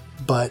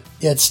 but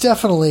it's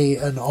definitely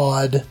an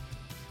odd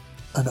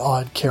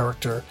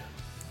character.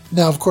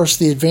 Now, of course,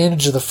 the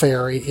advantage of the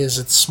fairy is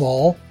it's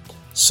small,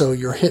 so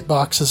your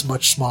hitbox is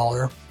much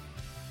smaller.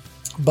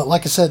 But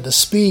like I said, the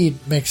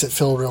speed makes it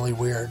feel really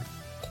weird.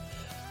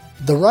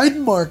 The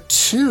Raiden Mark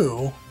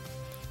II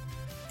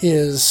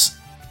is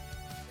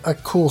a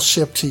cool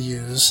ship to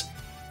use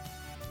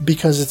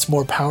because it's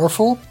more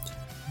powerful,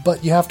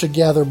 but you have to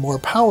gather more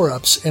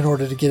power-ups in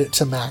order to get it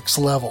to max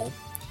level.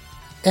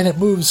 And it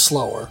moves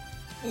slower.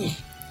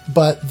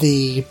 But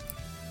the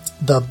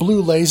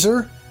blue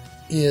laser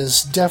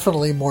is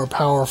definitely more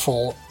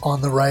powerful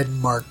on the Raiden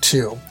Mark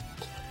II.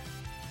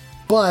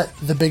 But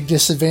the big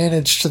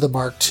disadvantage to the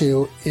Mark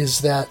II is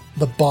that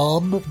the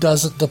bomb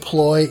doesn't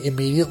deploy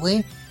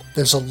immediately.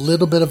 There's a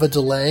little bit of a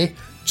delay,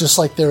 just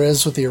like there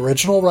is with the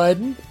original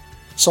Raiden.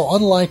 So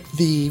unlike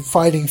the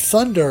Fighting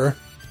Thunder,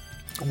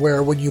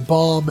 where when you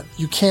bomb,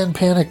 you can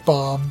panic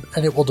bomb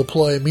and it will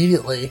deploy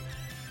immediately,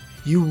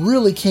 you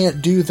really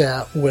can't do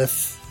that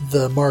with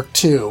the Mark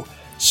II.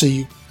 So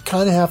you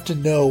kind of have to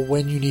know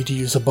when you need to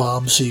use a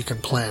bomb so you can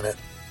plan it.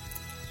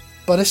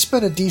 But I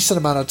spent a decent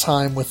amount of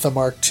time with the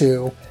Mark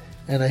II,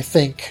 and I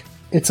think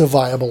it's a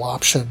viable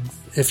option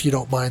if you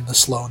don't mind the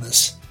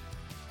slowness.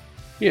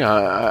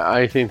 Yeah,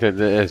 I think that,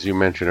 as you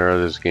mentioned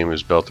earlier, this game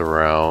is built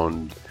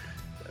around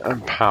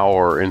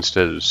power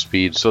instead of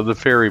speed. So the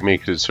fairy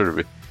makes it sort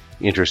of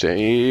interesting.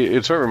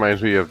 It sort of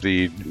reminds me of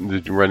the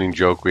running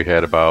joke we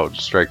had about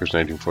Strikers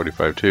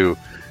 1945 too.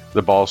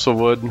 The balsa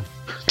wood.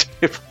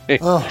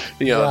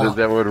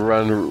 That would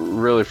run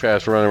really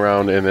fast, run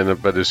around, and then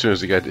but as soon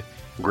as it got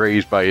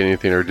grazed by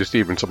anything or just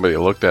even somebody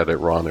looked at it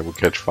wrong, it would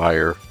catch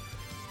fire.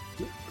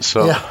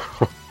 So,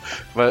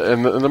 but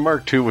and the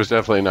Mark II was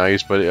definitely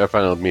nice, but I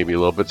found it maybe a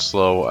little bit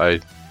slow.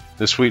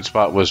 The sweet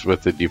spot was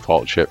with the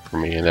default chip for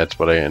me, and that's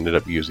what I ended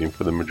up using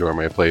for the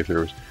majority of my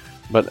playthroughs.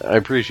 But I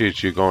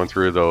appreciate you going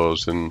through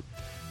those and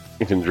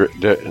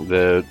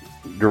the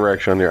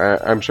direction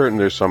there. I'm certain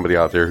there's somebody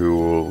out there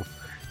who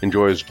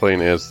enjoys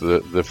playing as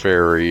the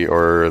fairy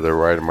or the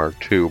Rider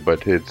Mark II,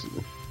 but it's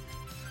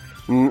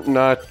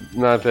not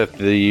that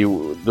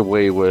the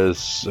way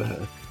was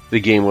the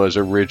game was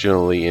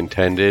originally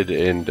intended,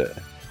 and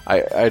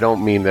I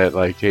don't mean that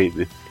like hey.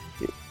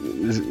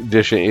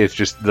 It's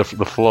just the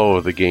flow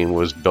of the game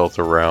was built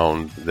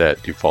around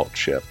that default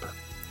chip.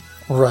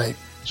 Right.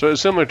 So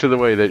it's similar to the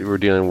way that we're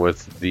dealing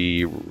with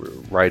the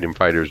Raiden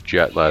Fighters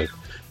Jet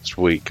last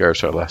week. It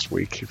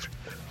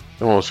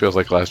almost feels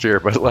like last year,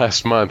 but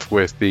last month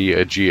with the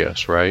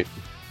Aegeus, right?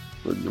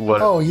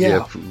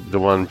 The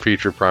one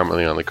featured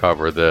prominently on the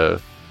cover.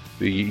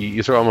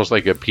 It's almost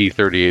like a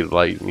P-38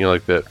 light,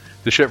 like the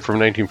ship from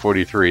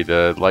 1943,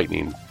 the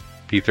Lightning,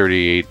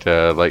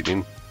 P-38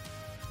 Lightning.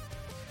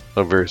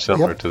 So very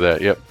similar to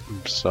that, yep.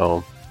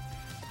 So,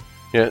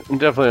 yeah,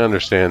 definitely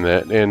understand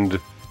that. And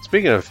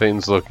speaking of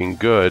things looking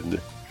good,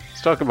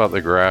 let's talk about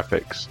the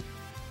graphics.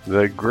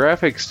 The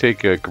graphics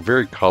take a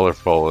very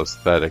colorful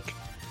aesthetic.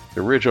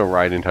 The original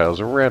Raiden titles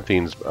and ramp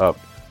things up,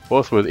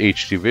 both with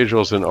HD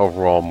visuals and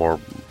overall more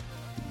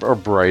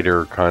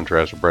brighter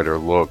contrast, a brighter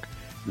look.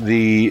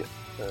 The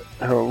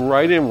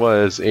Raiden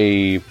was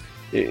if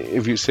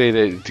you say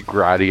that the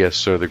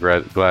Gradius or the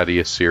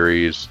Gladius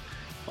series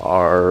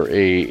are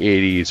a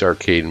 80s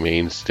arcade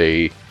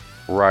mainstay,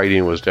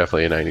 Raiden was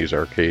definitely a 90s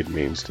arcade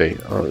mainstay.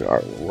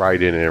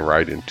 Raiden and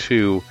Raiden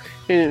 2,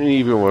 and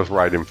even with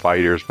Raiden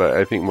Fighters, but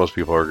I think most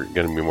people are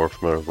going to be more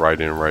familiar with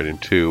Raiden and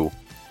Raiden 2.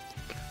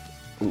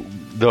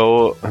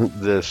 Though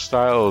the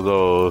style of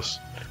those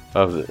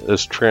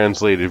is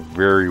translated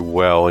very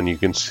well, and you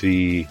can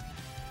see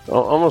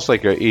almost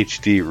like a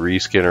HD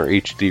reskin or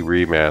HD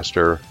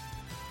remaster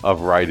of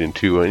Raiden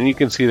 2, and you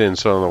can see that in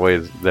some of the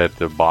ways that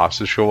the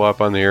bosses show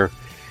up on there.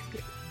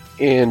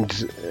 And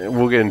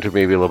we'll get into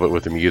maybe a little bit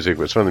with the music,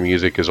 but some of the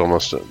music is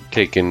almost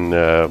taken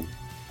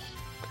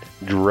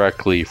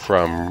directly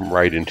from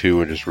Raiden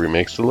 2 and just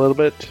remixed a little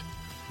bit.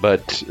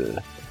 But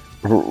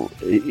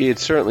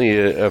it's certainly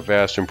a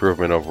vast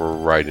improvement over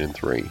Raiden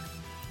 3.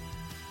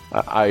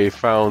 I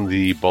found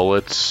the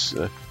bullets.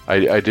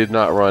 I did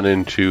not run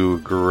into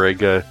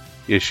Garega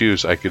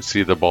issues. I could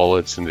see the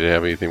bullets and didn't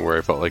have anything where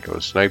I felt like I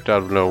was sniped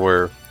out of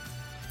nowhere,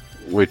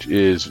 which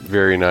is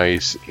very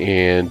nice.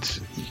 And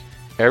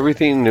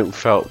everything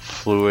felt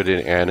fluid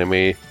and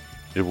animated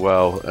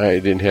well. I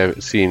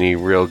didn't see any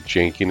real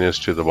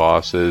jankiness to the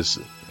bosses.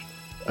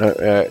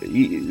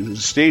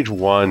 Stage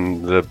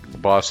 1, the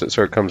boss that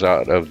sort of comes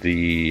out of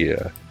the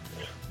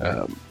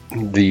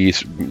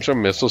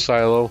some missile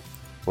silo,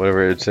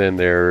 whatever it's in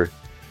there,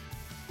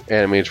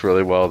 animates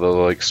really well. The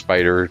like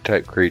spider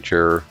type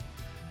creature.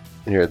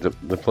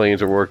 The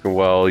planes are working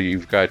well.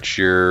 You've got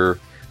your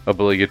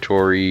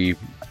obligatory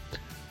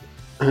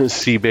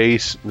sea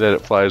base that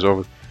it flies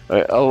over.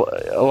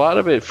 A lot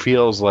of it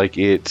feels like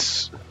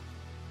it's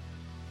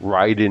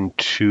Raiden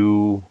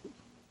 2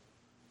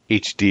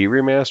 HD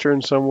remaster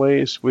in some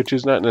ways, which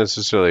is not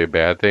necessarily a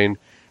bad thing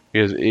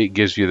because it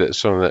gives you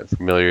some of that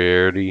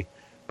familiarity.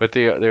 But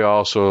they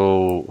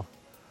also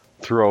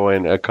throw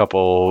in a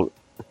couple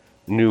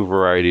new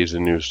varieties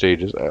and new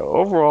stages.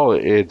 Overall,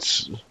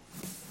 it's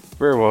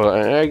very well.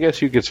 I guess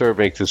you could sort of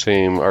make the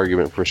same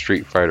argument for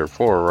Street Fighter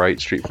 4, right?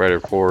 Street Fighter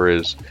 4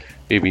 is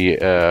maybe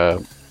a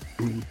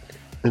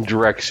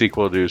direct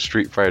sequel to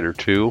Street Fighter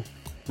 2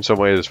 in some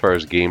ways as far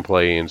as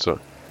gameplay and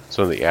some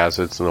of the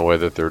assets and the way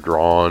that they're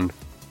drawn.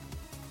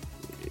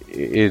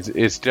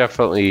 It's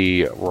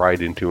definitely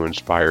Raiden 2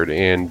 inspired,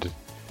 and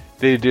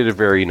they did a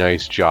very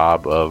nice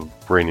job of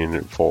bringing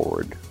it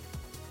forward.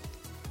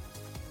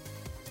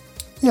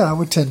 Yeah, I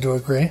would tend to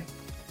agree.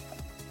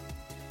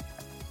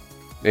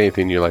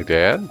 Anything you'd like to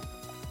add?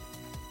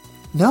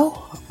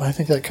 No, I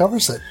think that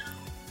covers it.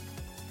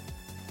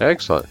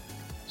 Excellent.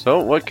 So,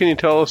 what can you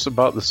tell us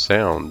about the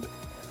sound?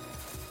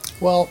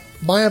 Well,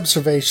 my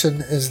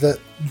observation is that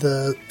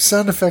the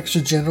sound effects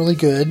are generally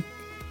good.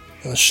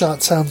 The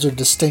shot sounds are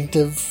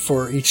distinctive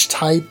for each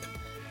type.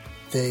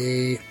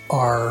 They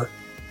are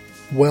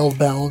well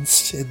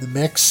balanced in the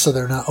mix, so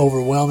they're not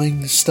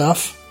overwhelming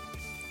stuff.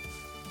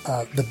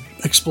 The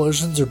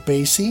explosions are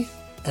bassy,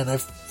 and I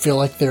feel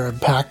like they're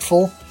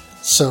impactful,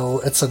 so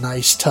it's a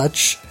nice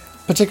touch.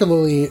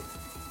 Particularly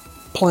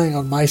playing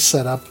on my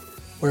setup,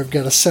 where I've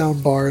got a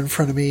sound bar in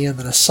front of me and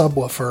then a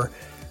subwoofer.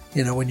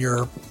 When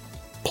you're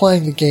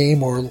playing the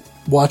game or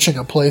watching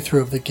a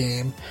playthrough of the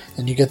game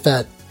and you get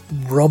that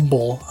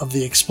rumble of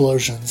the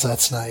explosions,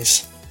 that's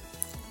nice.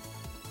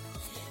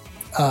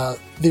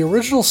 The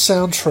original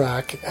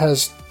soundtrack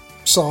has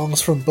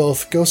songs from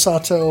both Go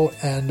Sato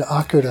and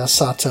Akira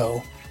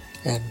Sato,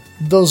 and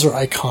those are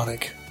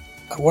iconic.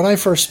 When I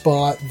first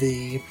bought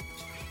the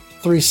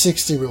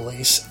 360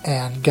 release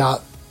and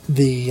got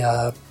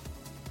the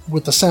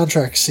with the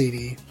soundtrack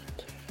CD,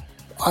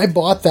 I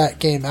bought that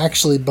game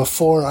actually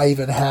before I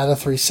even had a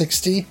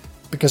 360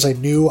 because I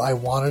knew I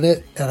wanted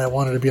it and I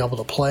wanted to be able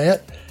to play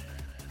it.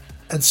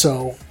 And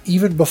so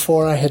even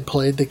before I had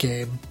played the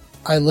game,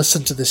 I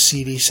listened to the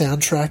CD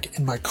soundtrack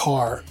in my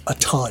car a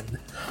ton.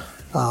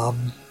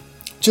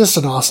 Just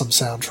an awesome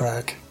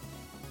soundtrack.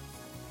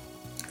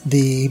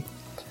 The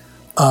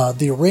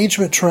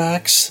arrangement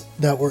tracks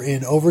that were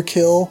in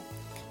Overkill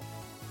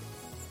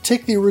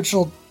take the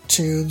original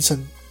tunes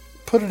and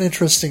put an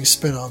interesting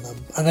spin on them,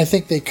 and I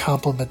think they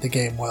complement the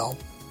game well.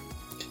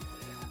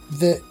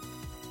 The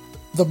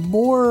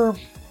more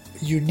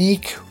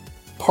unique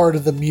part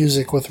of the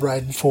music with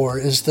Raiden 4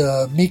 is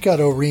the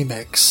Mikado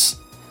remix,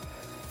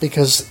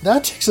 because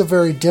that takes a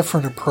very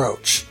different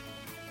approach.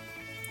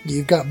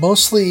 You've got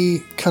mostly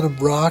kind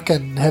of rock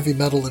and heavy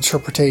metal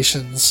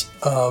interpretations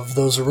of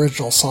those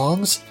original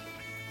songs,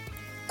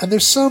 and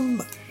there's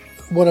some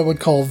what I would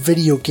call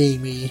video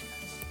gamey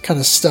kind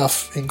of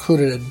stuff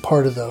included in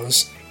part of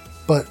those,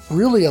 but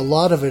really a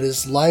lot of it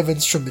is live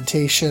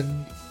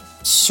instrumentation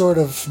sort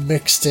of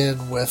mixed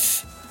in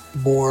with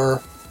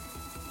more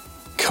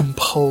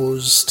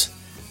composed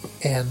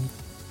and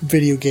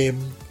video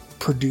game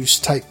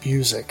produced type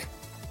music.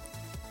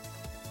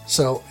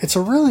 So it's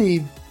a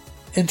really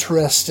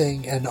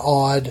interesting and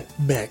odd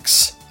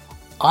mix.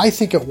 I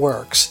think it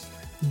works,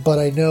 but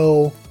I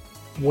know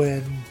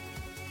when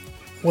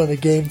the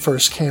game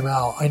first came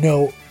out, I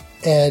know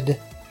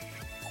Ed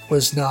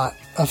was not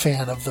a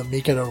fan of the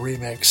Mikado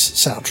remix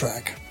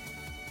soundtrack.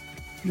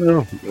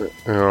 No,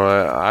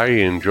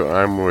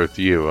 I'm with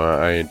you.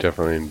 I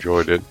definitely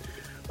enjoyed it.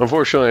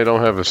 Unfortunately, I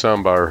don't have a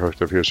soundbar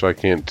hooked up here, so I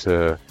can't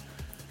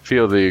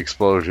feel the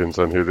explosions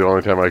on here. The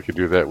only time I could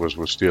do that was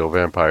with Steel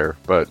Vampire,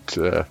 but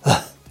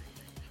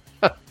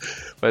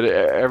but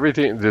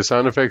everything, the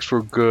sound effects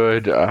were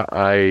good.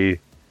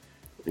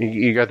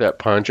 You got that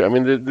punch. I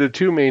mean, the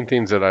two main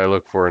things that I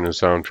look for in a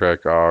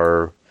soundtrack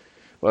are,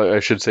 well, I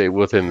should say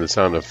within the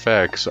sound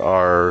effects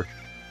are,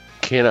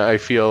 can I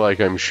feel like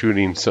I'm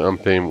shooting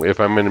something? If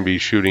I'm going to be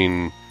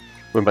shooting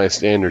with my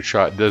standard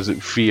shot, does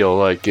it feel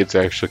like it's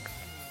actually,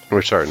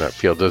 or sorry, not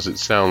feel, does it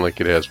sound like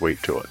it has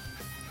weight to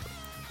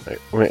it?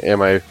 Like,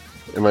 am I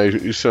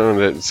showing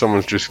that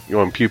someone's just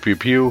going pew pew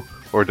pew,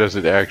 or does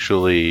it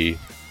actually,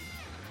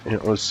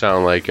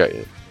 sound like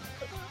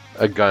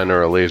a gun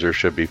or a laser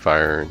should be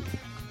firing?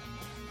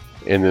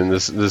 And then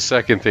the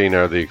second thing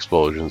are the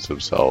explosions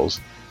themselves.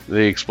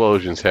 The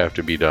explosions have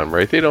to be done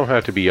right. They don't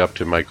have to be up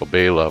to Michael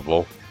Bay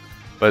level,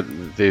 but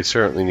they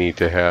certainly need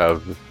to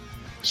have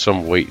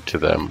some weight to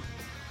them.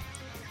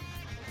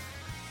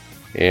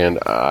 And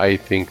I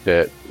think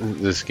that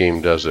this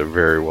game does a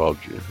very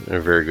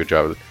good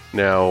job.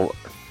 Now,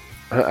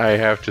 I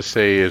have to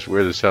say, is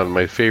where the sound,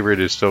 my favorite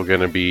is still going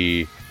to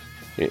be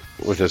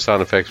with the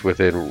sound effects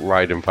within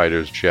Raiden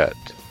Fighter's Jet.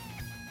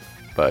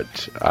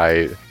 But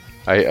I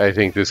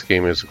think this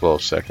game is a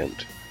close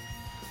second.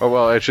 Oh,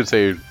 well, I should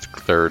say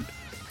third.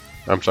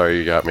 I'm sorry,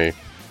 you got me.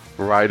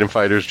 Raiden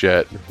Fighter's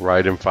Jet,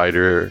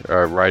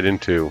 Raiden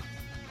 2,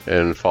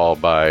 and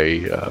followed by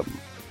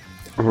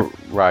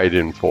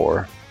Raiden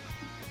 4.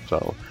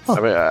 So, I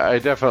mean, I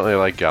definitely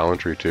like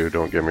Gallantry too,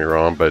 don't get me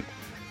wrong, but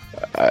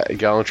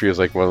Gallantry is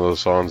like one of those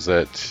songs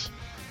that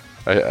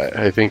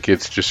I think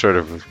it's just sort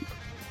of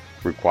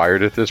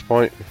required at this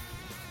point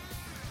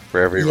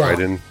for every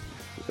Raiden,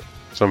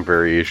 some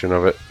variation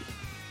of it.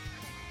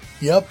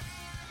 Yep.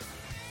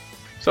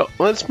 So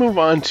let's move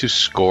on to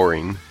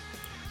scoring.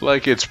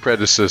 Like its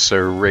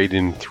predecessor,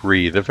 Raiden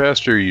 3, the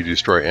faster you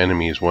destroy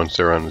enemies once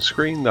they're on the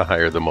screen, the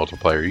higher the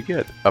multiplier you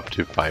get, up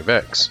to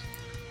 5x.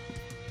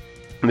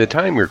 The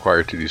time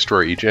required to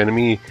destroy each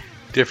enemy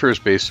differs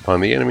based upon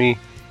the enemy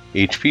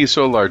HP,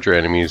 so larger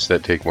enemies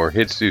that take more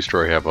hits to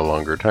destroy have a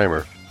longer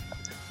timer.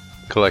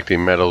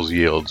 Collecting medals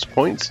yields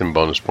points, and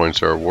bonus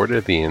points are awarded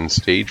at the end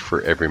stage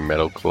for every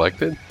medal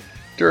collected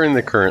during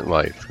the current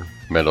life.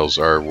 Medals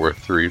are worth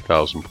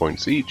 3,000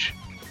 points each.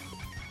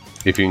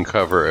 If you can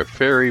cover a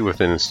fairy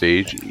within a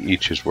stage,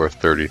 each is worth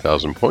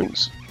 30,000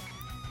 points.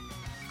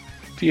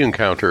 If you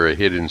encounter a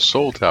hidden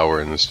soul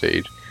tower in the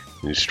stage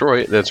and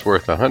destroy it, that's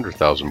worth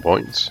 100,000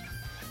 points.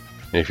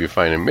 And if you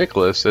find a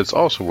Miklas, that's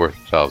also worth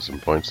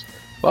 1,000 points.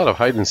 A lot of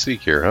hide and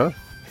seek here, huh?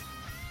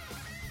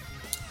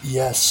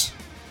 Yes.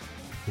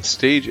 The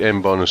stage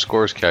and bonus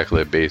scores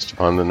calculated based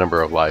upon the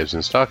number of lives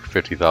in stock,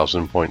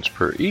 50,000 points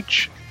per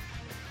each,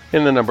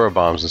 and the number of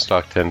bombs in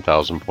stock,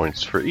 10,000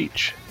 points for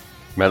each.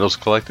 Medals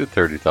collected,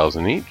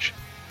 30,000 each,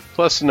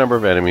 plus the number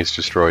of enemies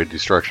destroyed,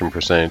 destruction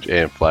percentage,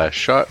 and flash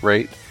shot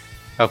rate,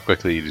 how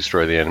quickly you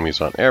destroy the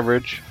enemies on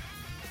average.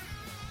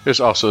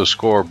 There's also a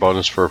score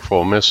bonus for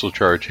full missile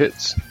charge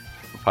hits,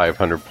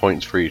 500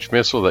 points for each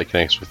missile that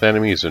connects with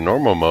enemies in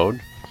normal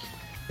mode,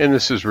 and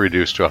this is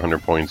reduced to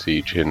 100 points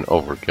each in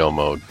overkill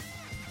mode.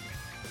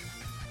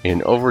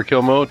 In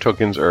overkill mode,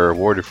 tokens are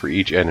awarded for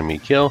each enemy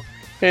kill,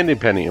 and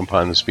depending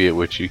upon the speed at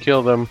which you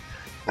kill them,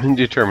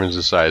 determines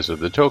the size of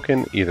the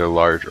token, either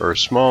large or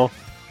small.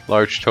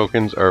 Large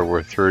tokens are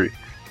worth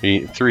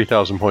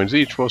 3,000 points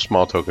each, while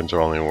small tokens are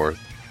only worth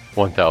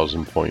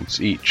 1,000 points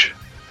each.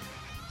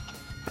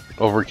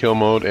 Overkill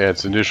mode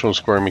adds an additional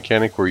scoring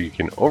mechanic where you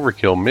can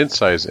overkill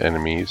mid-sized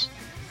enemies,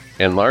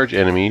 and large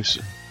enemies,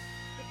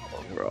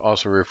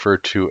 also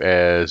referred to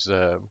as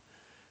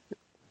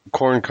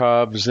corn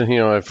cobs. You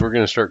know, if we're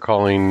going to start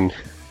calling,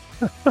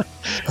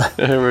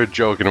 we were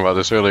joking about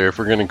this earlier, if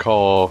we're going to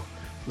call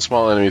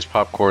small enemies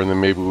popcorn, then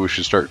maybe we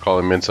should start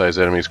calling mid-sized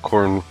enemies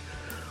corn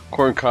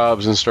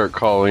cobs and start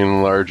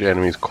calling large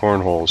enemies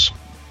cornholes.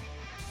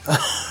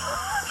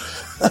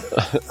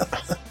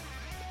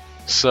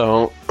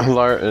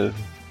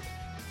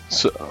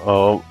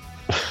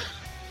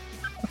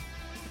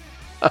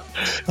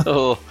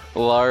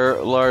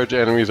 Large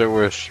enemies are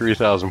worth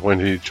 3,000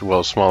 points each,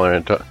 while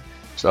smaller.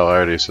 So I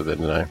already said that,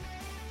 didn't I?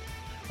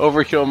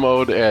 Overkill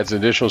mode adds an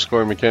additional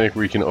scoring mechanic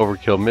where you can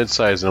overkill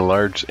mid-sized and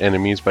large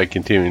enemies by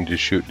continuing to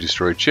shoot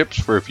destroyed ships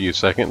for a few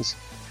seconds.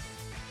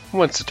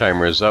 Once the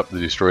timer is up, the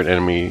destroyed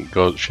enemy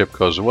ship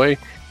goes away,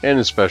 and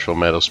a special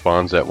medal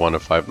spawns at 1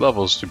 of 5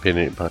 levels,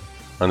 depending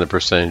on the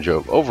percentage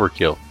of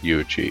overkill you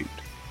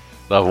achieved.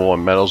 Level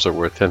 1 medals are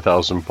worth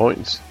 10,000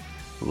 points.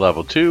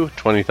 Level 2,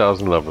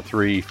 20,000, level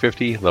 3,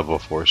 50, level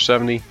 4,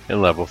 70,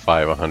 and level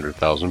 5,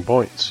 100,000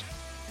 points.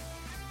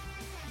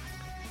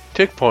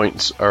 Tick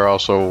points are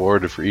also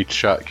awarded for each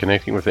shot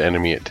connecting with the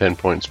enemy at 10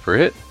 points per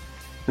hit.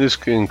 This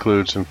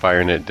includes some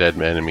fire net dead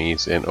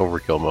enemies and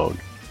overkill mode.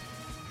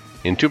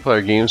 In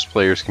 2-player games,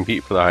 players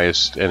compete for the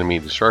highest enemy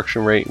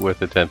destruction rate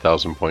with a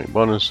 10,000 point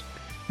bonus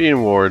being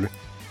awarded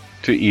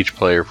to each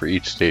player for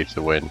each stage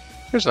to win.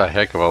 There's a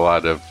heck of a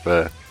lot of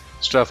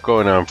stuff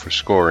going on for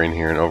scoring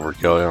here in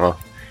Overkill.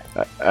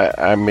 You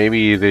know,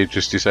 maybe they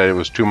just decided it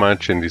was too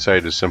much and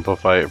decided to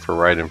simplify it for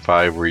Raiden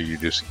 5 where you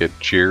just get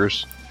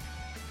cheers.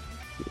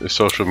 The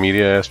social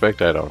media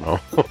aspect, I don't know.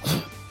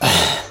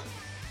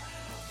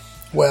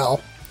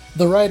 Well,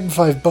 the Raiden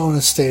 5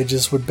 bonus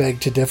stages would beg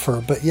to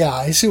differ, but yeah,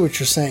 I see what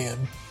you're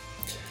saying.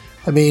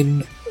 I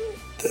mean,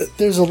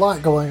 there's a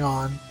lot going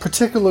on,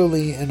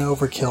 particularly in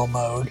Overkill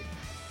mode,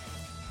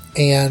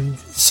 and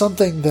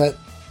something that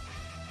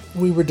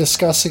we were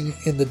discussing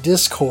in the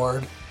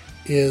Discord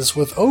is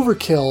with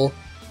Overkill,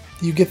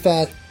 you get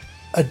that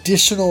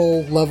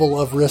additional level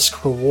of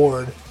risk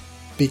reward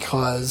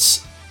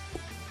because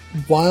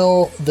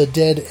while the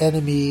dead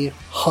enemy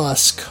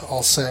husk,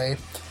 I'll say,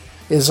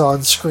 is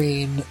on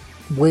screen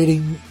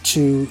waiting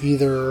to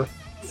either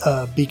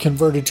be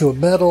converted to a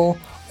medal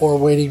or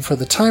waiting for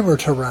the timer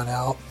to run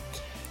out,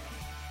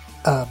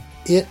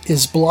 it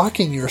is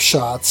blocking your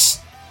shots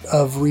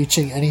of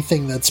reaching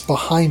anything that's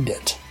behind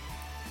it.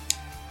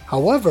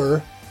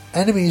 However,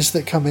 enemies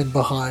that come in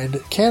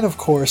behind can, of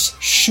course,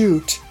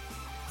 shoot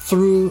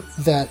through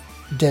that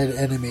dead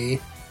enemy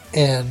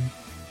and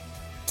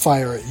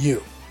fire at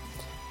you.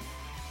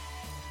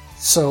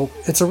 So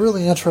it's a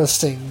really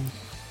interesting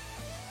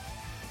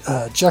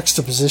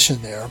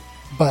juxtaposition there,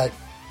 but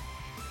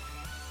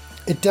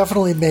it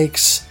definitely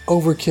makes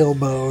Overkill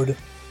mode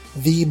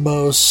the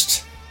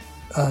most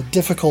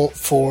difficult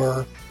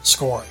for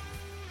scoring.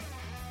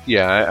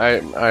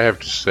 Yeah, I have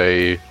to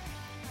say,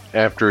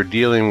 after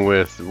dealing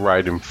with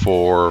Raiden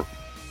 4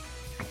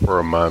 for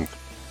a month,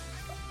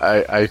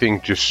 I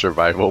think just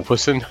survival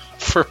was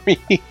enough for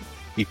me.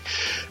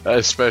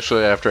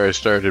 Especially after I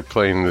started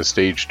playing the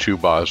Stage 2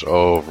 boss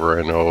over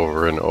and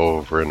over and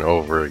over and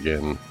over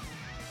again.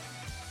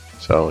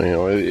 So, you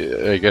know,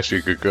 I guess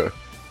you could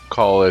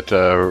call it,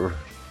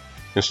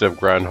 instead of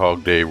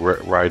Groundhog Day,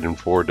 Raiden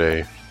 4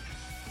 Day.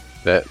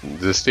 That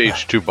the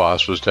Stage 2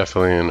 boss was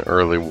definitely an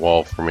early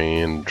wall for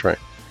me, and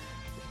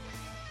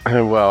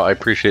well, I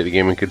appreciate the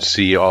game and could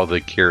see all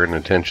the care and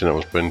attention that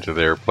was put into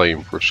their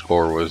playing for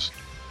score was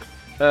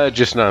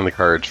just not on the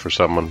cards for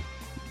someone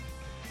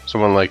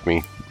like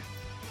me.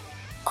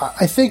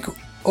 I think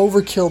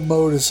Overkill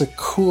mode is a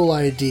cool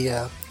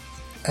idea,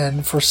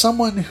 and for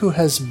someone who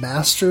has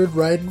mastered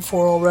Raiden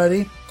 4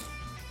 already,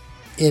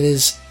 it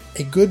is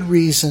a good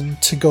reason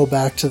to go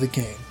back to the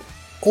game.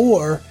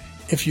 Or,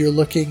 if you're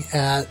looking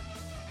at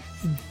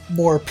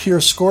more pure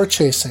score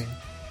chasing,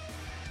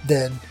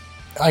 then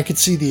I could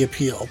see the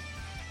appeal.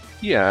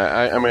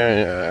 Yeah, I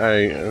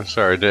mean,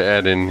 sorry to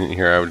add in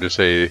here, I would just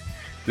say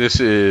this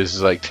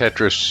is like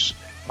Tetris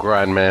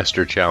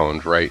Grandmaster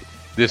Challenge, right?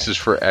 This is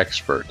for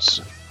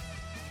experts.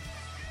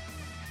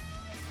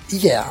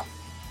 Yeah.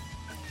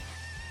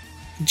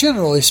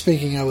 Generally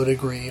speaking, I would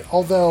agree,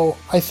 although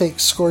I think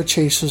score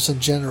chasers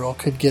in general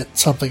could get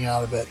something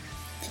out of it.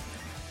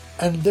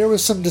 And there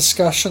was some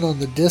discussion on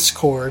the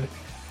Discord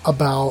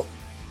about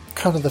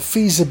kind of the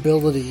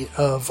feasibility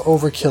of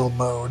Overkill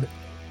mode,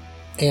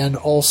 and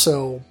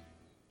also,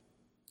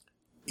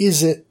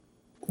 is it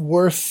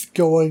worth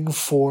going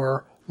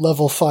for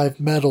level 5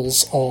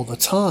 medals all the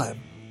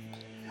time?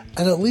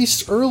 And at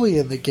least early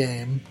in the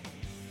game,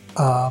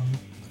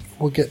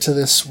 we'll get to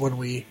this when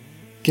we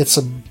get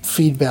some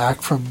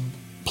feedback from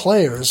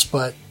players,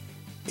 but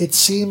it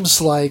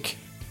seems like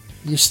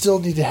you still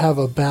need to have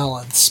a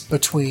balance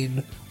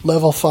between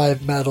level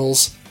 5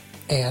 medals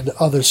and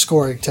other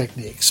scoring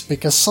techniques,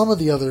 because some of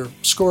the other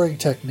scoring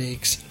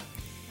techniques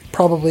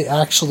probably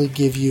actually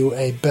give you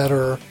a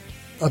better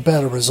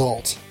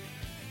result.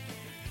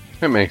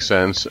 That makes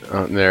sense.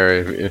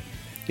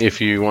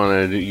 If you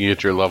want to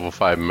get your level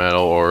 5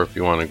 medal, or if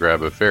you want to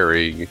grab a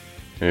fairy,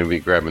 you'll be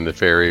grabbing the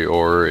fairy,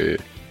 or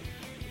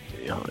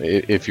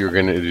if you're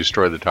going to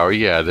destroy the tower,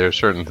 yeah, there are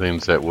certain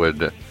things that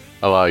would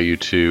allow you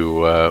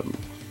to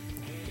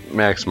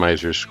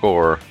maximize your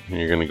score, and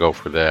you're going to go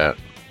for that.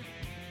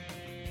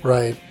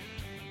 Right.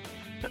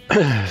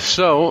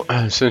 So,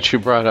 since you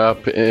brought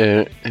up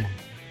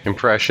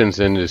impressions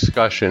and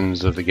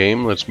discussions of the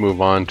game, let's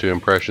move on to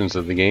impressions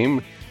of the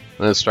game.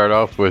 Let's start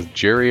off with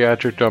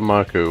Geriatric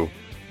Danmaku,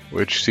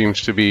 which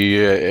seems to be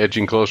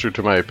edging closer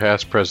to my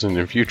past, present,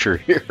 and future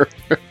here.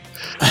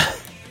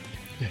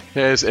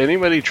 Has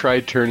anybody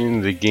tried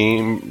turning the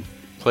game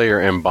player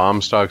and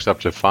bomb stocks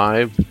up to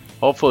 5?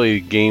 Hopefully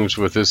games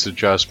with this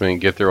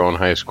adjustment get their own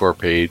high score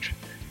page.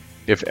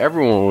 If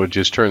everyone would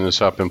just turn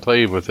this up and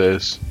play with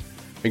this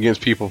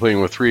against people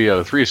playing with 3 out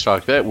of 3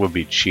 stock, that would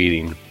be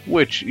cheating,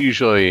 which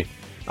usually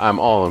I'm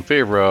all in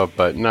favor of,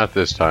 but not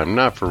this time,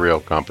 not for real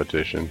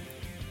competition.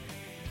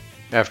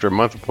 After a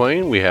month of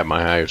playing, we have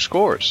my highest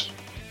scores.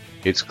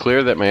 It's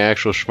clear that my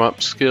actual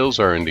shmup skills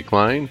are in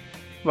decline.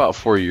 About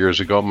 4 years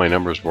ago, my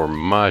numbers were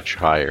much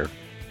higher.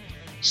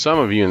 Some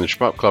of you in the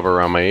shmup club are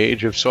around my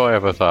age. If so, I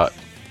have a thought.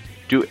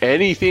 Do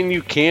anything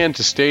you can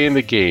to stay in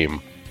the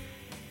game.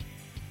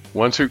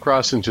 Once we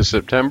cross into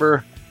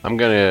September, I'm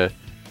going to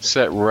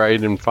set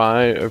Raiden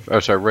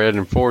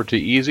 4 to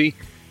easy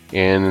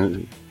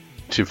and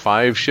to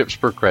 5 ships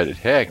per credit.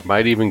 Heck,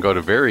 might even go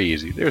to very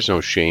easy. There's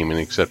no shame in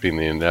accepting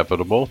the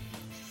inevitable.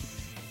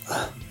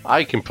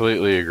 I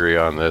completely agree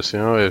on this.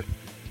 I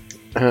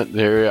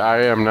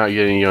am not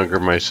getting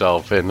younger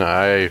myself, and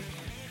I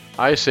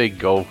say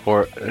go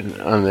for it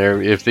on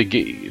there. If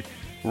the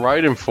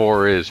Raiden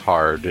 4 is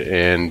hard,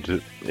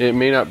 and it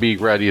may not be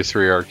Gradius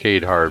 3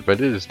 arcade hard,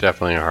 but it is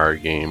definitely a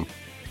hard game.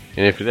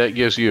 And if that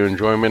gives you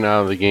enjoyment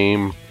out of the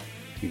game,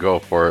 go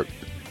for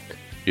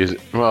it.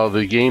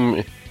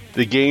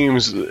 The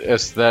game's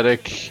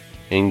aesthetic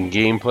and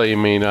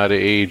gameplay may not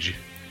age.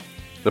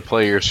 The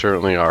players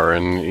certainly are,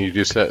 and you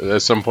just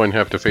at some point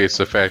have to face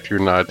the fact you're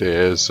not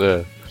as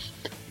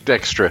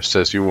dexterous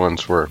as you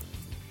once were.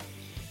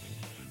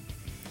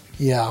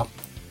 Yeah.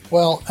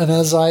 Well, and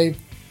as I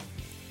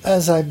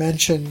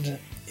mentioned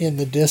in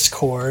the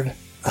Discord,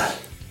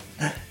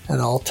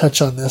 and I'll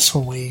touch on this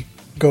when we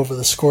go over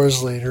the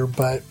scores later,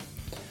 but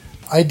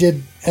I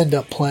did end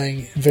up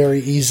playing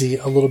very easy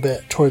a little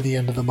bit toward the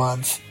end of the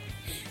month,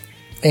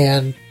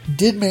 and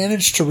did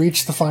manage to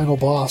reach the final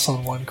boss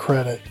on 1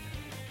 credit.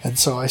 And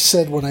so I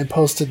said when I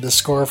posted the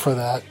score for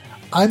that,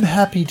 I'm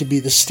happy to be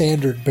the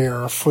standard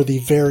bearer for the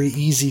very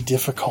easy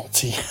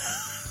difficulty.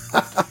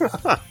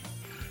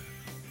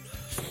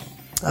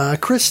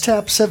 Chris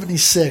Tap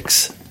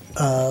 76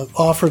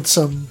 offered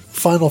some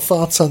final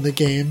thoughts on the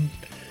game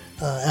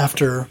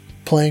after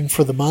playing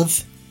for the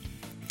month.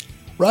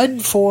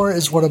 Raiden 4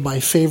 is one of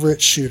my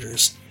favorite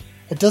shooters.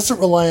 It doesn't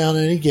rely on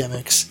any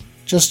gimmicks,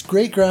 just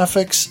great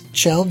graphics,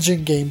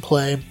 challenging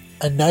gameplay,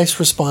 and nice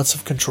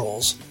responsive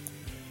controls.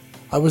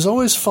 I was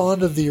always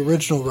fond of the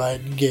original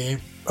Raiden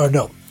game,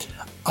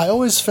 I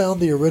always found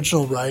the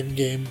original Raiden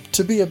game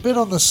to be a bit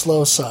on the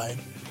slow side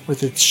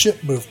with its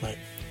ship movement,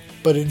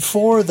 but in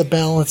 4 the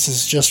balance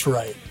is just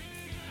right.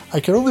 I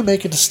could only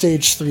make it to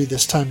stage 3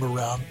 this time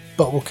around,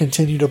 but will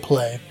continue to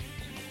play.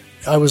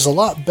 I was a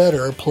lot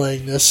better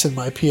playing this in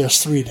my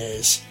PS3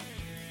 days.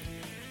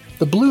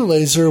 The blue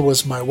laser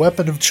was my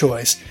weapon of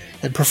choice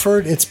and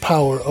preferred its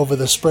power over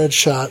the spread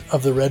shot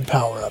of the red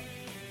power-up.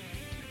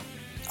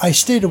 I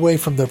stayed away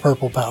from the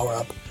purple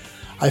power-up.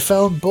 I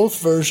found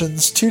both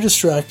versions too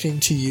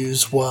distracting to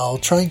use while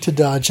trying to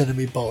dodge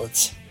enemy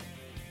bullets.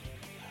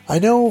 I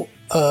know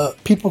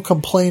people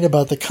complain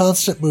about the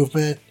constant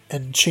movement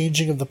and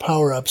changing of the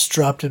power-ups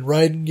dropped in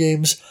Raiden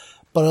games,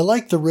 but I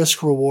like the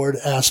risk-reward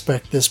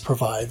aspect this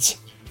provides.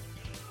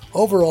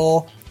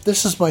 Overall,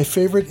 this is my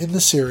favorite in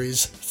the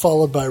series,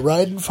 followed by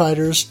Raiden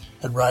Fighters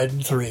and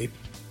Raiden 3.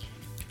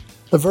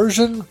 The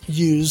version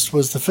used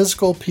was the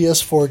physical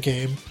PS4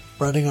 game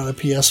running on a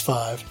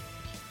PS5.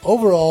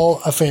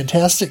 Overall, a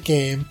fantastic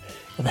game,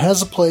 and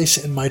has a place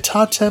in my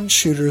top 10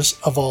 shooters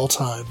of all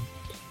time.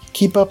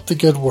 Keep up the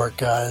good work,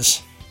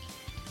 guys.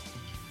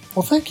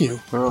 Well, thank you.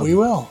 Well, we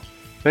will.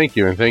 Thank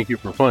you, and thank you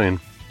for playing.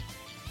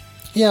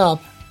 Yeah,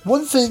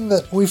 one thing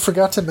that we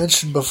forgot to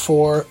mention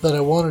before that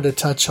I wanted to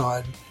touch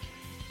on,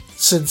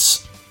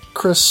 since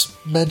Chris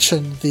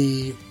mentioned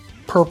the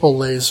purple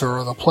laser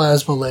or the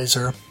plasma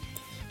laser,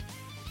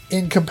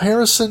 in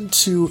comparison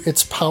to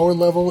its power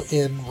level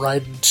in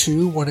Raiden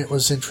 2 when it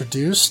was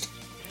introduced,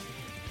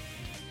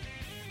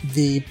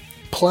 the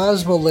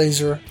plasma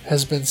laser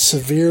has been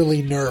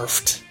severely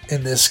nerfed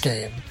in this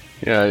game.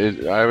 Yeah,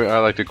 I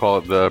like to call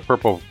it the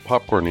purple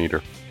popcorn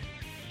eater.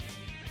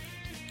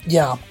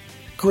 Yeah,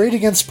 great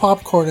against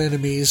popcorn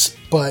enemies,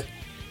 but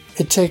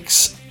it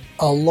takes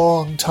a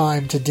long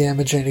time to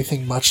damage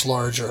anything much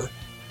larger.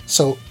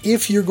 So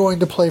if you're going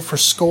to play for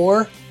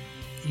score,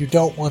 you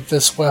don't want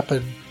this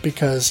weapon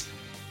because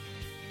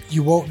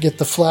you won't get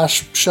the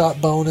flash shot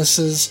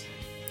bonuses,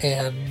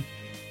 and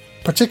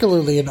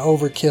particularly in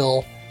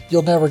Overkill,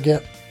 you'll never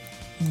get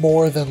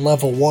more than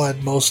level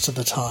 1 most of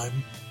the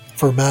time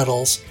for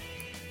medals.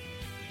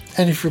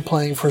 And if you're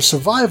playing for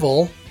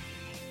survival,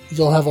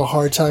 you'll have a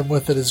hard time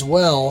with it as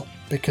well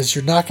because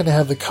you're not going to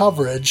have the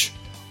coverage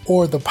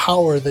or the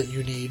power that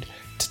you need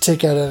to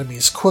take out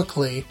enemies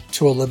quickly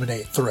to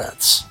eliminate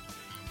threats.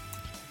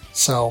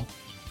 So,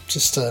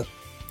 just a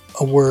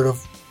word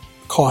of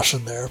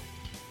caution there.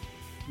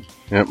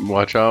 Yep,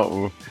 watch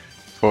out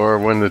for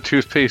when the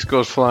toothpaste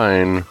goes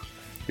flying.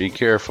 Be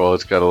careful,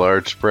 it's got a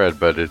large spread,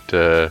 but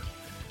it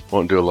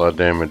won't do a lot of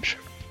damage.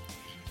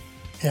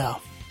 Yeah.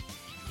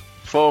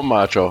 Full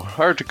Macho,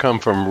 hard to come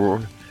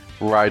from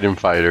Raiden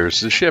fighters.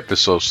 The ship is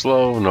so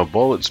slow, no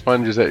bullet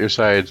sponges at your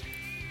sides,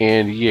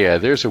 and yeah,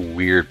 there's a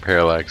weird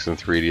parallax in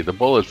 3D. The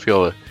bullets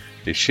feel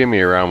they shimmy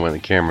around when the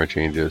camera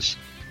changes.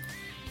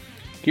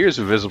 Here's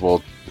a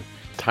visible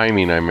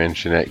timing I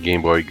mentioned at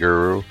Game Boy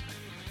Guru.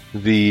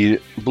 The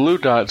blue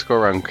dots go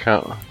around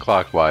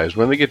clockwise.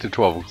 When they get to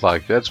 12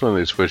 o'clock, that's when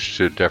they switch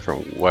to a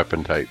different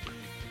weapon type.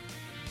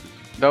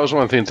 That was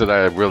one of the things that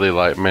I really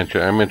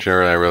mentioned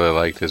earlier I really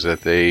liked, is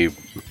that they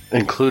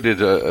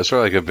included a sort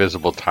of like a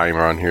visible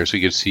timer on here so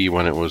you could see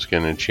when it was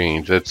going to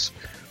change. That's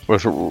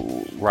with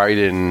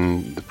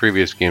Raiden, the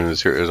previous game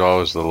this year, it was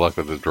always the luck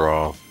of the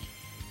draw.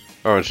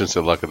 Or I shouldn't say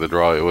luck of the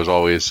draw, it was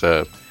always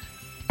a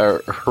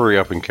hurry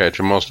up and catch,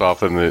 and most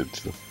often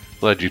it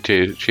led you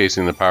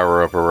chasing the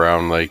power up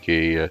around like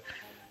a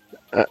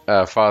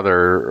father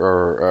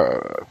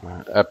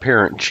or a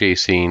parent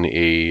chasing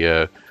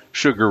a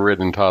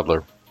sugar-ridden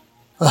toddler.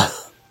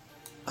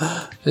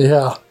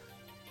 Yeah.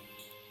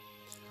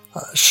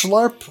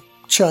 Schlarp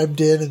chimed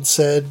in and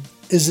said,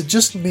 "Is it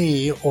just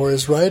me, or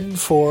is Raiden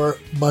 4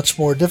 much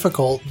more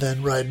difficult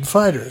than Raiden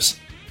Fighters?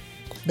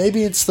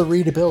 Maybe it's the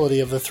readability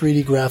of the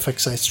 3D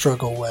graphics I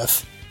struggle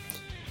with."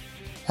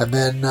 And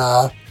then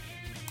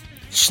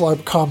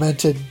Schlarp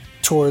commented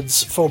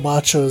towards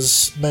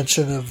Fomacho's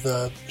mention of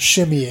the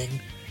shimmying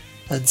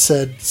and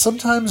said,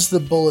 "Sometimes the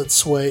bullet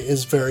sway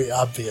is very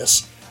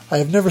obvious. I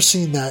have never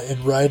seen that in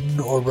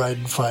Raiden or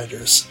Raiden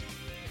Fighters."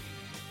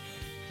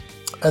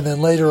 And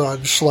then later on,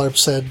 Schlarp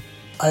said,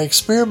 "I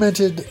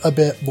experimented a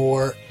bit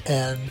more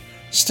and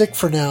stick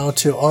for now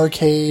to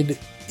arcade,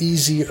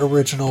 easy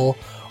original,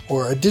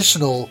 or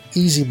additional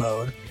easy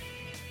mode.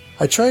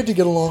 I tried to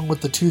get along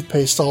with the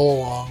toothpaste all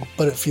along,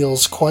 but it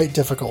feels quite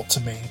difficult to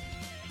me."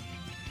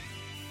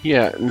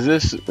 Yeah,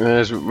 this,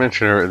 as we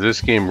mentioned earlier, this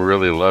game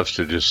really loves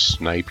to just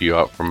snipe you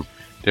out from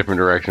different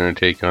directions and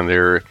take on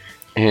there.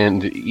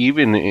 And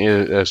even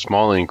a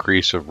small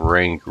increase of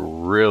rank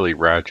really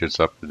ratchets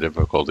up the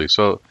difficulty.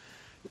 So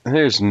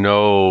there's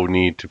no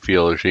need to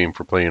feel ashamed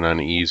for playing on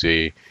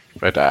easy.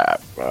 But I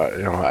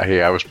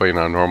was playing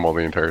on normal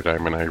the entire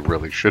time, and I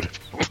really should have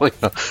played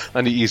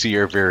on the easy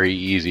or very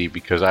easy,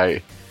 because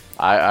I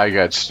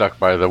got stuck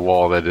by the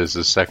wall that is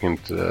the second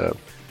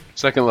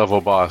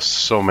level boss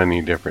so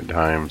many different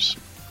times.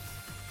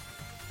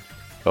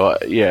 Well,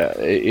 yeah,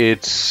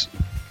 it's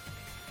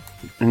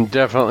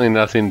definitely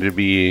nothing to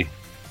be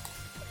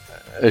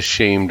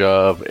ashamed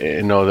of.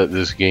 And know that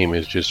this game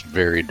is just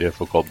very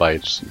difficult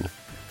and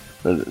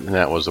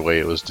that was the way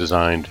it was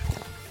designed.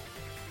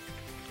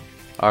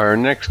 Our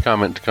next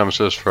comment comes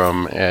to us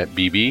from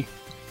 @BB.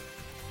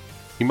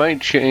 "You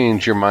might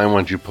change your mind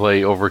once you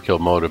play Overkill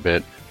mode a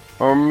bit,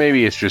 or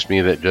maybe it's just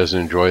me that doesn't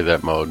enjoy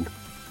that mode.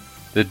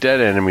 The dead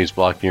enemies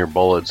blocking your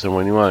bullets, and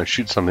when you want to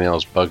shoot something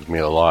else, bugs me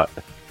a lot.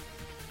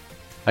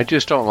 I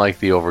just don't like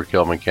the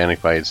Overkill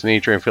mechanic by its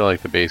nature and feel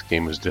like the base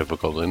game is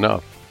difficult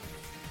enough.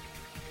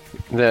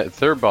 That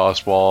third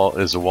boss wall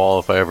is a wall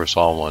if I ever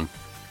saw one.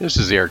 This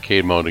is the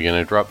arcade mode again.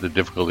 I dropped the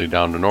difficulty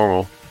down to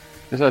normal,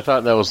 because I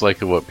thought that was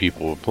likely what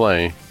people would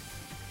play.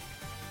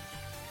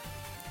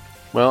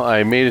 Well,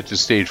 I made it to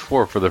stage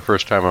 4 for the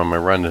first time on my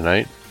run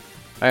tonight.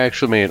 I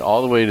actually made it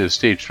all the way to the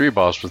stage 3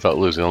 boss without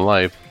losing a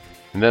life,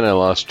 and then I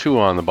lost 2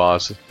 on the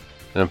boss, and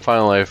then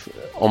final life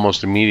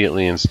almost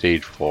immediately in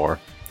stage 4.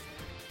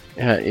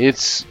 Yeah,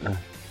 it's,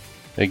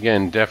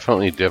 again,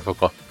 definitely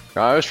difficult.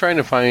 I was trying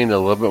to find a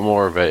little bit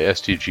more of a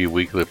STG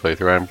weekly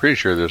playthrough. I'm pretty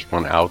sure there's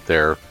one out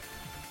there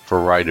for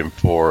Raiden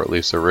 4, at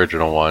least the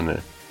original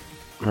one.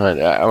 But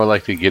I would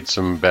like to get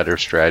some better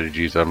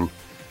strategies on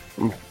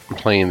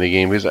playing the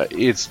game, because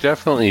it's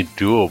definitely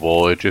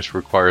doable. It just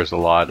requires a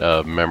lot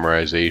of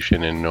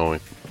memorization and knowing.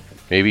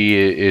 Maybe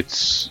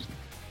it's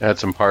at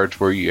some parts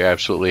where you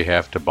absolutely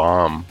have to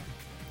bomb.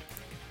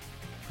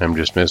 I'm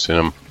just missing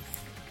them.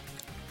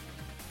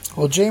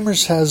 Well,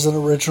 Jamers has an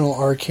original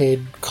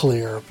arcade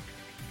clear,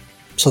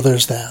 so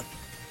there's that.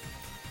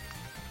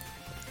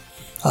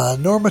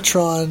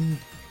 Normatron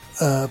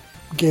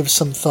gave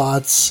some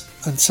thoughts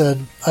and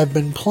said, I've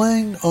been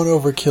playing on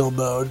Overkill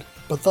mode,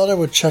 but thought I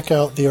would check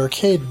out the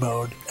arcade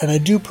mode, and I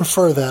do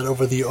prefer that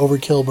over the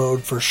Overkill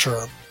mode for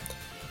sure.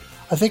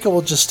 I think I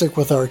will just stick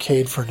with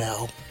arcade for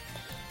now.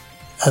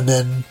 And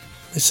then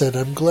he said,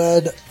 I'm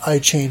glad I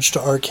changed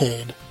to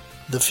arcade.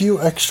 The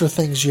few extra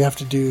things you have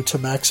to do to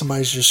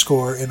maximize your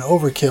score in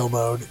Overkill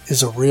mode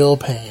is a real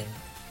pain.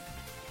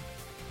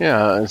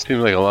 Yeah, it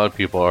seems like a lot of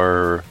people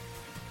are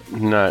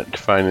not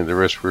finding the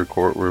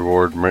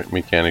risk-reward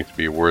mechanic to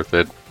be worth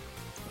it.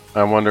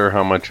 I wonder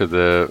how much of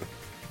the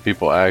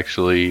people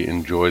actually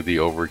enjoy the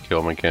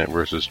Overkill mechanic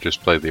versus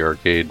just play the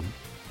arcade.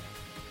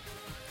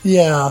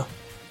 Yeah.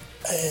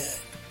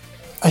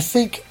 I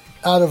think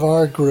out of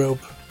our group,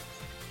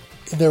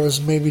 there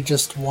was maybe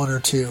just one or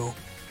two.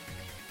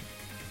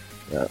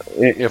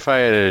 If I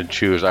had to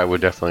choose, I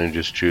would definitely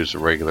just choose the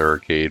regular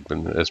arcade,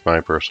 but that's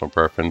my personal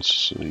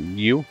preference.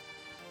 You?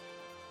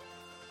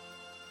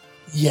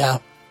 Yeah,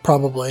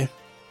 probably.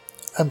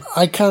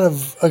 I kind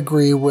of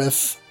agree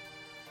with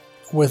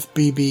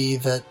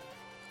BB that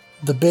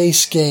the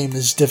base game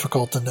is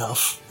difficult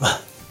enough.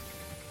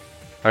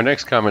 Our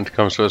next comment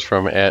comes to us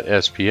from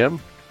 @SPM.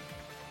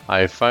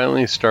 I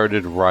finally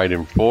started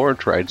Raiden 4,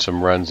 tried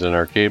some runs in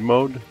arcade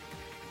mode.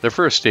 The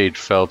first stage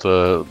felt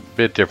a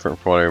bit different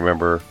from what I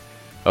remember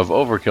of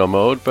Overkill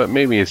mode, but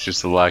maybe it's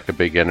just the lack of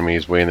big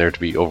enemies waiting there to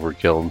be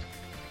overkilled.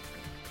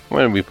 I'm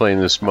going to be playing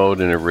this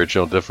mode in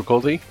original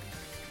difficulty.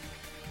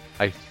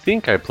 I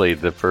think I played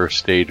the first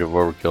stage of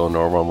Overkill in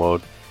normal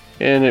mode,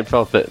 and it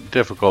felt that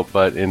difficult,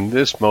 but in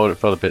this mode it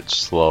felt a bit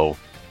slow.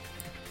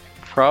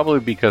 Probably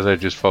because I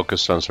just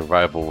focused on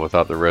survival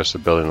without the rest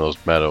of building those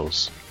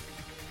medals.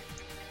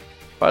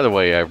 By the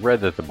way, I've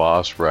read that the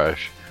boss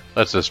rush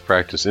lets us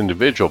practice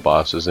individual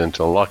bosses, and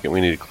to unlock it we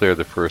need to clear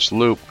the first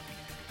loop,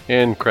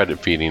 and credit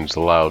feeding is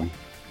allowed.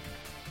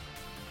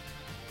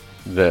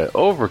 The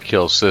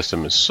Overkill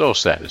system is so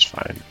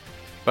satisfying,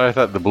 but I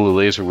thought the blue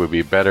laser would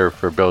be better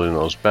for building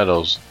those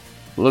medals.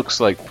 Looks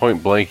like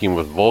point blanking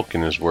with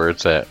Vulcan is where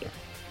it's at.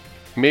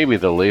 Maybe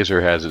the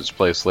laser has its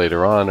place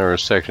later on, or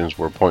sections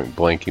where point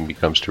blanking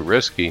becomes too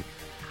risky,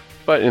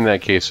 but in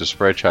that case a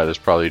spread shot is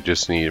probably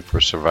just needed for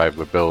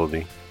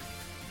survivability.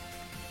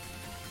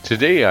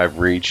 Today I've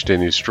reached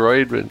and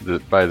destroyed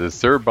by the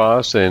third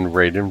boss in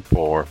Raiden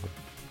 4.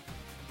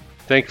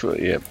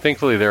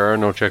 Thankfully there are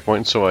no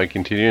checkpoints, so I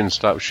continued and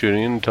stopped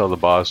shooting until the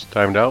boss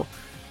timed out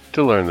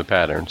to learn the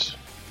patterns.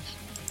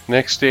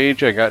 Next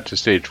stage, I got to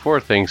stage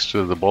 4 thanks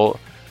to the bullet.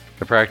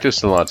 I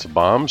practiced and lots of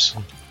bombs.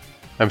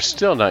 I'm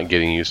still not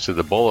getting used to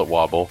the bullet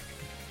wobble.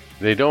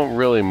 They don't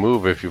really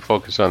move if you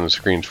focus on the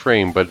screen's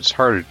frame, but it's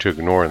harder to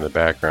ignore in the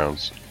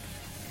backgrounds.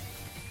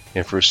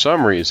 And for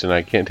some reason,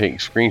 I can't take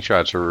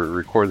screenshots or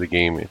record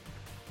the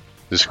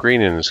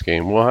screen in this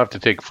game. We'll have to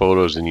take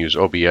photos and use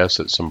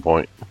OBS at some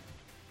point.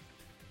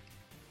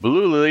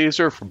 Blue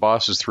laser for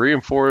bosses 3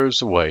 and 4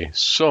 is away.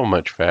 So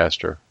much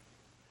faster.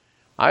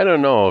 I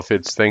don't know if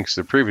it's thanks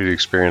to the previous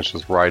experience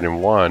with Raiden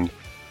 1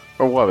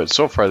 or what, but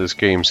so far this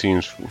game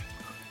seems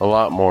a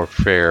lot more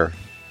fair.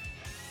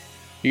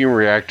 You can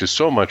react to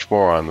so much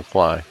more on the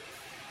fly.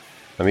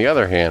 On the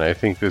other hand, I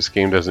think this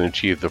game doesn't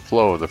achieve the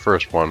flow of the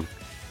first one.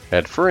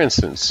 For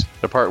instance,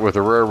 the part with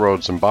the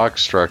railroads and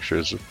box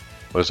structures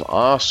was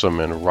awesome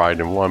in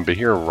Raiden 1, but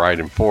here in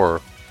Raiden 4,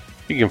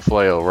 you can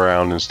flail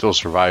around and still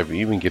survive and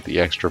even get the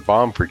extra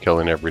bomb for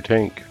killing every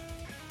tank.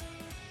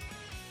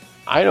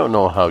 I don't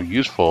know how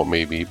useful it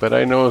may be, but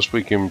I noticed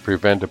we can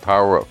prevent a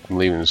power-up from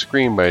leaving the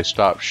screen by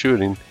stop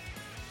shooting.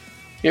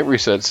 It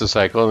resets the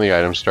cycle and the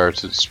item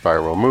starts its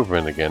spiral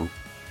movement again.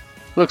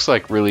 Looks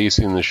like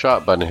releasing the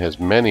shot button has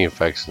many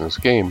effects in this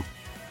game.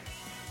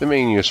 The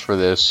main use for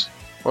this,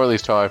 or at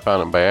least how I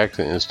found it by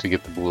accident, is to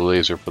get the blue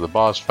laser for the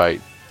boss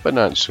fight, but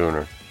not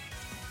sooner.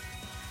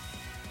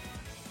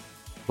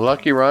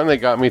 Lucky run, they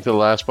got me to the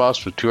last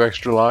boss with 2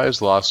 extra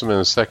lives, lost them in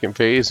the second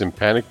phase, and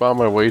panic bombed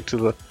my way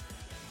to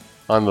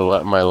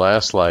my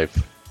last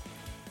life.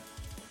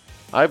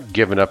 I've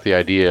given up the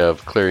idea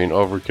of clearing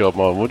Overkill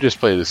mode. We'll just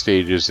play the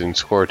stages in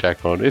score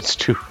attack mode. It's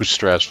too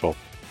stressful.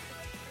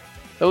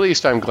 At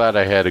least I'm glad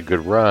I had a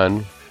good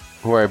run,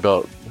 where I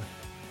built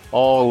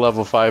all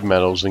level 5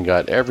 medals and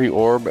got every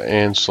orb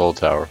and soul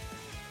tower.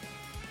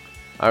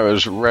 I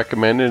was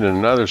recommended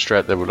another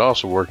strat that would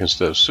also work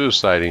instead of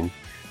suiciding,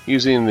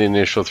 using the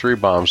initial 3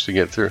 bombs to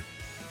get through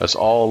us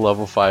all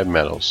level 5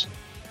 medals.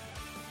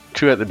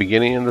 2 at the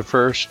beginning of the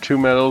first 2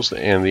 medals,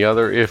 and the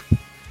other if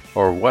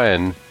or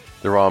when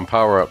the wrong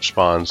power-up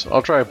spawns.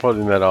 I'll try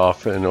putting that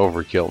off in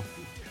Overkill.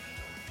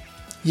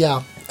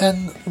 Yeah,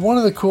 and one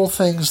of the cool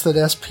things that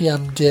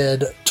SPM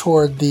did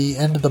toward the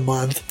end of the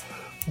month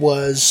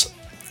was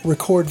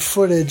record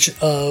footage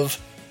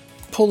of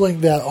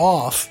pulling that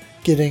off,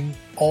 getting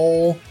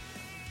all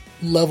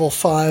level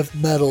 5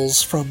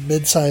 medals from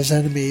mid-size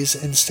enemies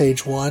in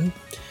stage 1,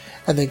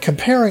 and then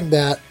comparing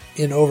that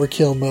in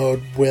Overkill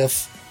mode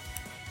with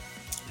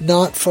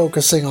not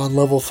focusing on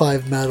level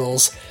 5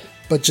 medals,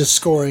 but just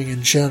scoring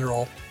in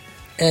general.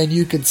 And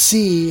you could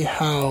see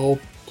how,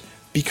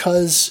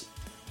 because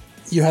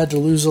you had to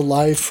lose a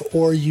life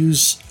or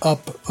use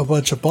up a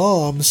bunch of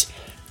bombs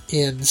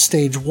in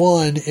Stage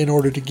 1 in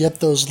order to get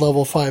those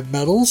level 5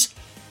 medals,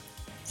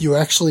 you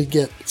actually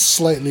get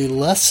slightly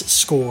less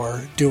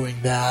score doing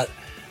that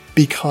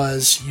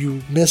because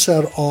you miss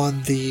out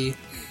on the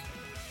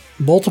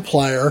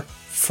multiplier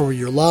for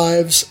your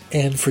lives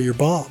and for your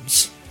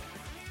bombs.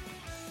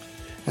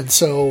 And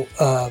so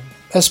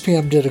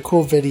SPM did a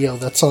cool video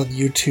that's on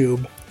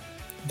YouTube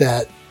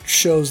that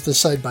shows the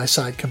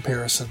side-by-side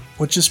comparison,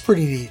 which is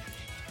pretty neat.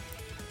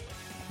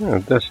 Yeah,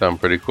 that sounds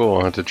pretty cool.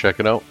 I'll have to check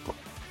it out.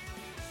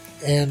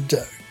 And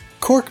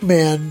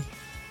Corkman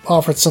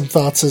offered some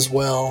thoughts as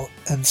well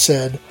and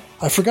said,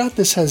 I forgot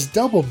this has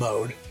double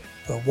mode,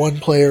 one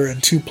player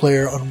and two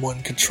player on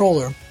one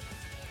controller.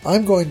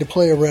 I'm going to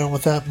play around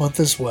with that month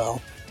as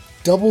well.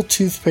 Double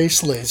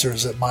toothpaste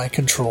lasers at my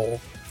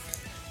control.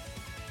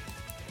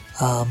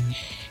 And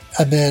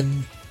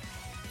then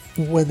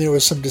when there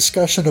was some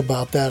discussion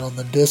about that on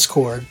the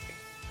Discord,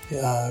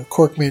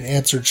 Corkman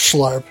answered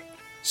Schlarp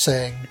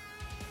saying,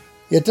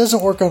 it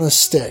doesn't work on a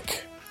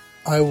stick.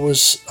 I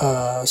was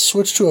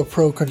switched to a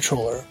Pro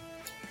controller.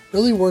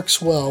 Really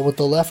works well with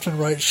the left and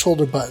right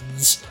shoulder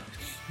buttons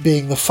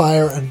being the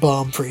fire and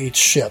bomb for each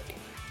ship.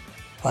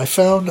 I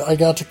found I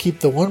got to keep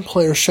the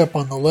one-player ship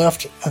on the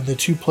left and the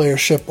two-player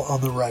ship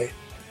on the right.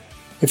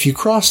 If you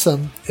cross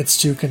them,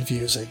 it's too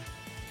confusing.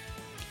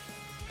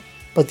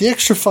 But the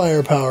extra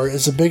firepower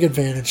is a big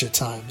advantage at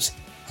times,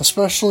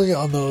 especially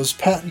on those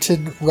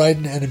patented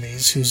Raiden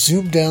enemies who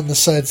zoom down the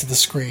sides of the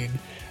screen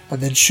and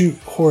then shoot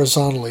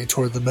horizontally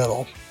toward the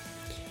middle.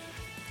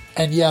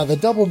 And yeah, the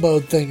double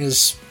mode thing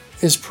is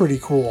pretty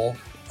cool,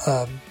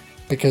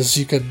 because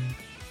you can,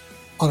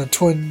 on a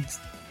twin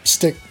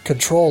stick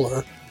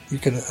controller, you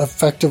can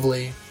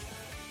effectively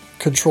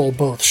control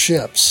both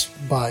ships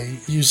by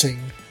using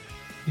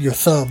your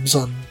thumbs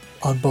on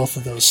both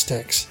of those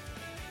sticks.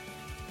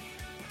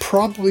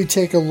 Probably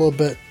take a little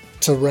bit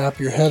to wrap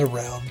your head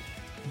around,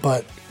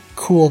 but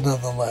cool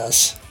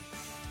nonetheless.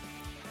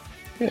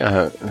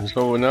 Yeah,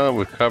 so now that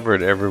we've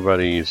covered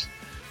everybody's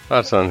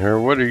thoughts on her,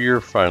 what are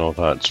your final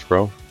thoughts,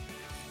 bro?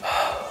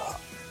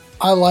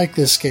 I like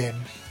this game.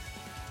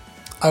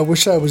 I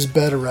wish I was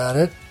better at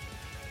it,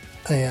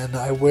 and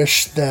I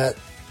wish that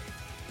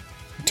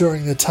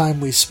during the time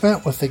we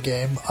spent with the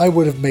game, I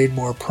would have made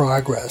more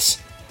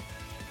progress.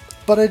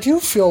 But I do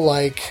feel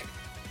like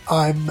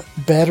I'm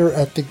better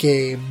at the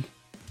game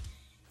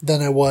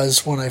than I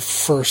was when I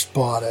first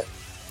bought it.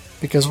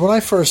 Because when I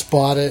first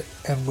bought it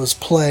and was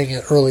playing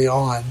it early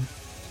on,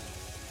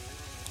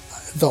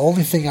 the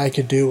only thing I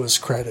could do was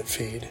credit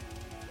feed.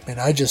 I mean,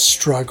 I just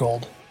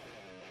struggled.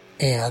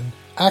 And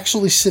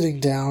actually sitting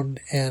down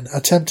and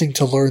attempting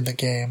to learn the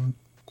game,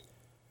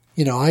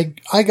 you know,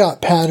 I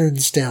got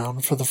patterns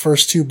down for the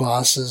first two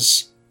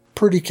bosses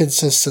pretty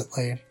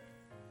consistently.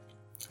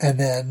 And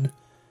then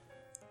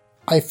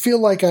I feel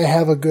like I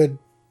have a good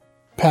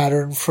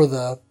pattern for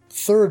the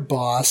third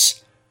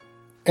boss,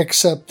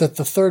 except that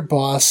the third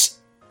boss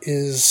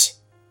is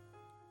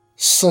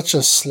such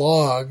a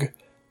slog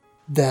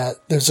that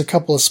there's a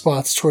couple of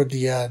spots toward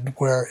the end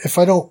where if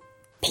I don't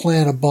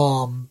plant a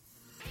bomb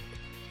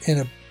at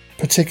a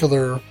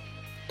particular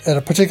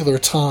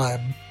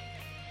time,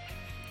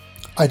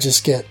 I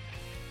just get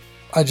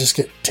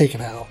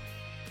taken out.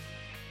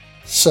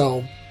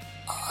 So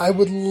I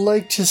would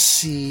like to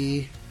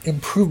see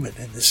improvement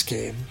in this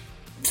game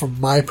from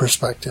my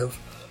perspective,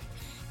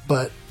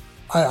 but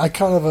I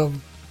kind of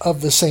am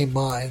of the same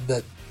mind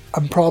that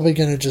I'm probably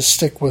going to just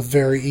stick with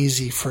very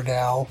easy for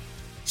now.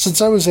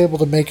 Since I was able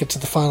to make it to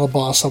the final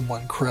boss on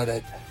one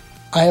credit,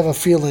 I have a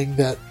feeling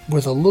that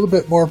with a little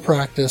bit more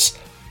practice,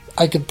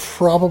 I could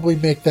probably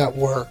make that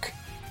work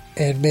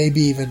and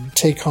maybe even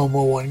take home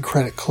a one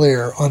credit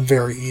clear on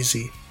very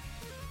easy.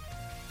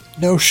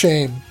 No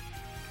shame,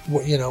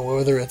 you know,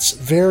 whether it's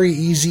very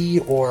easy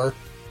or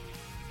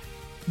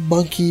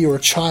monkey or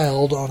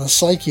child on a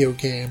Psycho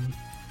game.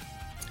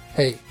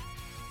 Hey,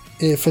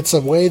 if it's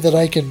a way that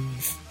I can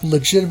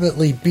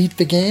legitimately beat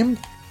the game,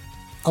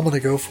 I'm going to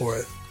go for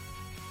it.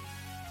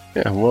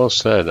 Yeah, well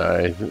said.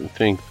 I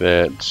think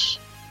that,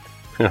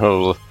 you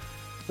know,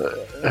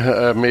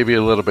 maybe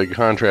a little bit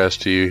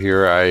contrast to you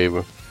here. I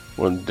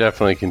will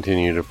definitely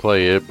continue to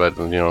play it, but,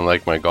 you know,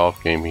 like my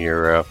golf game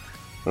here,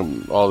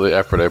 all the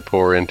effort I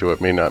pour into it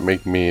may not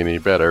make me any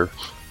better.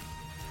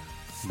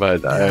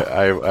 But yeah.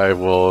 I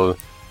will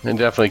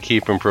definitely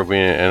keep improving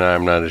it, and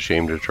I'm not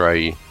ashamed to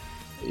try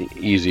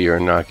easy or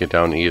knock it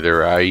down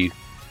either. I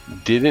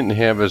didn't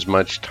have as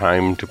much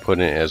time to put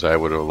in as I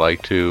would have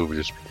liked to,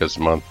 just because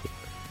the month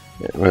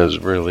was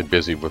really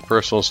busy with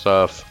personal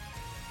stuff.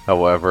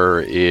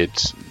 However,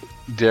 it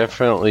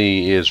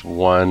definitely is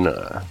one.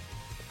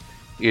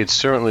 It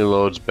certainly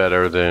loads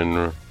better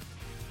than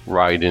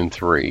Raiden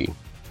 3,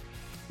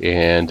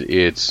 and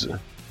it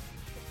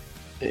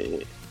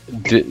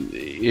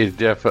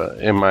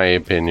definitely, in my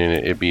opinion,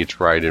 it beats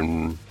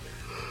Raiden,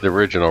 the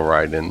original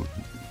Raiden.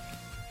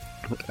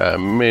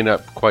 May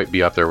not quite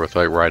be up there with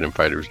like Raiden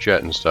Fighter's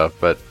Jet and stuff,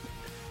 but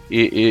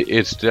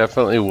it's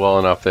definitely well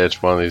enough that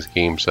it's one of these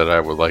games that I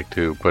would like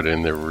to put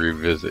in the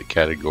revisit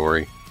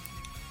category.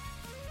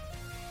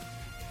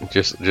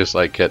 Just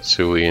like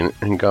Ketsui,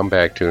 and come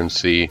back to and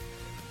see.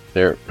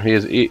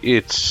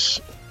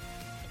 It's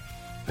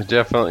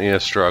definitely a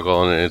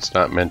struggle, and it's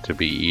not meant to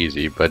be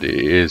easy, but it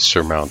is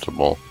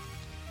surmountable.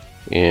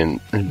 And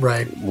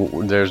right.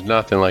 There's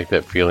nothing like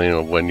that feeling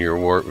of when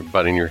you're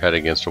butting your head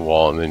against a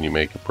wall and then you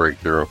make a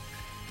breakthrough.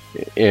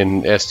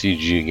 And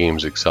STG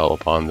games excel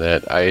upon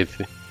that. I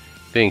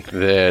think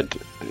that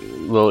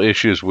little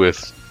issues with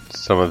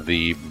some of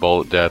the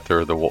bullet death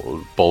or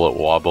the bullet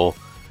wobble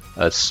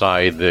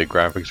aside, the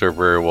graphics are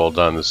very well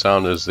done. The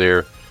sound is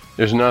there.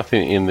 There's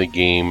nothing in the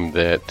game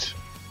that,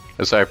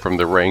 aside from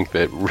the rank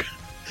that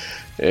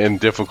and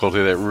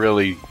difficulty, that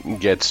really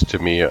gets to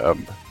me. I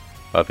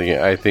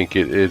think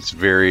it's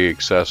very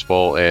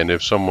accessible, and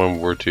if someone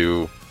were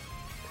to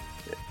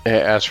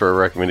ask for a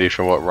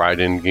recommendation on what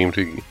ride-in game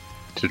to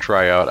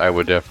try out, I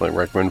would definitely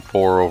recommend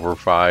 4 over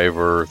 5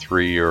 or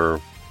 3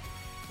 or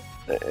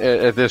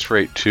at this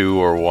rate 2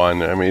 or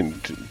 1. I mean,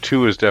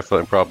 2 is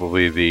definitely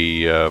probably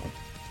the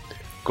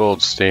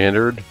gold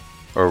standard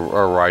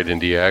or ride-in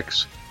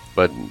DX,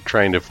 but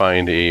trying to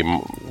find a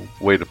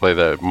way to play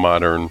that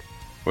modern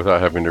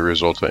without having to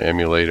resort to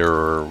emulator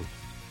or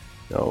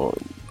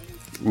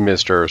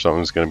Mister or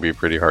something is going to be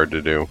pretty hard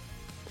to do.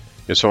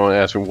 If someone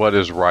asks me what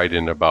is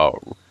Raiden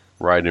about,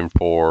 Raiden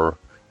 4,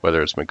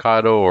 whether it's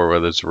Mikado or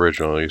whether it's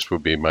original release,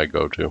 would be my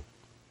go-to.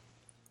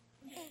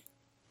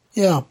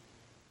 Yeah.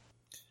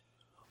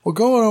 Well,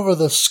 going over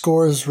the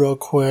scores real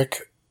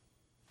quick,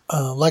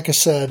 like I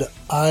said,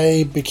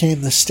 I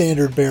became the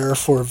standard bearer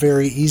for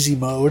very easy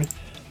mode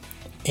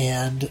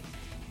and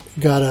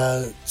got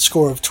a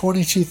score of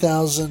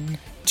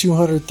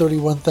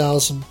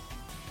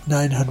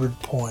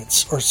 22,231,900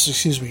 points, or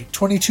excuse me,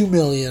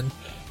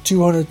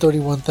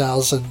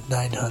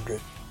 22,231,900.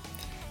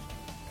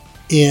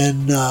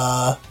 In,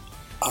 I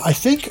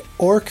think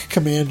Orc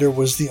Commander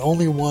was the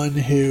only one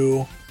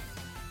who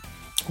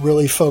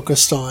really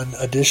focused on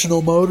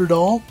additional mode at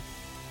all,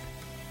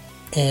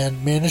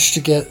 and managed to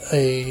get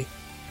a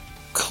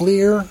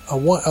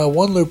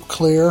one loop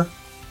clear,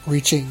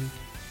 reaching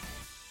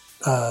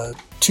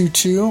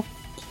 2-2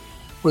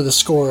 with a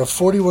score of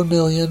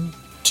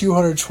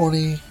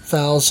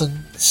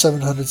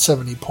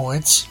 41,220,770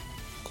 points,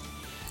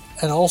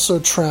 and also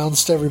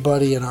trounced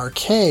everybody in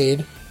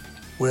arcade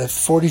with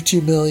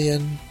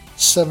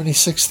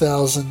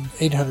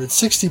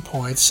 42,076,860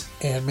 points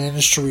and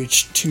managed to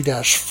reach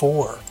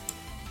 2-4.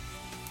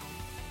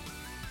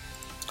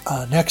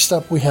 Next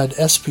up, we had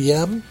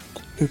SPM,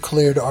 who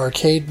cleared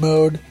arcade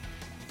mode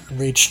and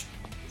reached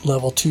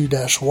level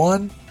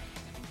 2-1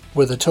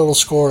 with a total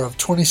score of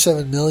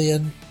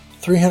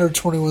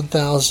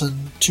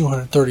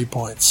 27,321,230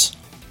 points.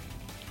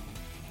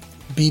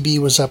 BB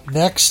was up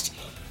next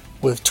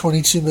with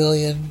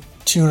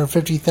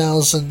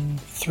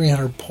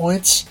 22,250,300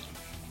 points,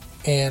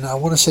 and I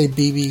want to say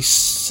BB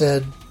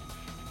said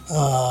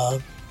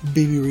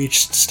BB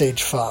reached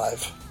stage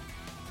 5.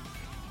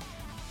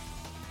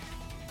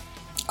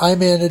 I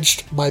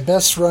managed, my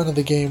best run of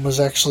the game was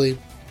actually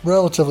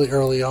relatively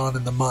early on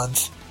in the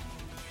month.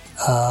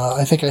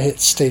 I think I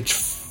hit stage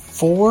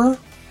 4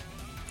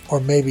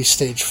 or maybe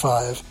stage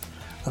 5,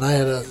 and I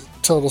had a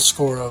total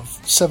score of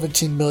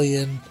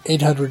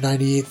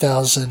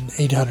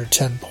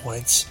 17,898,810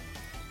 points.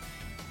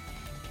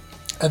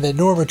 And then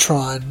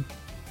Normatron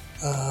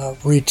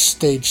reached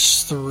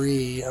stage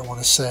 3, I want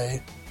to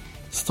say,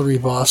 3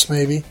 boss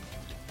maybe,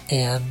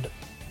 and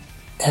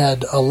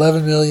had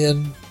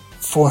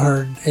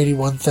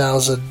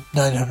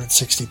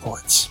 11,481,960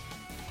 points.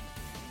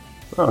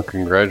 Well,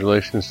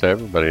 congratulations to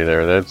everybody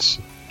there. Those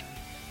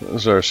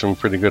are some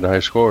pretty good high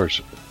scores.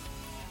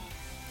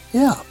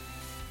 Yeah.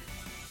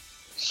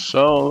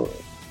 So,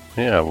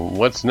 yeah,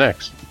 what's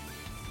next?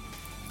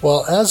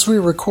 Well, as we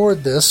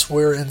record this,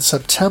 we're in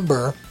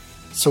September,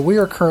 so we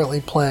are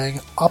currently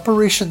playing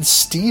Operation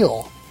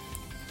Steel,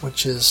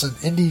 which is an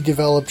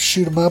indie-developed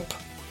shoot-'em-up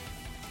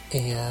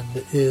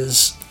and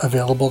is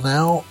available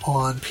now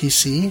on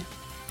PC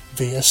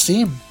via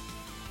Steam.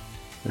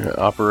 Yeah,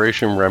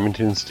 Operation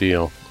Remington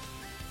Steel.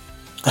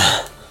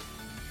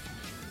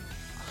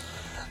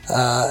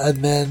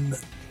 And then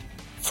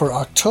for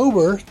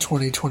October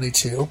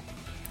 2022,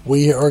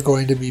 we are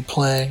going to be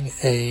playing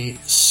a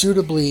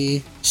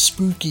suitably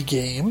spooky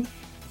game,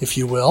 if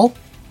you will.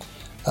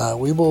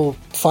 We will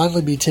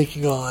finally be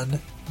taking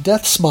on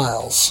Death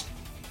Smiles.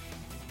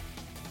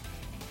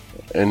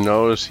 And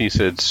notice he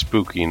said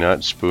spooky,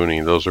 not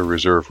spoony. Those are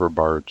reserved for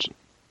bards.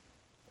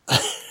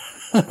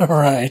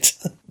 Right.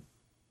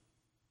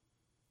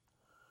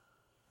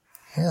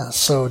 Yeah,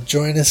 so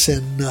join us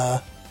in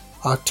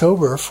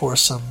October for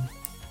some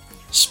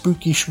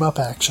spooky shmup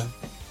action.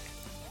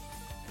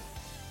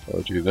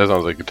 Oh, gee, that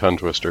sounds like a tongue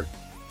twister.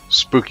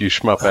 Spooky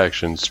shmup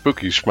action,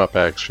 spooky shmup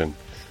action,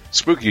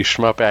 spooky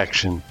shmup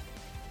action.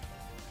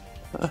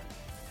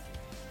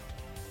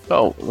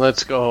 So,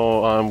 let's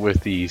go on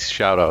with these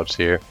shout-outs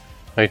here.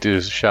 I'd like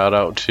to shout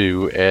out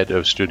to Ed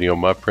of Studio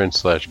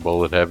Muttprint /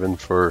 Bullet Heaven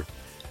for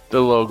the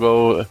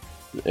logo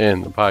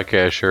and the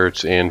podcast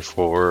shirts, and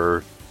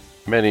for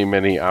many,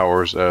 many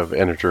hours of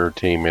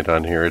entertainment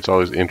on here. It's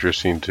always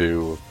interesting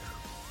to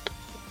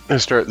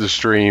start the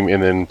stream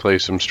and then play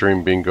some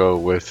stream bingo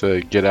with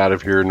 "Get out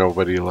of here,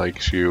 nobody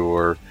likes you,"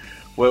 or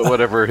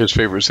whatever his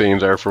favorite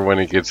sayings are for when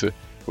he gets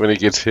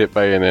hit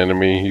by an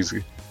enemy.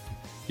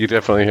 He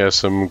definitely has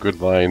some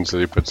good lines that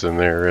he puts in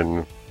there,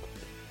 and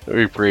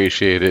we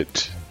appreciate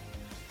it.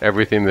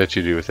 Everything that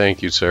you do.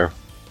 Thank you, sir.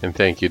 And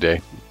thank you,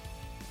 Day.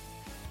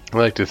 I'd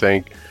like to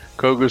thank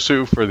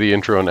Kogosu for the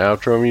intro and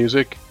outro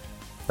music.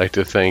 I'd like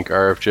to thank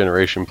RF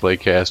Generation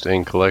Playcast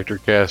and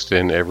Collectorcast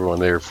and everyone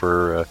there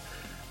for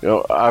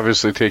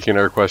obviously taking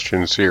our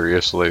questions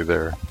seriously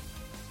there.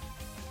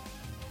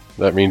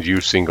 That means you,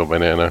 Single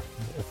Banana.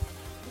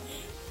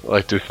 I'd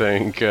like to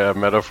thank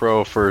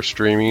Metafro for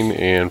streaming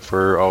and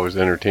for always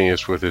entertaining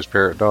us with his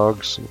parrot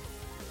dogs.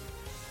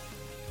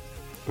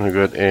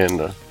 Good,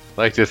 and I'd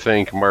like to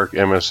thank Mark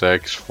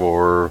MSX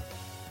for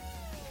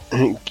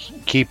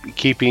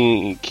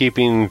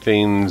keeping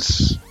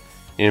things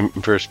in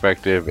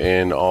perspective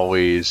and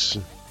always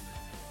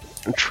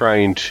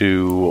trying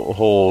to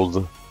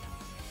hold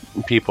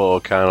people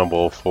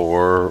accountable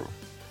for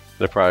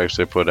the products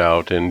they put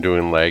out, and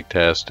doing lag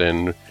test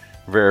and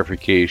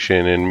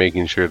verification and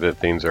making sure that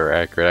things are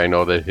accurate. I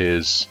know that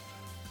his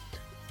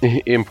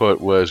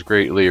input was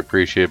greatly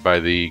appreciated by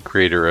the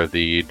creator of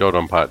the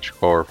Dodonpachi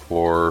core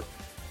for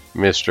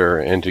Mister,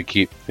 and to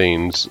keep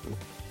things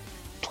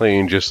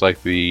playing just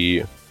like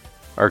the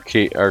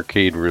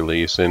arcade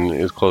release and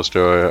as close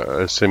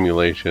to a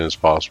simulation as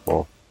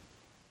possible.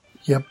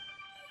 Yep.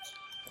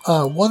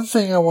 One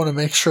thing I want to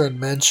make sure and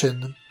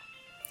mention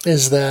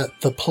is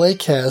that the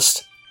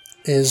Playcast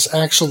is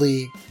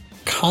actually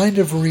kind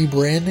of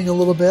rebranding a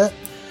little bit.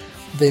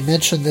 They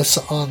mentioned this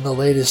on the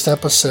latest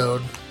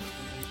episode,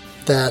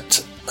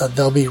 that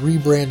they'll be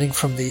rebranding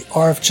from the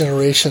RF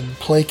Generation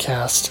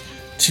Playcast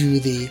to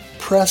the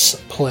Press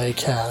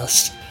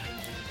Playcast,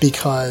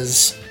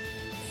 because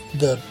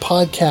the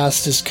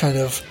podcast is kind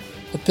of,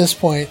 at this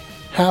point,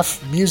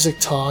 half music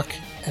talk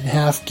and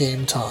half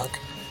game talk.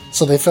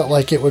 So they felt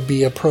like it would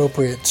be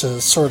appropriate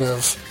to sort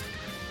of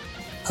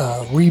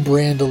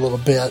rebrand a little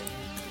bit,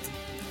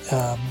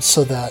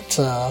 so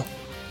that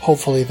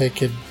hopefully they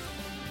could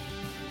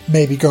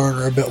maybe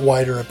garner a bit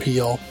wider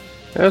appeal.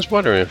 I was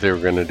wondering if they were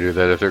going to do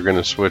that, if they're going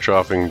to switch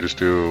off and just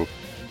do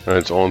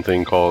its own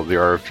thing called the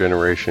RF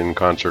Generation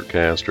Concert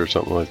Cast or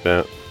something like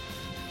that.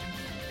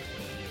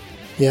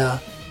 Yeah.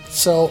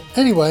 So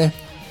anyway,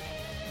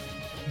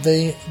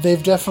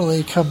 they've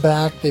definitely come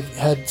back. They've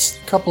had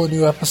a couple of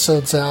new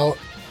episodes out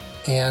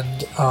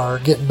and are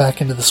getting back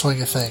into the swing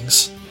of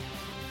things.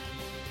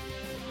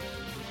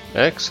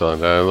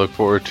 Excellent. I look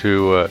forward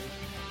to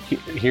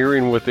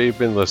hearing what they've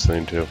been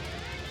listening to.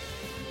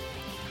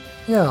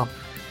 Yeah.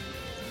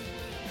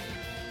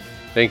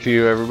 Thank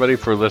you, everybody,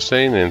 for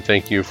listening, and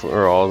thank you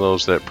for all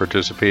those that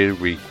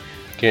participated. We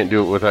can't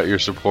do it without your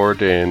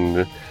support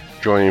and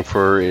joining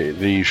for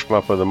the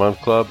Shmup of the Month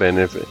Club. And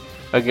if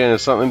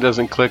something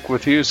doesn't click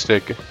with you,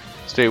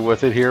 stay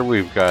with it here.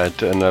 We've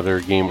got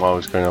another game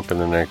always going up in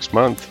the next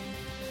month.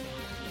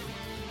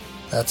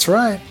 That's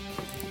right.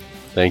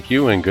 Thank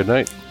you, and good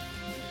night.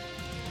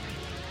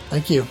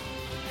 Thank you.